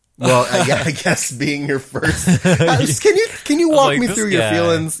 Well, I guess being your first. Can you walk me through your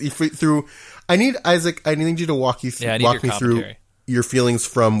feelings? Through, I need you to walk you. Walk me through your feelings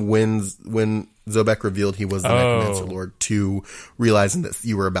from when Zobek revealed he was the Necromancer Lord to realizing that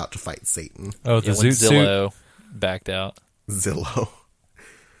you were about to fight Satan. Oh, the when Zoot Zillow backed out. Zillow.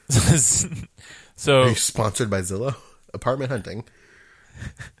 So, are you sponsored by Zillow? Apartment hunting.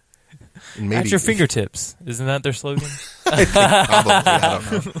 Maybe. At your fingertips. Isn't that their slogan? I think probably. I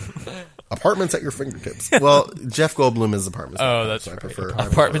don't know. Apartments at your fingertips. Well, Jeff Goldblum is apartments. Oh, that's so right. I prefer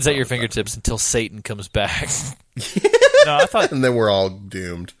Apartments at your fingertips until Satan comes back. No, I thought and then we're all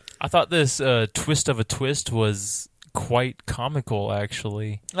doomed. I thought this twist of a twist was quite comical,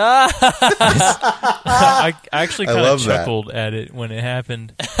 actually. I actually kind of chuckled at it when it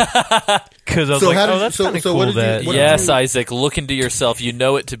happened. Because I was like, oh, that's kind of cool. Yes, Isaac, look into yourself. You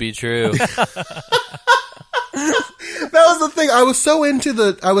know it to be true. That was the thing. I was so into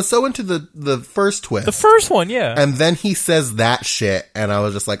the first twist. The first one, yeah. And then he says that shit, and I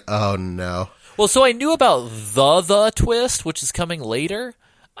was just like, oh no. Well, so I knew about the twist, which is coming later.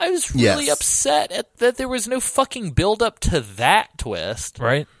 I was really upset at that there was no fucking build up to that twist.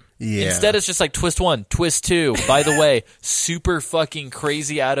 Right? Yeah. Instead, it's just like twist 1, twist 2. By the way, super fucking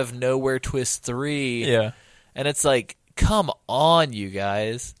crazy out of nowhere twist 3. Yeah. And it's like, come on, you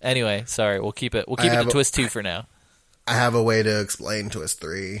guys. Anyway, sorry, we'll keep it to twist 2 for now. I have a way to explain twist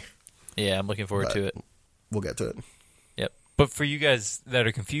 3. Yeah, I'm looking forward to it. We'll get to it. Yep. But for you guys that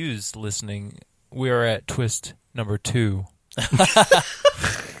are confused listening, we are at twist number 2.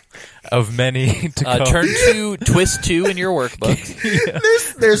 Of many to come. Turn to twist 2 in your workbook.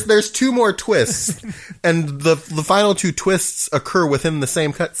 There's 2 more twists, and the final 2 twists occur within the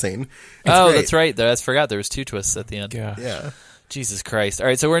same cutscene. Great. That's right. I forgot there was 2 twists at the end. Yeah. Jesus Christ. All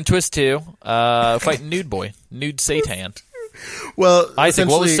right, so we're in twist 2. Fighting Nude Boy. Nude Satan. Well, Isaac,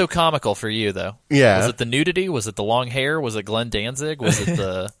 what was so comical for you, though? Yeah. Was it the nudity? Was it the long hair? Was it Glenn Danzig? Was it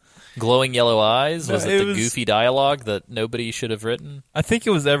the glowing yellow eyes? Was it the goofy dialogue that nobody should have written? I think it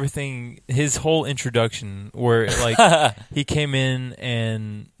was everything. His whole introduction, where like he came in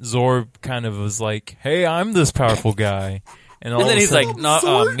and Zorb kind of was like, "Hey, I'm this powerful guy," and then he's like,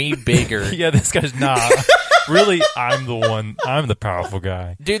 "Nah, me bigger." Yeah, this guy's really, I'm the one. I'm the powerful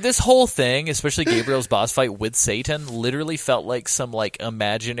guy. Dude, this whole thing, especially Gabriel's boss fight with Satan, literally felt like some like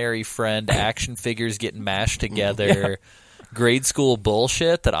imaginary friend action figures getting mashed together. Yeah. Grade school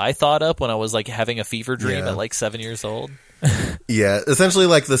bullshit that I thought up when I was like having a fever dream at like 7 years old. Yeah, essentially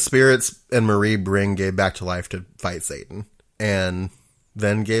like the spirits and Marie bring Gabe back to life to fight Satan, and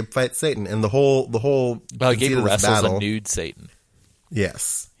then Gabe fights Satan, and the whole Gabe wrestles a nude Satan.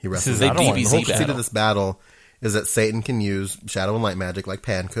 Yes, he wrestles. The whole conceit of this battle is that Satan can use shadow and light magic like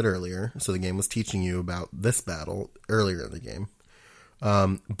Pan could earlier. So the game was teaching you about this battle earlier in the game,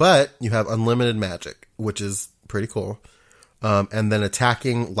 but you have unlimited magic, which is pretty cool. And then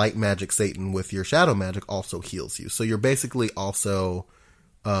attacking light magic Satan with your shadow magic also heals you. So you're basically also,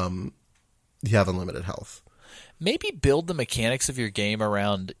 you have unlimited health. Maybe build the mechanics of your game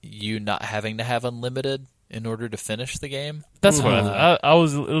around you not having to have unlimited in order to finish the game. That's what I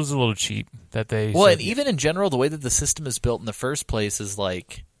was. It was a little cheap that they. Well, and even in general, the way that the system is built in the first place is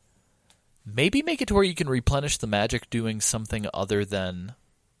like, maybe make it to where you can replenish the magic doing something other than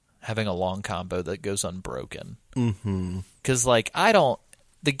having a long combo that goes unbroken. Because, like,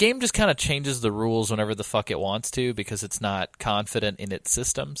 the game just kind of changes the rules whenever the fuck it wants to because it's not confident in its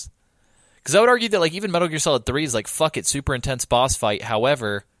systems. Because I would argue that, like, even Metal Gear Solid 3 is like, fuck it, super intense boss fight.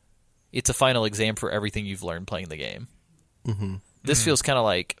 However, it's a final exam for everything you've learned playing the game. This feels kind of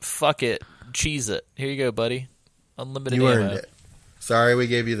like, fuck it, cheese it. Here you go, buddy. Unlimited ammo. You earned it. Sorry we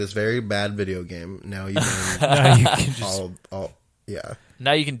gave you this very bad video game. Now you can, now you can just... yeah.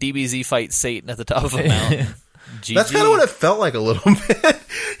 Now you can DBZ fight Satan at the top of a mountain. That's kind of what it felt like a little bit.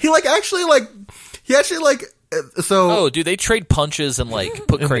 He actually Oh, dude, they trade punches and like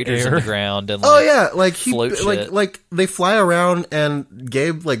put craters in the ground and float shit. Like they fly around and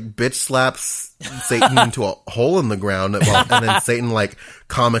Gabe like bitch slaps Satan into a hole in the ground and then Satan like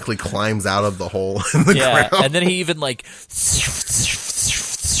comically climbs out of the hole in the ground. And then he even like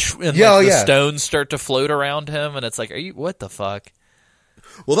and the stones start to float around him and it's like, what the fuck?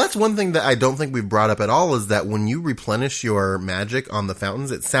 Well, that's one thing that I don't think we've brought up at all is that when you replenish your magic on the fountains,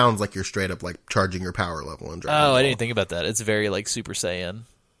 it sounds like you're straight up like charging your power level in Dragon Ball. I didn't think about that. It's very like Super Saiyan.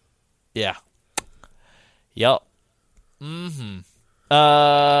 Yeah. Yep.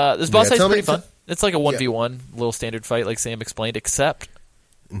 This boss fight's pretty fun. It's like a 1v1 little standard fight like Sam explained, except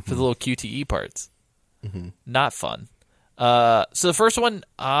for the little QTE parts. Not fun. So the first one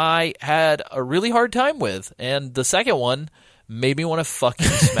I had a really hard time with, and the second one made me want to fucking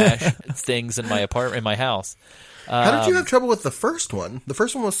smash things in my apartment, in my house. How did you have trouble with the first one? The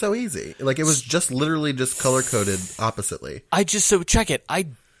first one was so easy. Like, it was just literally just color-coded oppositely. So check it. I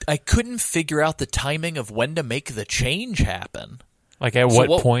couldn't figure out the timing of when to make the change happen. Like, at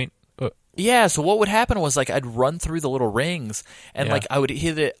what point? Yeah, so what would happen was, like, I'd run through the little rings, and, like, I would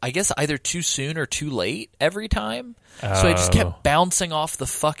hit it, I guess, either too soon or too late every time. So I just kept bouncing off the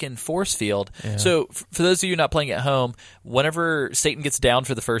fucking force field. Yeah. So for those of you not playing at home, whenever Satan gets down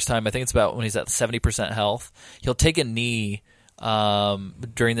for the first time, I think it's about when he's at 70% health, he'll take a knee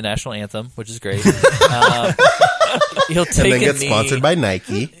during the national anthem, which is great. He'll take and then get knee. Sponsored by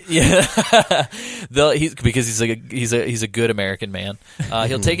Nike. Yeah, because he's a good American man.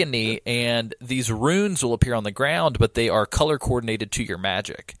 He'll take a knee, and these runes will appear on the ground, but they are color coordinated to your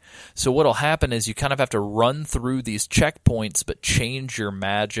magic. So what'll happen is you kind of have to run through these checkpoints, but change your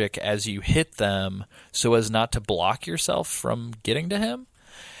magic as you hit them, so as not to block yourself from getting to him.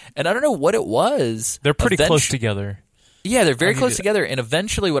 And I don't know what it was. They're pretty close together. Yeah, they're very close together. And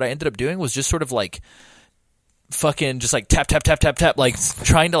eventually, what I ended up doing was just sort of like fucking just like tap, tap, tap, tap, tap, like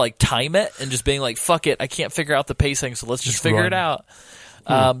trying to like time it and just being like, fuck it, I can't figure out the pacing, so let's just figure it out.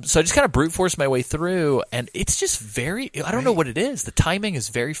 So I just kind of brute forced my way through, and it's just I don't know what it is. The timing is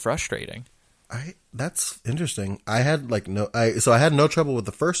very frustrating. That's interesting. I had I had no trouble with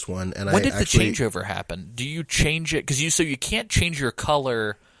the first one, and when did the changeover happen? Do you change it? Because you can't change your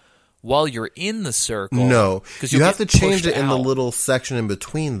color while you're in the circle. No, because you have to change it in the out. little section in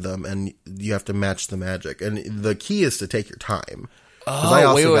between them, and you have to match the magic. And the key is to take your time.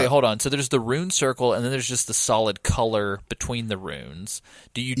 Oh, wait, hold on. So there's the rune circle, and then there's just the solid color between the runes.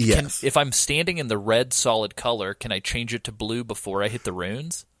 Yes. If I'm standing in the red solid color, can I change it to blue before I hit the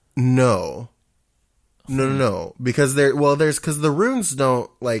runes? No. Because because the runes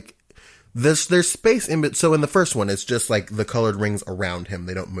don't like. There's space in it. So in the first one, it's just like the colored rings around him.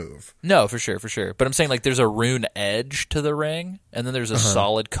 They don't move. No, for sure. But I'm saying like there's a rune edge to the ring, and then there's a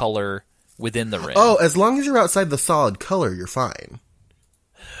solid color within the ring. Oh, as long as you're outside the solid color, you're fine.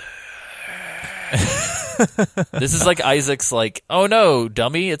 This is like Isaac's like, oh no,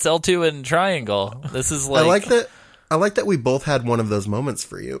 dummy, it's L2 and triangle. This is like... I like that we both had one of those moments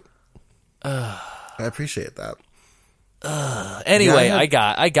for you. I appreciate that. Anyway,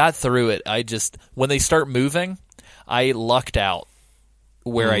 yeah, I got through it. When they start moving, I lucked out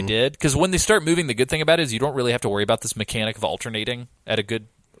where I did. Because when they start moving, the good thing about it is you don't really have to worry about this mechanic of alternating at a good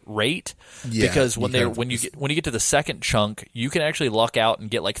rate. Yeah, because when you get to the second chunk, you can actually luck out and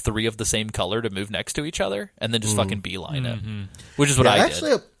get like 3 of the same color to move next to each other, and then just fucking beeline it. Which is what I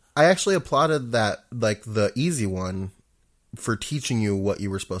did. I actually applauded that, like the easy one, for teaching you what you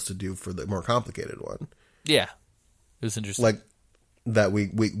were supposed to do for the more complicated one. Yeah. It was interesting. Like that we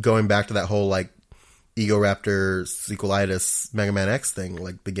going back to that whole like Egoraptor Sequelitis Mega Man X thing,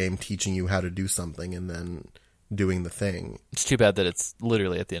 like the game teaching you how to do something and then doing the thing. It's too bad that it's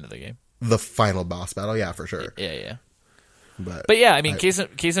literally at the end of the game. The final boss battle, yeah, for sure. Yeah. But yeah, I mean, case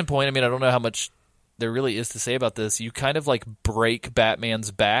in point, I mean, I don't know how much there really is to say about this. You kind of like break Batman's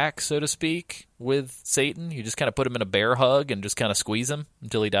back, so to speak, with Satan. You just kind of put him in a bear hug and just kind of squeeze him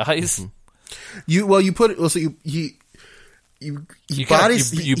until he dies. Mm-hmm. You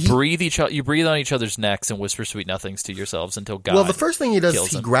breathe on each other's necks and whisper sweet nothings to yourselves until God. Well, the first thing he does is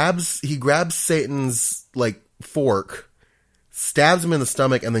he grabs Satan's like fork, stabs him in the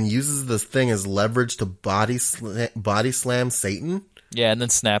stomach, and then uses this thing as leverage to body slam Satan. Yeah, and then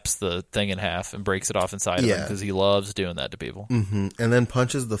snaps the thing in half and breaks it off inside of him because he loves doing that to people. Mm-hmm. And then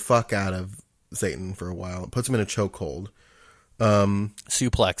punches the fuck out of Satan for a while. Puts him in a chokehold.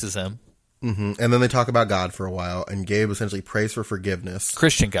 Suplexes him. Mm-hmm. And then they talk about God for a while, and Gabe essentially prays for forgiveness.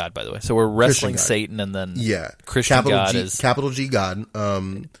 Christian God, by the way. So we're wrestling Satan, and then Christian God is... Capital G God.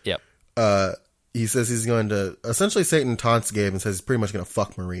 Yep. He says he's going to... Essentially, Satan taunts Gabe and says he's pretty much going to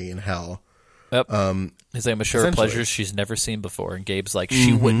fuck Marie in hell. Yep. He's like, I'm going to show her pleasures she's never seen before. And Gabe's like,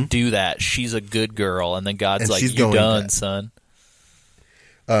 she wouldn't do that. She's a good girl. And then God's like, you done, son.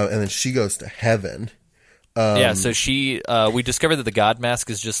 And then she goes to heaven. Yeah, so we discovered that the God mask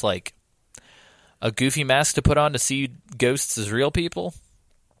is just like a goofy mask to put on to see ghosts as real people.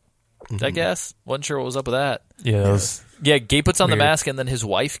 I guess. Wasn't sure what was up with that. Yeah, Gabe puts on the mask, and then his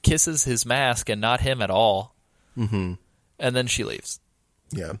wife kisses his mask and not him at all. Mm-hmm. And then she leaves.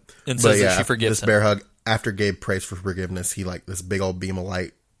 Yeah. And says that she forgives him. Bear hug, after Gabe prays for forgiveness, he like this big old beam of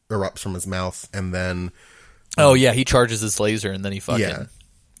light erupts from his mouth, and then... Oh, yeah, he charges his laser, and then he fucking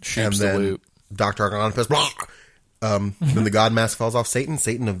shoots the loop. Dr. Argonopus, then the God mask falls off Satan.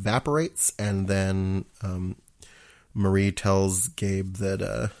 Satan evaporates, and then Marie tells Gabe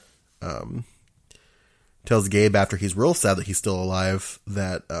that tells Gabe after he's real sad that he's still alive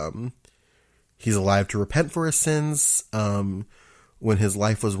that he's alive to repent for his sins when his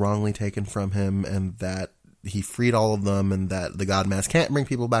life was wrongly taken from him, and that he freed all of them, and that the God Mask can't bring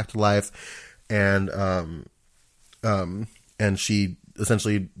people back to life. And she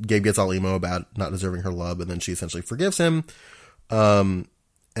essentially, Gabe gets all emo about not deserving her love, and then she essentially forgives him. And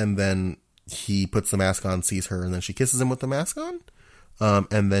then he puts the mask on, sees her, and then she kisses him with the mask on.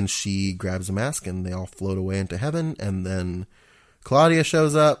 And then she grabs the mask, and they all float away into heaven. And then Claudia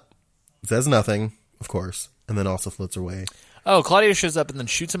shows up, says nothing, of course, and then also floats away. Oh, Claudia shows up and then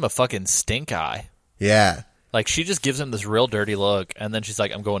shoots him a fucking stink eye. Yeah. Like, she just gives him this real dirty look, and then she's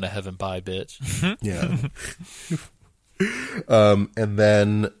like, I'm going to heaven, bye, bitch. Yeah. And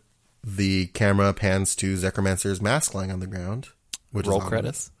then the camera pans to Zekromancer's mask lying on the ground. Which roll is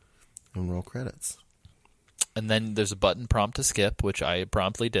credits. And roll credits. And then there's a button prompt to skip, which I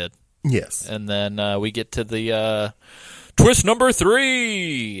promptly did. Yes. And then we get to the twist number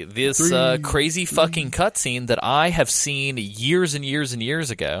 3. This crazy fucking cutscene that I have seen years and years and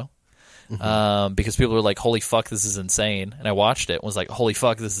years ago. Because people were like, holy fuck, this is insane. And I watched it and was like, holy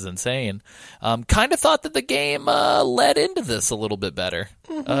fuck, this is insane. Kind of thought that the game led into this a little bit better.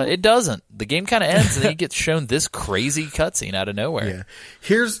 It doesn't. The game kind of ends and then you get shown this crazy cutscene out of nowhere. Yeah.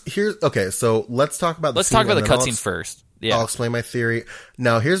 Here's okay, so let's talk about the Let's talk about the cutscene first. Yeah. I'll explain my theory.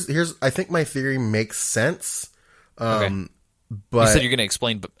 Now, here's I think my theory makes sense. Okay. But you said you're going to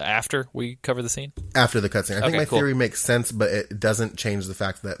explain after we cover the scene? After the cutscene. I think my cool. theory makes sense, but it doesn't change the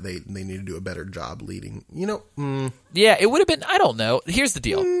fact that they need to do a better job leading. Yeah, it would have been, I don't know. Here's the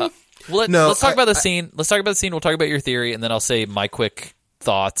deal. Let's talk about the scene. Let's talk about the scene. We'll talk about your theory, and then I'll say my quick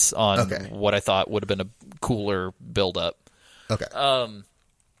thoughts on what I thought would have been a cooler build-up. Okay.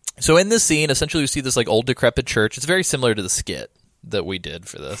 So in this scene, essentially we see this like old decrepit church. It's very similar to the skit that we did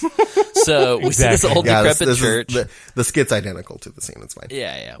for this. So we see this old decrepit church. The skit's identical to the scene. It's fine.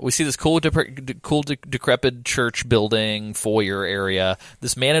 Yeah. We see this cool decrepit church building foyer area.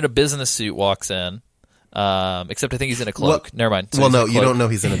 This man in a business suit walks in. Except I think he's in a cloak. Well, never mind. So no, you don't know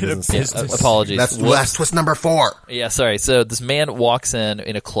he's in a business suit. Yeah, apologies. That's twist number 4. Yeah, sorry. So this man walks in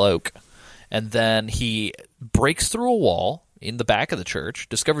a cloak, and then he breaks through a wall in the back of the church,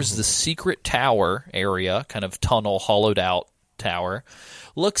 discovers the secret tower area, kind of tunnel, hollowed out tower,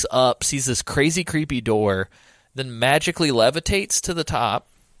 looks up, sees this crazy creepy door, then magically levitates to the top,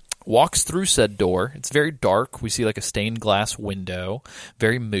 walks through said door. It's very dark. We see like a stained glass window,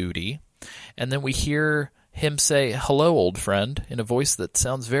 very moody. And then we hear him say, "Hello, old friend," in a voice that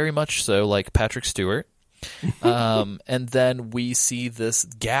sounds very much so like Patrick Stewart. And then we see this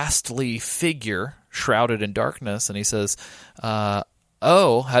ghastly figure shrouded in darkness, and he says,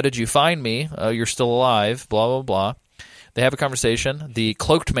 "Oh, how did you find me? You're still alive, blah, blah, blah." They have a conversation. The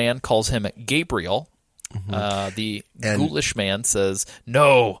cloaked man calls him Gabriel. The ghoulish man says,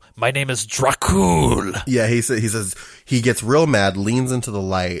 "No, my name is Dracul." Yeah, he says he gets real mad, leans into the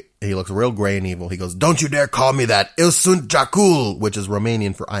light. He looks real gray and evil. He goes, "Don't you dare call me that. Eu sunt Dracul," which is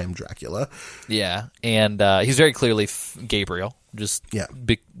Romanian for "I am Dracula." Yeah, and he's very clearly Gabriel. Just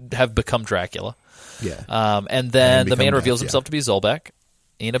have become Dracula. Yeah. And then the man reveals himself to be Zolbeck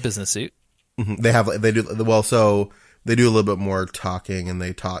in a business suit. They do a little bit more talking, and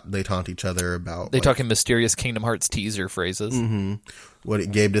they taunt each other about. They talk in mysterious Kingdom Hearts teaser phrases.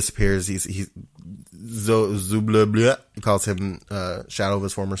 When Gabe disappears, he calls him Shadow of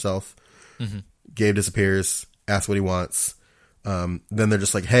his former self. Gabe disappears, asks what he wants. Then they're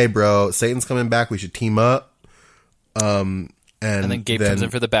just like, "Hey, bro, Satan's coming back. We should team up." And then Gabe comes in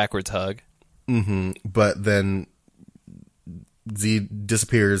for the backwards hug. But then Z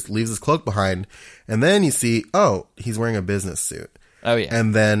disappears, leaves his cloak behind, and then you see, he's wearing a business suit. Oh yeah,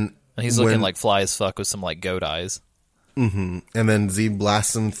 and he's looking like fly as fuck with some like goat eyes. And then Z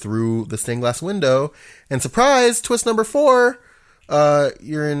blasts him through the stained glass window, and surprise, twist number 4,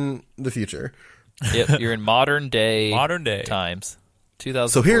 you're in the future. Yep, you're in modern day times.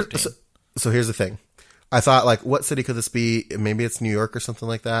 2014. So here's the thing. I thought, like, what city could this be? Maybe it's New York or something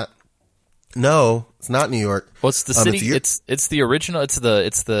like that. No, it's not New York. Well, it's the city. It's the original. It's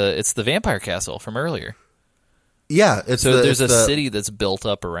the vampire castle from earlier. Yeah, there's a city that's built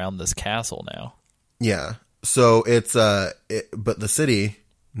up around this castle now. Yeah, so it's but the city,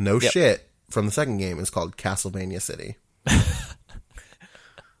 shit, from the second game is called Castlevania City.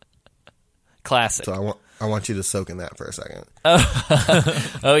 Classic. So I want you to soak in that for a second.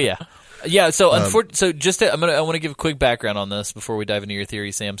 Oh yeah. Yeah, so I want to give a quick background on this before we dive into your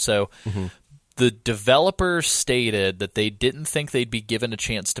theory, Sam. So the developers stated that they didn't think they'd be given a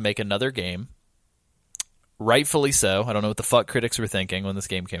chance to make another game. Rightfully so. I don't know what the fuck critics were thinking when this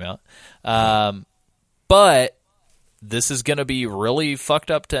game came out. But this is going to be really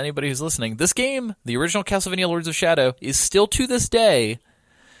fucked up to anybody who's listening. This game, the original Castlevania Lords of Shadow, is still to this day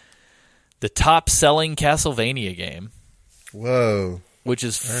the top-selling Castlevania game. Whoa. Which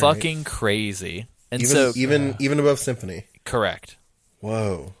is fucking crazy. And even above Symphony. Correct.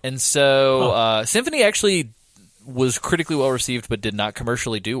 Whoa. And so Symphony actually was critically well received but did not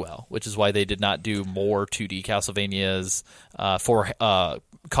commercially do well, which is why they did not do more 2D Castlevanias for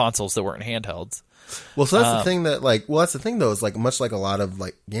consoles that weren't handhelds. Well, so that's the thing that, like, that's the thing though, is like much like a lot of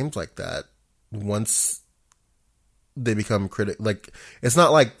like games like that, once they become like, it's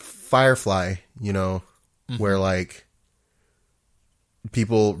not like Firefly, you know, where like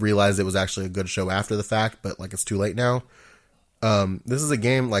people realize it was actually a good show after the fact, but like it's too late now. This is a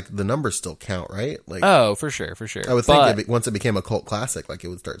game like the numbers still count, right? Like, oh, for sure. I would think once it became a cult classic, like it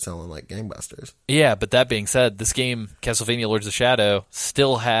would start selling like gangbusters. Yeah, but that being said, this game, Castlevania Lords of Shadow,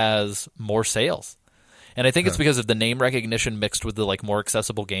 still has more sales. And I think it's because of the name recognition mixed with the like more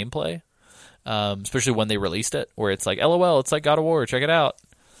accessible gameplay, especially when they released it, where it's like, LOL, it's like God of War, check it out.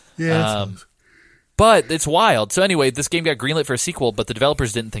 Yeah. But it's wild. So anyway, this game got greenlit for a sequel, but the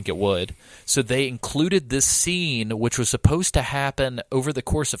developers didn't think it would. So they included this scene, which was supposed to happen over the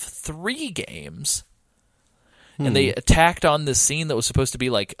course of 3 games. And they tacked on this scene that was supposed to be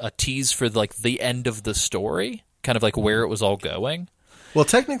like a tease for like the end of the story, kind of like where it was all going. Well,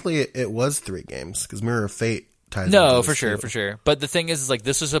 technically, it was 3 games because Mirror of Fate ties. No, for sure. But the thing is like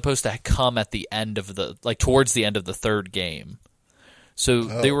this was supposed to come at the end of towards the end of the 3rd game. So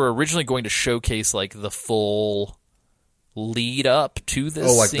they were originally going to showcase like the full lead up to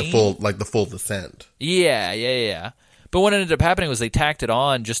this scene. the full descent. Yeah. But what ended up happening was they tacked it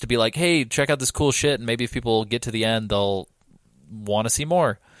on just to be like, hey, check out this cool shit, and maybe if people get to the end, they'll want to see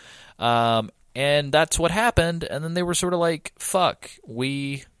more. And that's what happened, and then they were sort of like, fuck,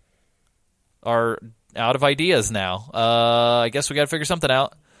 we are out of ideas now. I guess we got to figure something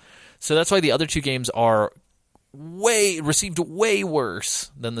out. So that's why the other 2 games are received way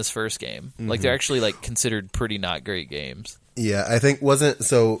worse than this first game. Like they're actually like considered pretty not great games. Yeah, I think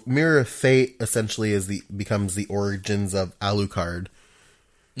Mirror of Fate essentially becomes the origins of Alucard.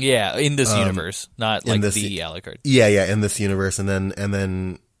 Yeah, in this universe, not like the Alucard. Yeah, in this universe, and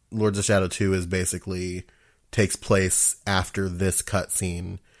then Lords of Shadow 2 is basically takes place after this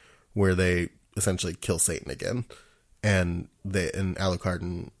cutscene where they essentially kill Satan again, and Alucard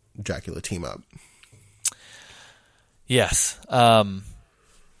and Dracula team up. Yes.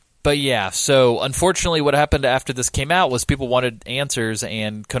 But yeah, so unfortunately what happened after this came out was people wanted answers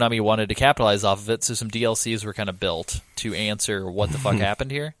and Konami wanted to capitalize off of it, so some DLCs were kind of built to answer what the fuck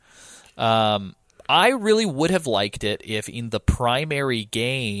happened here. I really would have liked it if in the primary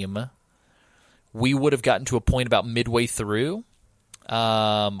game we would have gotten to a point about midway through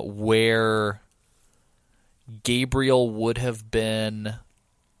where Gabriel would have been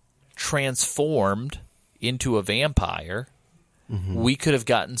transformed into a vampire. We could have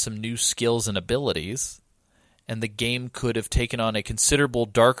gotten some new skills and abilities, and the game could have taken on a considerable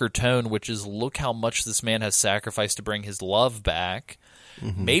darker tone, which is look how much this man has sacrificed to bring his love back.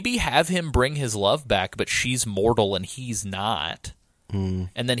 Maybe have him bring his love back, but she's mortal and he's not. And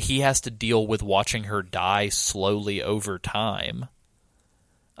then he has to deal with watching her die slowly over time.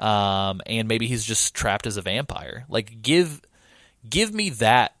 And maybe he's just trapped as a vampire. Like, give me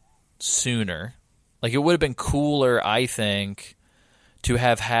that sooner. Like, it would have been cooler, I think, to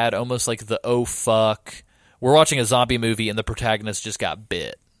have had almost like the oh fuck, we're watching a zombie movie and the protagonist just got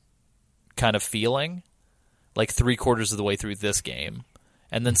bit kind of feeling, like 3/4 of the way through this game,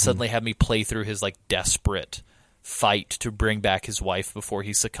 and then suddenly have me play through his like desperate fight to bring back his wife before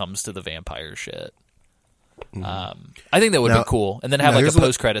he succumbs to the vampire shit. I think that would be cool, and then have like a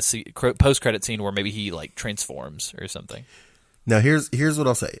post-credit scene where maybe he like transforms or something. Now here's what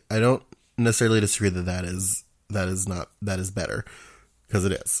I'll say. I don't necessarily disagree that is better, because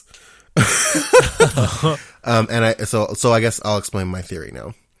it is. So I guess I'll explain my theory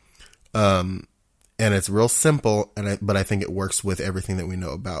now. And it's real simple, but I think it works with everything that we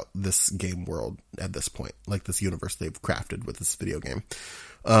know about this game world at this point, like this universe they've crafted with this video game.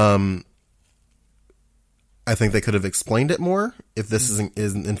 I think they could have explained it more if this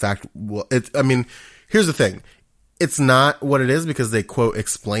isn't in fact. Well, here's the thing. It's not what it is because they quote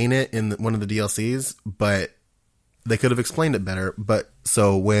explain it in one of the DLCs, but they could have explained it better. But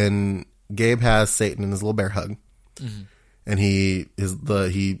so when Gabe has Satan in his little bear hug, and he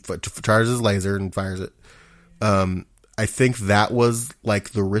charges his laser and fires it, I think that was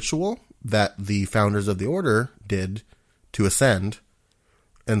like the ritual that the founders of the order did to ascend,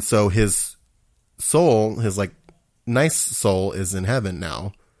 and so his soul, his like nice soul, is in heaven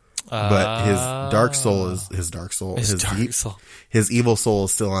now. but his dark soul is his dark soul. His dark soul. His evil soul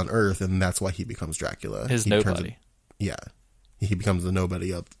is still on Earth, and that's why he becomes Dracula. His He nobody. he becomes the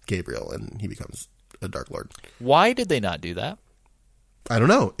nobody of Gabriel, and he becomes a Dark Lord. Why did they not do that? I don't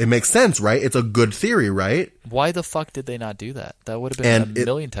know. It makes sense, right? It's a good theory, right? Why the fuck did they not do that? That would have been And a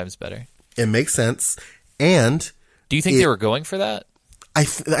million times better. It makes sense, and Do you think they were going for that? I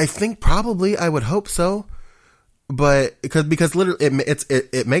think probably I would hope so, but because literally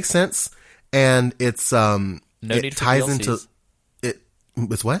it makes sense, and it's No it need for ties DLCs. into it.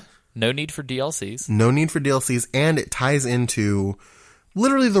 It's what? No need for DLCs. No need for DLCs, and it ties into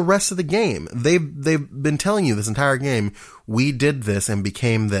literally the rest of the game. They've been telling you this entire game, we did this and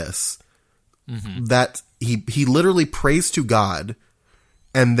became this. Mm-hmm. That he literally prays to God,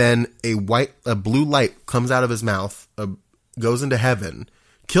 and then a blue light comes out of his mouth, goes into heaven,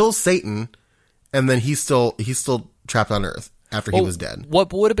 kills Satan, and then he's still trapped on Earth after he was dead.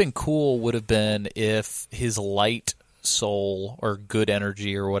 What would have been cool would have been if his light soul or good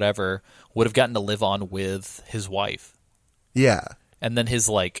energy or whatever would have gotten to live on with his wife. Yeah. And then his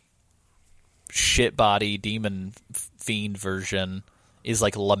like shit body demon fiend version is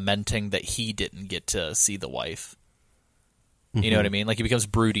like lamenting that he didn't get to see the wife. You know what I mean? Like he becomes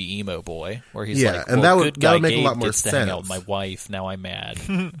broody emo boy, where he's Yeah, like, and well, that good would guy make a Gabe lot more gets to hang out with sense. my wife. Now I'm mad.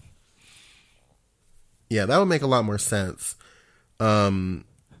 Yeah, that would make a lot more sense.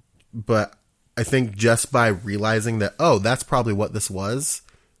 But I think just by realizing that, oh, that's probably what this was,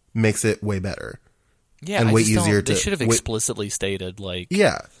 makes it way better. Yeah, And I way just don't- easier They to- should have way- explicitly stated like,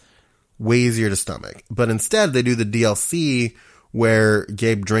 Yeah. Way easier to stomach. But instead, they do the DLC where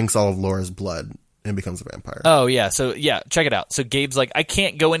Gabe drinks all of Laura's blood and becomes a vampire. oh yeah, so yeah, check it out. So Gabe's like, I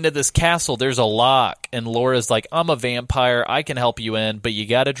can't go into this castle. There's a lock, and Laura's like, I'm a vampire. I can help you in, but you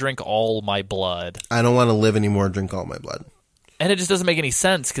got to drink all my blood. I don't want to live anymore, drink all my blood. And it just doesn't make any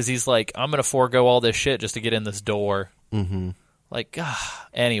sense because he's like, I'm going to forego all this shit just to get in this door. Mm-hmm. Like,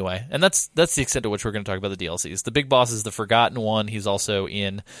 anyway. And that's the extent to which we're going to talk about the DLCs. The big boss is the Forgotten One. He's also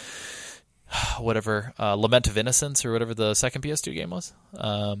in whatever, Lament of Innocence or whatever the second PS2 game was.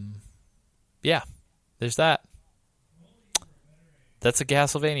 Yeah, there's that. That's a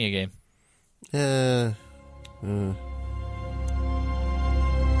Castlevania game. Yeah.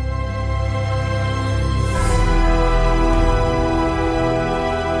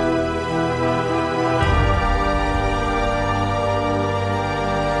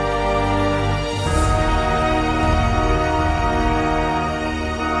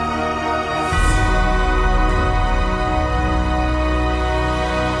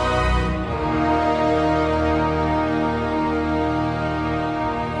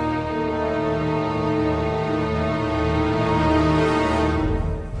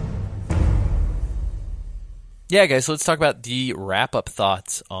 Yeah, guys, so let's talk about the wrap-up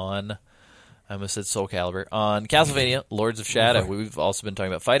thoughts on, I almost said Soul Calibur, on Castlevania, Lords of Shadow. We've also been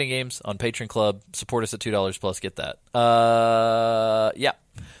talking about fighting games on Patreon Club. Support us at $2 plus, get that. Yeah.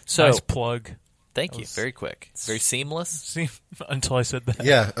 So, Nice plug. thank you. Very quick. Very seamless. See, until I said that.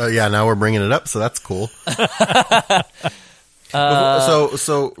 Yeah. Yeah, now we're bringing it up, so that's cool. So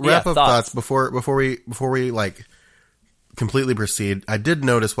wrap up thoughts before we like completely proceed. I did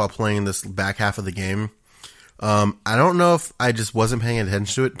notice while playing this back half of the game, I don't know if I just wasn't paying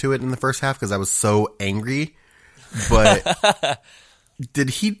attention to it in the first half because I was so angry, but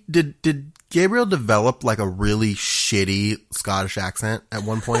did Gabriel develop like a really shitty Scottish accent at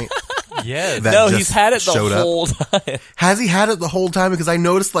one point? Yeah. That No, just he's had it the showed up? whole time. Has he had it the whole time? Because I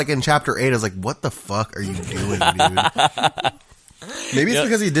noticed like in chapter 8, I was like, what the fuck are you doing, dude? Maybe it's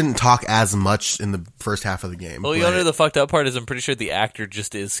because he didn't talk as much in the first half of the game. Well, you know the fucked up part is I'm pretty sure the actor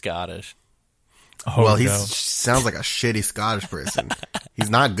just is Scottish. Oh, Well, he no. sounds like a shitty Scottish person.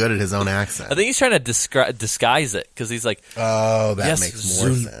 He's not good at his own accent. I think he's trying to disguise it because he's like, Oh, that yes, makes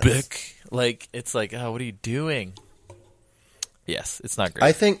more sense. Zunbek. Like, it's like, oh, what are you doing? Yes, it's not great.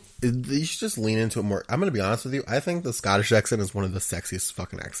 I think you should just lean into it more. I'm going to be honest with you. I think the Scottish accent is one of the sexiest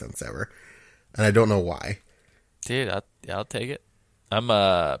fucking accents ever. And I don't know why. Dude, I'll take it.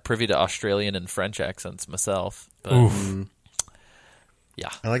 I'm privy to Australian and French accents myself. But yeah.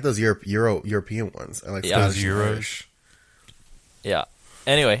 I like those European ones. I like Yeah, Scottish and Euros. Irish. Yeah.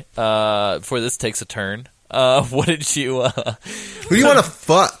 Anyway, before this takes a turn, what did you... Who do you want to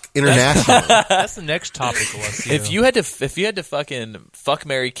fuck internationally? That's the next topic, Alessio. if you had to fucking fuck,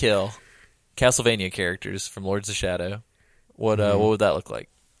 marry, kill Castlevania characters from Lords of Shadow, what would that look like?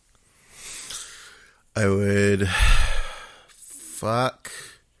 I would fuck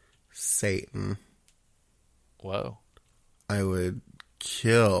Satan. Whoa. I would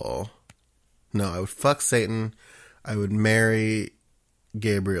kill. No, I would fuck Satan. I would marry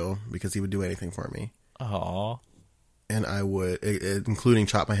Gabriel because he would do anything for me. Aw. And I would, including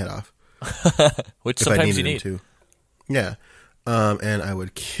chop my head off. Which if I sometimes needed you him need. to. Yeah. And I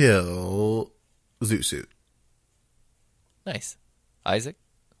would kill Zoot Suit. Nice. Isaac?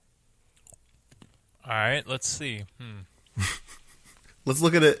 All right, let's see. Let's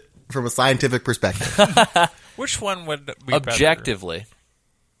look at it from a scientific perspective. Which one would be better? Objectively.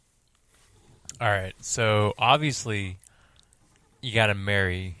 All right, so obviously you got to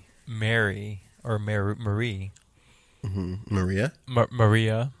marry Mary or Marie. Maria?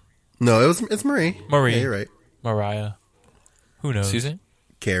 Maria. No, it's Marie. Marie. Yeah, you're right. Mariah. Who knows? Susan?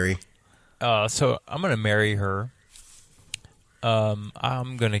 Carrie. So I'm going to marry her.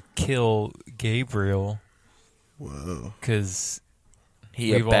 I'm going to kill Gabriel Whoa. because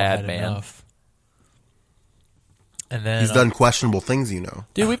He we've a all bad had man. enough. And then He's done questionable things, you know.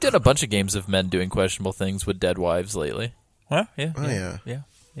 Dude, we've done a bunch of games of men doing questionable things with dead wives lately. Huh? Yeah. Oh, yeah.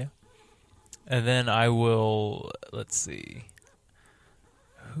 Yeah. And then I will. Let's see.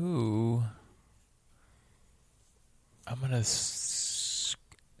 Who? I'm gonna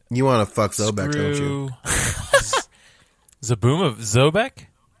You want to fuck Zobek, don't you? Zabuma Zobek?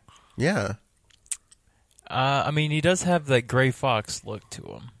 Yeah. I mean, he does have that gray fox look to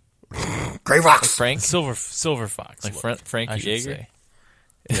him. Gray Fox. Frank? Silver fox. Like look, Frank I should Jaeger?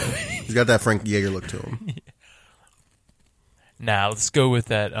 say. He's got that Frank Yeager look to him. Now let's go with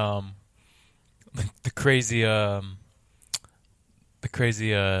that. The crazy. The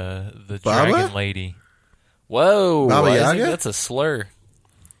Baba? dragon lady. Whoa. Baba Isaac, Yaga? that's a slur.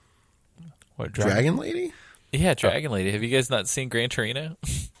 What Dragon Lady? Yeah, Dragon Lady. Have you guys not seen Gran Torino?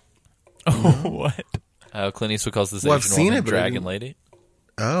 Oh, what? How Clint Eastwood calls this Well, I've Asian seen woman it, but I Dragon didn't- Lady.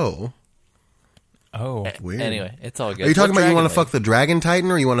 Oh. Oh, Weird. Anyway, it's all good. Are you talking What about you want Dragon to fuck the Dragon Titan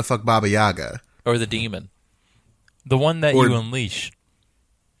or you want to fuck Baba Yaga? Lady? Or the demon? the one that Or- you unleash.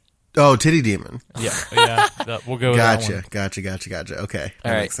 Oh, Titty Demon. Yeah. We'll go with that one. Gotcha. Okay. That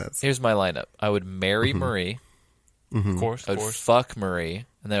All right, makes sense. here's my lineup. I would marry Marie. Of course, I would fuck Marie.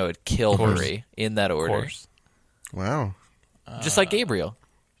 And then I would kill course. Marie in that of order. course. Wow. Just like Gabriel.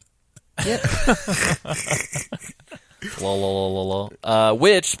 Lol.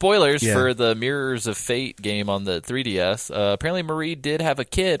 Which, spoilers Yeah. for the Mirrors of Fate game on the 3DS, apparently Marie did have a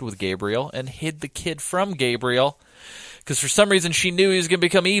kid with Gabriel and hid the kid from Gabriel because for some reason she knew he was going to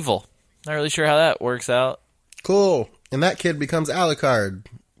become evil. Not really sure how that works out. Cool. And that kid becomes Alucard.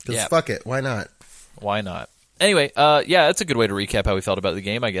 Because Yeah. fuck it. Why not? Why not? Anyway, yeah, that's a good way to recap how we felt about the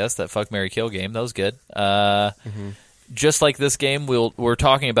game, I guess. That Fuck, Marry, Kill game. That was good. Just like this game, we're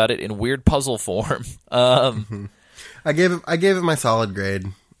talking about it in weird puzzle form. I gave it my solid grade.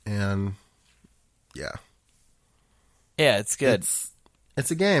 And yeah. Yeah, it's good. It's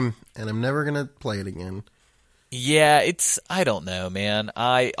a game. And I'm never going to play it again. Yeah, I don't know, man.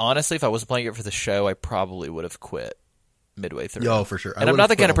 I honestly, if I wasn't playing it for the show, I probably would have quit midway through. Yo, for sure. And I'm not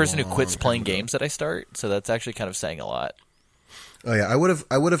the kind of person who quit quits playing games that I start, so that's actually kind of saying a lot. Oh yeah, I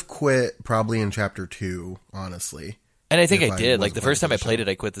would have quit probably in chapter 2, honestly. And I think If I I did. Like wasn't the first playing time I for the played show. it,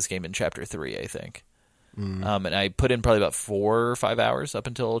 I quit this game in chapter 3, I think. And I put in probably about 4 or 5 hours up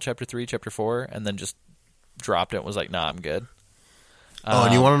until chapter 3, chapter 4, and then just dropped it and was like, nah, I'm good. Oh,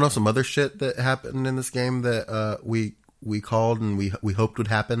 and you want to know some other shit that happened in this game that we called and we hoped would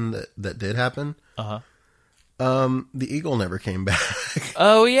happen that did happen? The eagle never came back.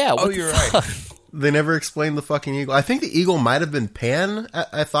 Oh, yeah. What the you're fuck? They never explained the fucking eagle. I think the eagle might have been Pan.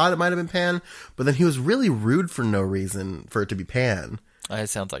 I thought it might have been Pan, but then he was really rude for no reason for it to be Pan. It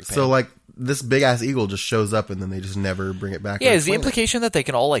sounds like pain. So like this big ass eagle just shows up and then they just never bring it back. Yeah, or is the explain it. implication that they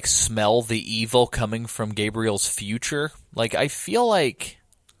can all like smell the evil coming from Gabriel's future? Like, I feel like,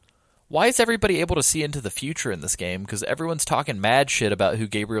 why is everybody able to see into the future in this game? Because everyone's talking mad shit about who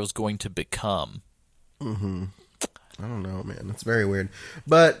Gabriel's going to become. I don't know, man. It's very weird.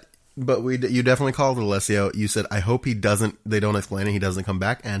 But you definitely called Alessio. You said, I hope they don't explain it. He doesn't come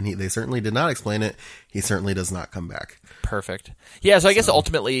back. And they certainly did not explain it. He certainly does not come back. Perfect. Yeah, so I guess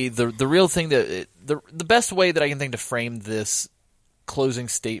ultimately the real thing that the best way that I can think to frame this closing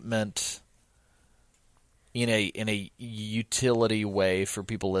statement in a utility way for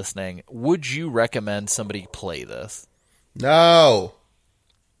people listening, would you recommend somebody play this? No.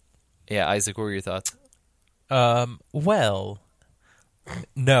 Yeah, Isaac, what were your thoughts? Well,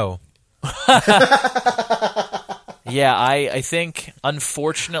 no. Yeah, I think,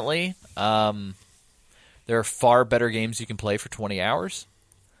 unfortunately, there are far better games you can play for 20 hours.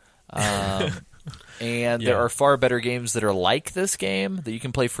 And there are far better games that are like this game that you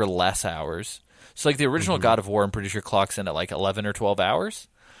can play for less hours. So like the original God of War, I'm pretty sure clocks in at like 11 or 12 hours.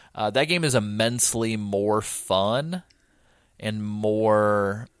 That game is immensely more fun and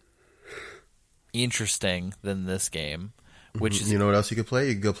more interesting than this game, which is You know what else you could play?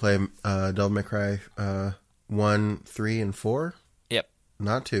 You could go play Devil May Cry 1, 3, and 4. Yep.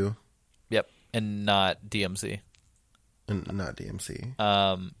 Not 2. Yep. And not DMC. And not DMC.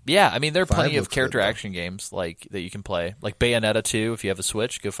 Yeah, I mean, there are 5 plenty of looks character good, though. action games like that you can play. Like Bayonetta 2, if you have a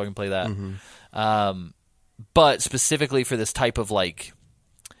Switch, go fucking play that. But specifically for this type of, like,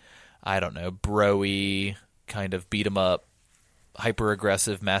 I don't know, bro-y, kind of beat 'em up,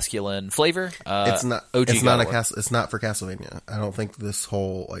 hyper-aggressive, masculine flavor. It's not. OG It's not God a of War. It's not for Castlevania. I don't think this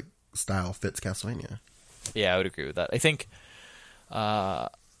whole like style fits Castlevania. Yeah, I would agree with that. I think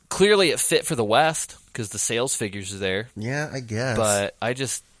clearly it fit for the West because the sales figures are there. Yeah, I guess. But I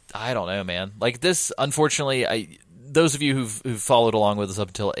don't know, man. Like this, unfortunately, those of you who've followed along with us up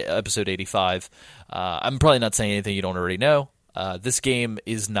until episode 85, I'm probably not saying anything you don't already know. This game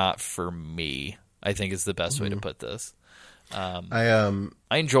is not for me, I think is the best way to put this. I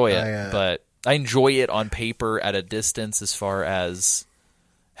enjoy it, but I enjoy it on paper at a distance as far as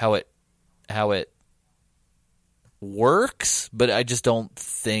how it works, but I just don't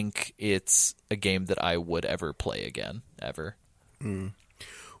think it's a game that I would ever play again, ever.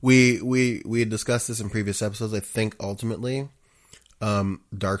 We had discussed this in previous episodes. I think ultimately,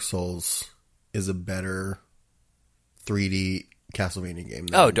 Dark Souls is a better 3D Castlevania game.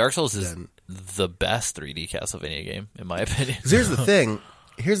 Dark Souls is the best 3D Castlevania game, in my opinion. 'Cause here's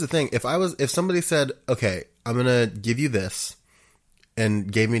the thing. If somebody said, "Okay, I'm gonna give you this,"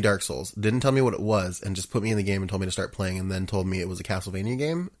 and gave me Dark Souls, didn't tell me what it was, and just put me in the game and told me to start playing, and then told me it was a Castlevania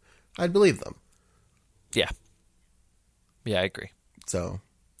game, I'd believe them. Yeah, I agree. So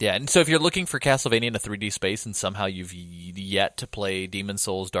Yeah, and so if you're looking for Castlevania in a 3D space and somehow you've yet to play Demon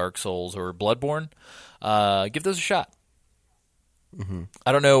Souls, Dark Souls, or Bloodborne, give those a shot.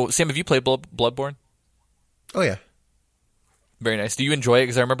 I don't know. Sam, have you played Bloodborne? oh yeah. Very nice. Do you enjoy it?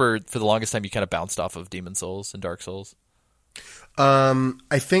 Because I remember for the longest time you kind of bounced off of Demon Souls and Dark Souls.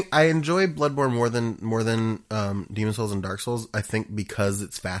 I think I enjoy Bloodborne more than Demon Souls and Dark Souls. I think because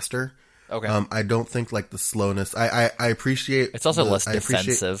it's faster. Okay. I don't think like the slowness. I appreciate. It's also less I appreciate-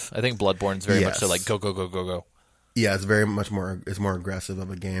 defensive. I think Bloodborne's very much so Yes. like go, go, go, go, go. Yeah, it's very much more. It's more aggressive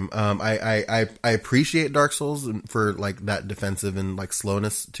of a game. I appreciate Dark Souls for like that defensive and like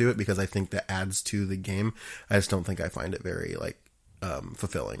slowness to it because I think that adds to the game. I just don't think I find it very like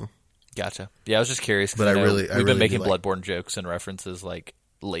fulfilling. Gotcha. Yeah, I was just curious. 'Cause But I know really- we've I been really making do like- Bloodborne jokes and references like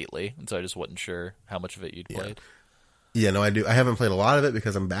lately, and so I just wasn't sure how much of it you'd played. Yeah, no, I do. I haven't played a lot of it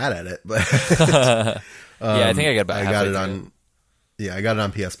because I'm bad at it, but Yeah, I think I got about I got halfway it through on. Yeah, I got it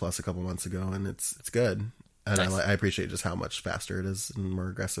on PS Plus a couple months ago, and it's good. And Nice. I appreciate just how much faster it is and more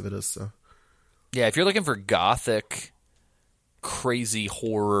aggressive it is. So Yeah, if you're looking for gothic, crazy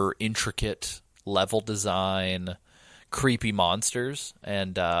horror, intricate level design, creepy monsters,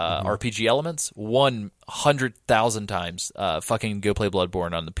 and RPG elements, 100,000 times fucking go play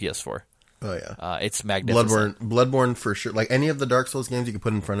Bloodborne on the PS4. oh yeah, It's magnificent. Bloodborne for sure. Like any of the Dark Souls games you could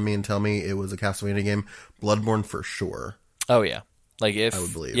put in front of me and tell me it was a Castlevania game, Bloodborne for sure. Oh yeah, like if I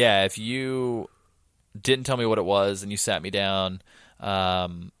would believe. Yeah, if you didn't tell me what it was and you sat me down,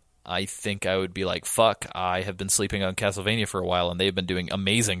 I think I would be like, "Fuck! I have been sleeping on Castlevania for a while, and they've been doing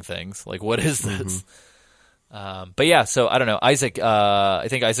amazing things. Like, what is this?" But yeah, so I don't know, Isaac. I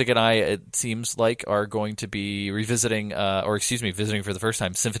think Isaac and I, it seems like, are going to be revisiting, visiting for the first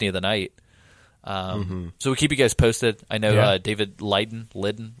time, Symphony of the Night. So we'll keep you guys posted. I know Yeah. David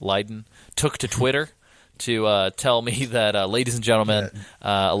Leiden took to Twitter to tell me that, ladies and gentlemen,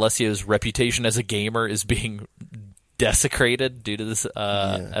 Alessio's reputation as a gamer is being desecrated due to this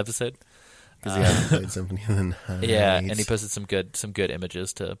episode. Because he hasn't played Symphony of the Night. Yeah, and he posted some good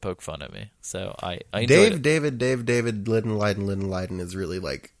images to poke fun at me. So I enjoyed it. David Lydon Leiden is really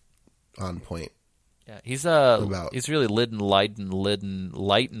like on point. Yeah, he's really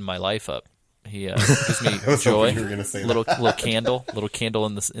lighten my life up. He gives me was joy. hoping you were gonna say little candle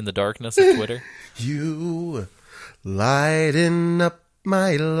in the darkness of Twitter. You lighten up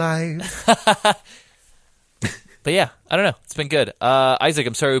my life. But yeah, I don't know. It's been good. Isaac,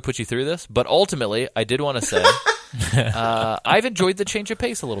 I'm sorry we put you through this, but ultimately, I did want to say I've enjoyed the change of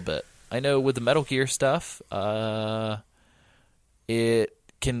pace a little bit. I know with the Metal Gear stuff, it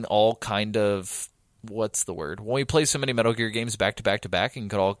can all kind of, what's the word? When we play so many Metal Gear games back to back to back, and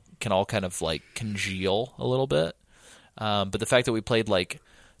can all kind of like congeal a little bit. But the fact that we played like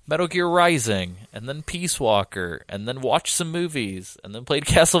Metal Gear Rising, and then Peace Walker, and then watched some movies, and then played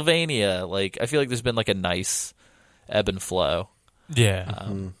Castlevania, like I feel like there's been like a nice ebb and flow. Yeah.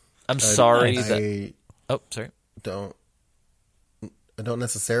 I'm sorry I that. Oh, sorry. don't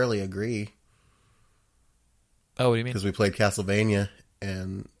necessarily agree. Oh, what do you mean? Because we played Castlevania,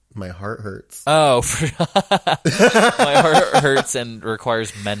 and my heart hurts. Oh, my heart hurts and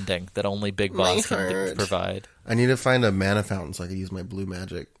requires mending that only Big Boss can provide. I need to find a mana fountain so I can use my blue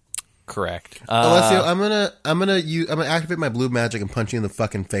magic. Correct. Alessio, I'm gonna activate my blue magic and punch you in the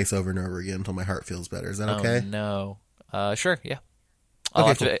fucking face over and over again until my heart feels better. Is that okay? No. Sure. Yeah.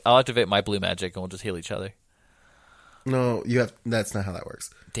 Okay, I'll activate my blue magic and we'll just heal each other. No, that's not how that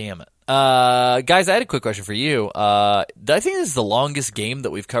works. Damn it. Guys, I had a quick question for you. I think this is the longest game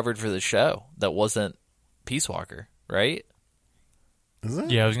that we've covered for the show that wasn't Peace Walker, right? Is it?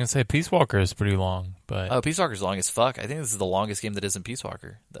 Yeah, I was gonna say Peace Walker is pretty long, but Oh, Peace Walker's long as fuck. I think this is the longest game that isn't Peace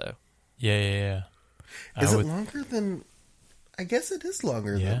Walker, though. yeah. Is it longer than? I guess it is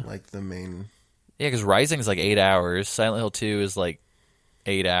longer Yeah. than like the main. Yeah, because Rising is like 8 hours. Silent Hill 2 is like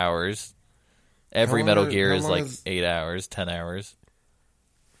 8 hours. Every How Metal long- Gear how is long like is- 8 hours, 10 hours.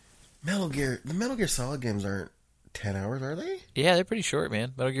 The Metal Gear Solid games aren't 10 hours, are they? Yeah, they're pretty short,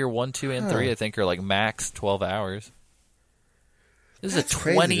 man. Metal Gear 1, 2, and 3, I think, are like max 12 hours. This That's is a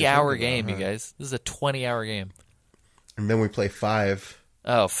crazy to 20-hour think about, game, huh? you guys. This is a 20-hour game. And then we play 5.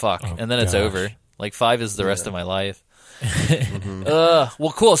 Oh, fuck. Oh, And then it's gosh. over. Like, 5 is the rest of my life. Mm-hmm.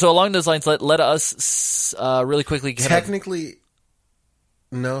 Well, cool. So along those lines, let us really quickly kind of... Technically,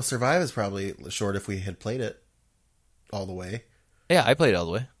 no, Survive is probably short if we had played it all the way. Yeah, I played it all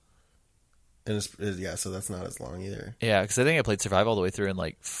the way. And yeah, so that's not as long either. Yeah, because I think I played Survive all the way through in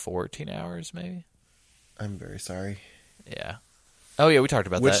like 14 hours, maybe. I'm very sorry. Yeah. Oh, yeah, we talked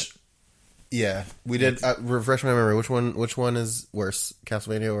about that. Yeah, we did. Refresh my memory. Which one is worse,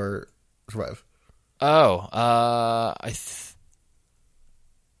 Castlevania or Survive? Oh,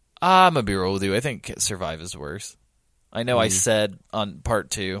 I'm gonna be real with you. I think Survive is worse. I know I said on part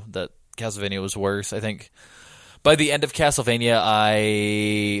 2 that Castlevania was worse. I think by the end of Castlevania,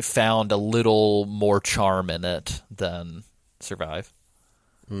 I found a little more charm in it than Survive.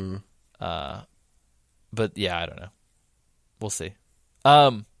 But yeah, I don't know. We'll see.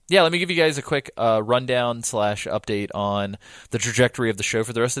 Yeah, let me give you guys a quick rundown / update on the trajectory of the show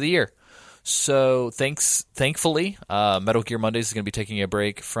for the rest of the year. So thankfully, Metal Gear Mondays is going to be taking a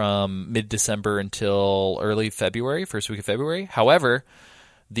break from mid-December until early February, first week of February. However,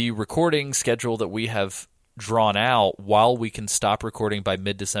 the recording schedule that we have drawn out, while we can stop recording by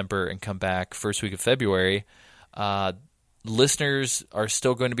mid-December and come back first week of February, listeners are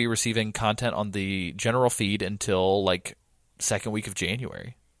still going to be receiving content on the general feed until like second week of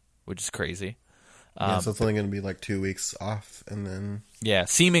January, which is crazy. Yeah, so it's only going to be like 2 weeks off, and then Yeah,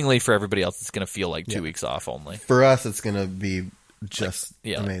 seemingly for everybody else, it's going to feel like 2 weeks off only. for us, it's going to be just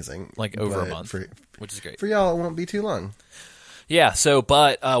amazing. Like over a But month, which is great. For y'all, it won't be too long. Yeah, so,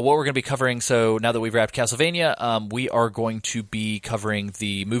 but what we're going to be covering, so now that we've wrapped Castlevania, we are going to be covering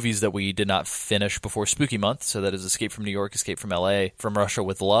the movies that we did not finish before Spooky Month. So that is Escape from New York, Escape from L.A., From Russia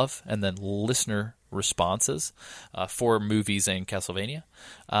with Love, and then listener responses for movies in Castlevania.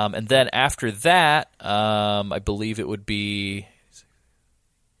 And then after that, I believe it would be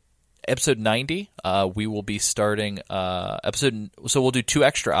episode 90. We will be starting so we'll do 2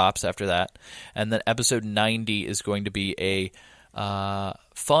 extra ops after that. And then episode 90 is going to be a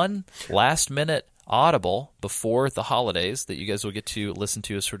fun last-minute audible before the holidays that you guys will get to listen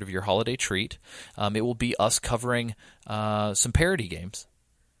to as sort of your holiday treat. It will be us covering some parody games.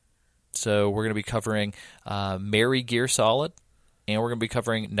 So we're going to be covering Merry Gear Solid, and we're going to be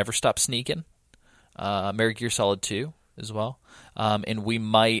covering Never Stop Sneaking, Merry Gear Solid 2 as well. And we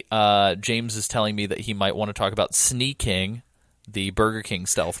might, James is telling me that he might want to talk about Sneaking, the Burger King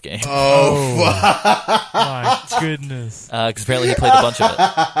stealth game. My goodness. Because apparently he played a bunch of it.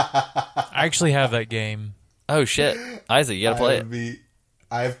 I actually have that game. Oh, shit. Isaac, you got to play it.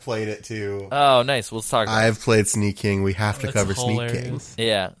 I've played it too. Oh, nice. Let's talk about it. I've played Sneak King. We have to That's cover Sneak King. hilarious.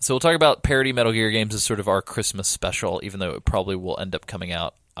 Yeah, so we'll talk about parody Metal Gear games as sort of our Christmas special, even though it probably will end up coming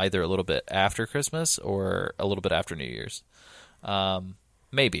out either a little bit after Christmas or a little bit after New Year's.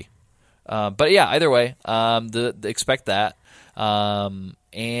 Maybe. But yeah, either way, expect that. And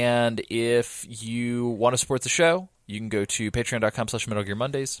if you want to support the show, you can go to patreon.com/Metal Gear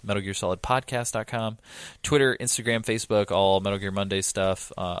Mondays, MetalGearSolidPodcast.com, Twitter, Instagram, Facebook, all Metal Gear Monday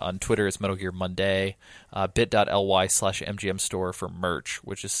stuff. On Twitter, it's Metal Gear Monday, bit.ly/MGM store for merch,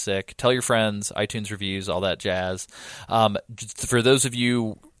 which is sick. Tell your friends, iTunes reviews, all that jazz. Just for those of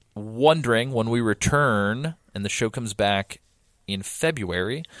you wondering, when we return and the show comes back in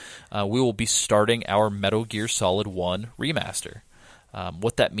February, we will be starting our Metal Gear Solid 1 remaster.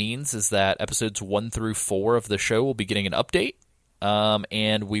 What that means is that episodes 1 through 4 of the show will be getting an update,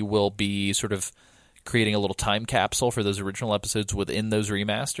 and we will be sort of creating a little time capsule for those original episodes within those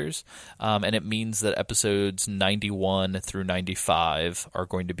remasters. And it means that episodes 91 through 95 are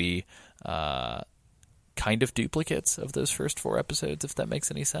going to be kind of duplicates of those first 4 episodes, if that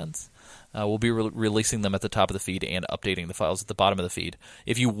makes any sense. We'll be releasing them at the top of the feed and updating the files at the bottom of the feed.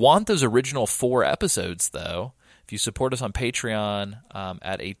 If you want those original 4 episodes, though, if you support us on Patreon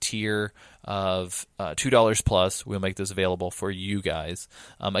at a tier of $2 plus, we'll make those available for you guys.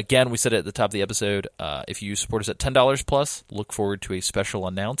 Again, we said it at the top of the episode, if you support us at $10 plus, look forward to a special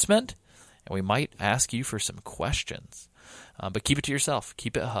announcement, and we might ask you for some questions. But keep it to yourself.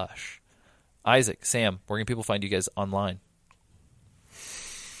 Keep it hush. Isaac, Sam, where can people find you guys online?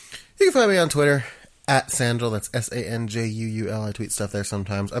 You can find me on Twitter at Sanjul. That's Sanjuul. I tweet stuff there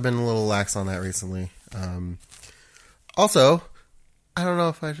sometimes. I've been a little lax on that recently. Also, I don't know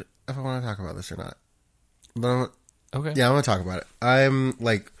if I want to talk about this or not, but Okay. Yeah, I'm going to talk about it. I'm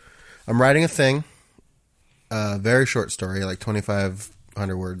writing a thing, a very short story, like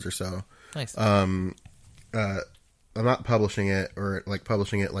 2,500 words or so. Nice. I'm not publishing it or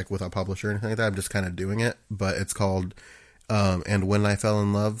publishing it with a publisher or anything like that. I'm just kind of doing it, but it's called And When I Fell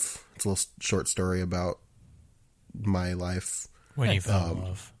in Love. It's a little short story about my life. When you fell in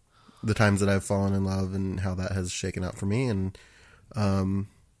love. The times that I've fallen in love and how that has shaken out for me. And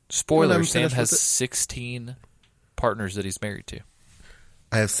spoiler, Sam has 16 partners that he's married to.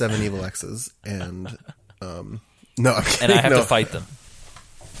 I have 7 evil exes, and no, I'm kidding. And I have to fight them.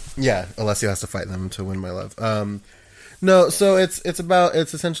 Yeah, Alessio has to fight them to win my love. No, so it's about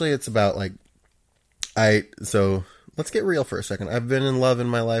so let's get real for a second. I've been in love in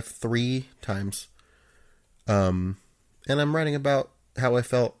my life 3 times. And I'm writing about how I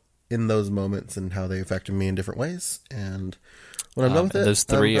felt in those moments and how they affected me in different ways. And when I'm done with it, those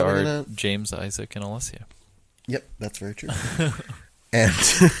 3 are James, Isaac, and Alessio. Yep, that's very true.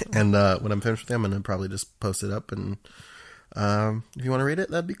 and when I'm finished with them, I'm going to probably just post it up, and if you want to read it,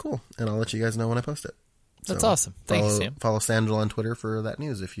 that'd be cool. And I'll let you guys know when I post it. That's awesome. Thank you, Sam. Follow Sanjul on Twitter for that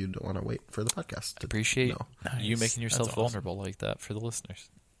news if you don't want to wait for the podcast. I appreciate you making yourself That's awesome. vulnerable like that for the listeners.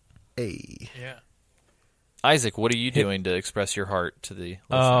 Hey. Yeah. Isaac, what are you doing to express your heart to the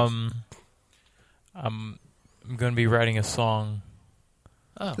listeners? I'm going to be writing a song.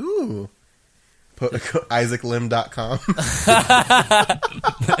 Oh. Ooh. IsaacLim.com.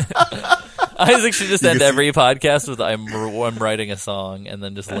 Isaac should just end every podcast with I'm writing a song and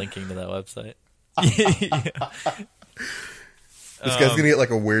then just linking to that website. This guy's gonna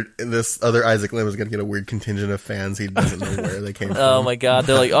get this other Isaac Lim is gonna get a weird contingent of fans he doesn't know where they came from. Oh my god,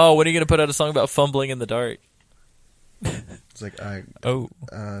 they're like, oh, when are you gonna put out a song about fumbling in the dark? It's like,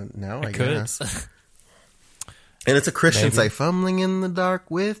 now I could. guess. And it's a Christian site, fumbling in the dark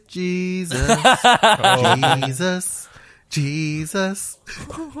with Jesus. Jesus.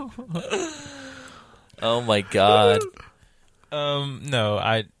 Oh my god. No,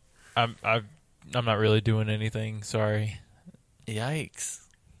 I'm not really doing anything. Sorry. Yikes.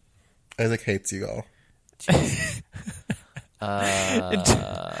 Isaac hates you all.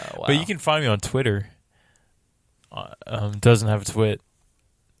 Wow. But you can find me on Twitter. Doesn't have a twit.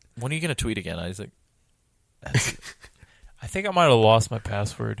 When are you gonna tweet again, Isaac? I think I might have lost my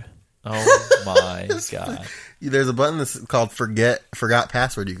password. Oh my god. There's a button that's called forgot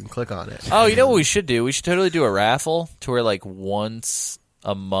password. You can click on it. Oh, you know what we should do? We should totally do a raffle to where once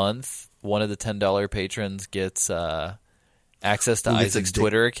a month one of the $10 patrons gets access to Isaac's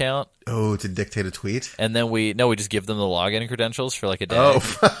Twitter account. Oh, to dictate a tweet? And then we just give them the login credentials for a day. Oh.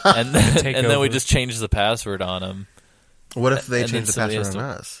 and then we just change the password on them. What if they change the password on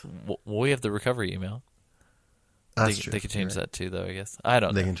us? Well, we have the recovery email. That's true. They could change that too, though, I guess. I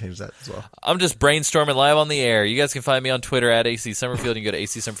don't know. They can change that as well. I'm just brainstorming live on the air. You guys can find me on Twitter at AC Summerfield. You can go to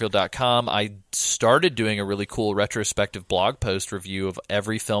acsummerfield.com. I started doing a really cool retrospective blog post review of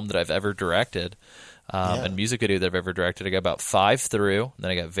every film that I've ever directed and music video that I've ever directed. I got about 5 through, and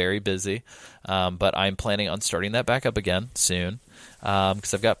then I got very busy. But I'm planning on starting that back up again soon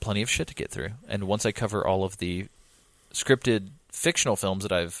because I've got plenty of shit to get through. And once I cover all of the scripted fictional films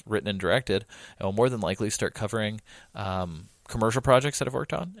that I've written and directed, I will more than likely start covering commercial projects that I've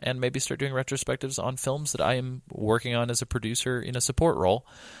worked on and maybe start doing retrospectives on films that I am working on as a producer in a support role.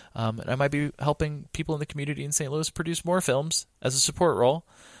 And I might be helping people in the community in St. Louis produce more films as a support role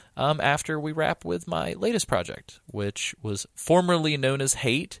after we wrap with my latest project, which was formerly known as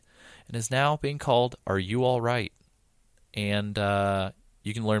Hate and is now being called Are You All Right? And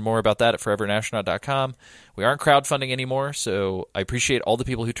you can learn more about that at forevernastronaut.com. We aren't crowdfunding anymore, so I appreciate all the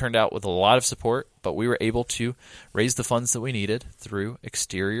people who turned out with a lot of support, but we were able to raise the funds that we needed through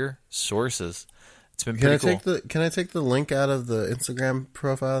exterior sources. It's been pretty cool. Can I take the link out of the Instagram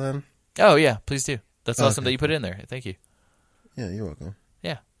profile then? Oh, yeah, please do. That's awesome that you put it in there. Thank you. Yeah, you're welcome.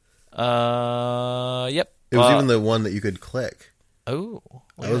 Yeah. Yep. It was even the one that you could click. Oh.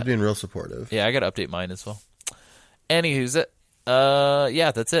 I was being real supportive. Yeah, I got to update mine as well. Anywho's it.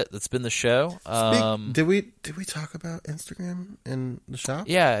 Yeah, that's it. That's been the show. Did we talk about Instagram in the shop?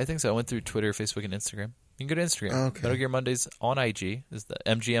 Yeah, I think so. I went through Twitter, Facebook, and Instagram. You can go to Instagram. Oh, okay. Metal Gear Mondays on IG is the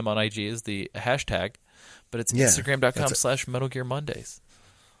MGM on IG is the hashtag, but it's Yeah, Instagram.com/Metal Gear Mondays.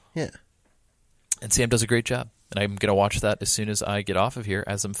 Yeah. And Sam does a great job, and I'm gonna watch that as soon as I get off of here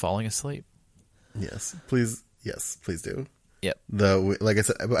as I'm falling asleep. Yes, please. Yes, please do. Yep. Like I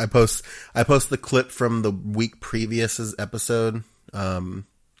said, I post the clip from the week previous's episode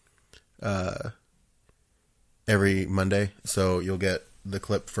every Monday, so you'll get the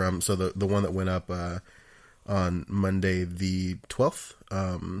clip from the one that went up on Monday the 12th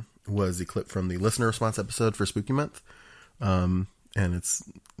was the clip from the listener response episode for Spooky Month, and it's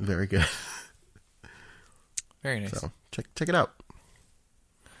very good. Very nice. So check it out.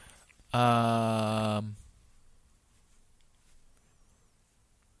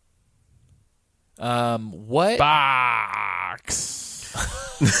 What? Box.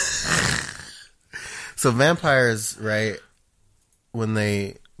 So vampires, right? When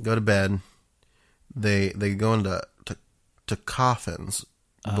they go to bed, they go into coffins.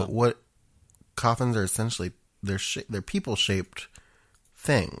 But what coffins are essentially they're people shaped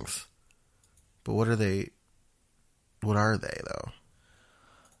things. But what are they? What are they though?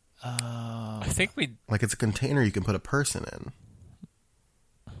 I think Like it's a container you can put a person in.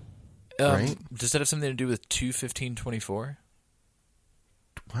 Right? Does that have something to do with 2/15/24?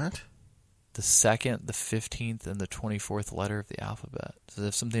 What? The 2nd, the 15th, and the 24th letter of the alphabet. Does it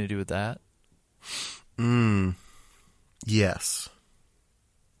have something to do with that? Yes.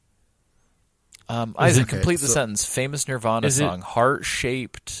 Isaac, complete the sentence. Famous Nirvana song,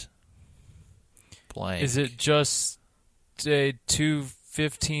 heart-shaped blank. Is it just a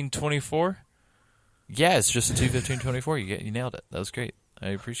 2/15/24? Yeah, it's just a 2/15/24. You nailed it. That was great. I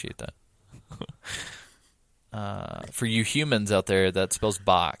appreciate that. For you humans out there, that spells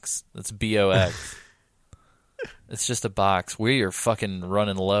box. That's BOX. It's just a box. We are fucking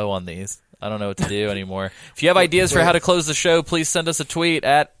running low on these. I don't know what to do anymore. If you have ideas for how to close the show, please send us a tweet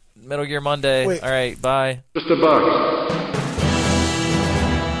at Metal Gear Monday. Wait. All right, bye. Just a box.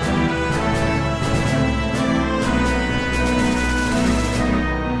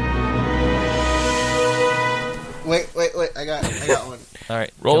 Wait! I got one. All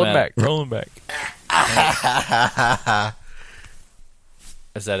right, Rolling back.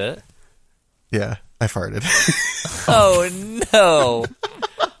 Is that it? Yeah, I farted. Oh no!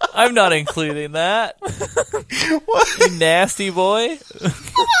 I'm not including that. What? You nasty boy.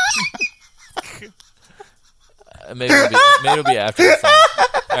 Maybe it'll be after the song.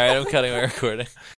 All right, I'm cutting my recording.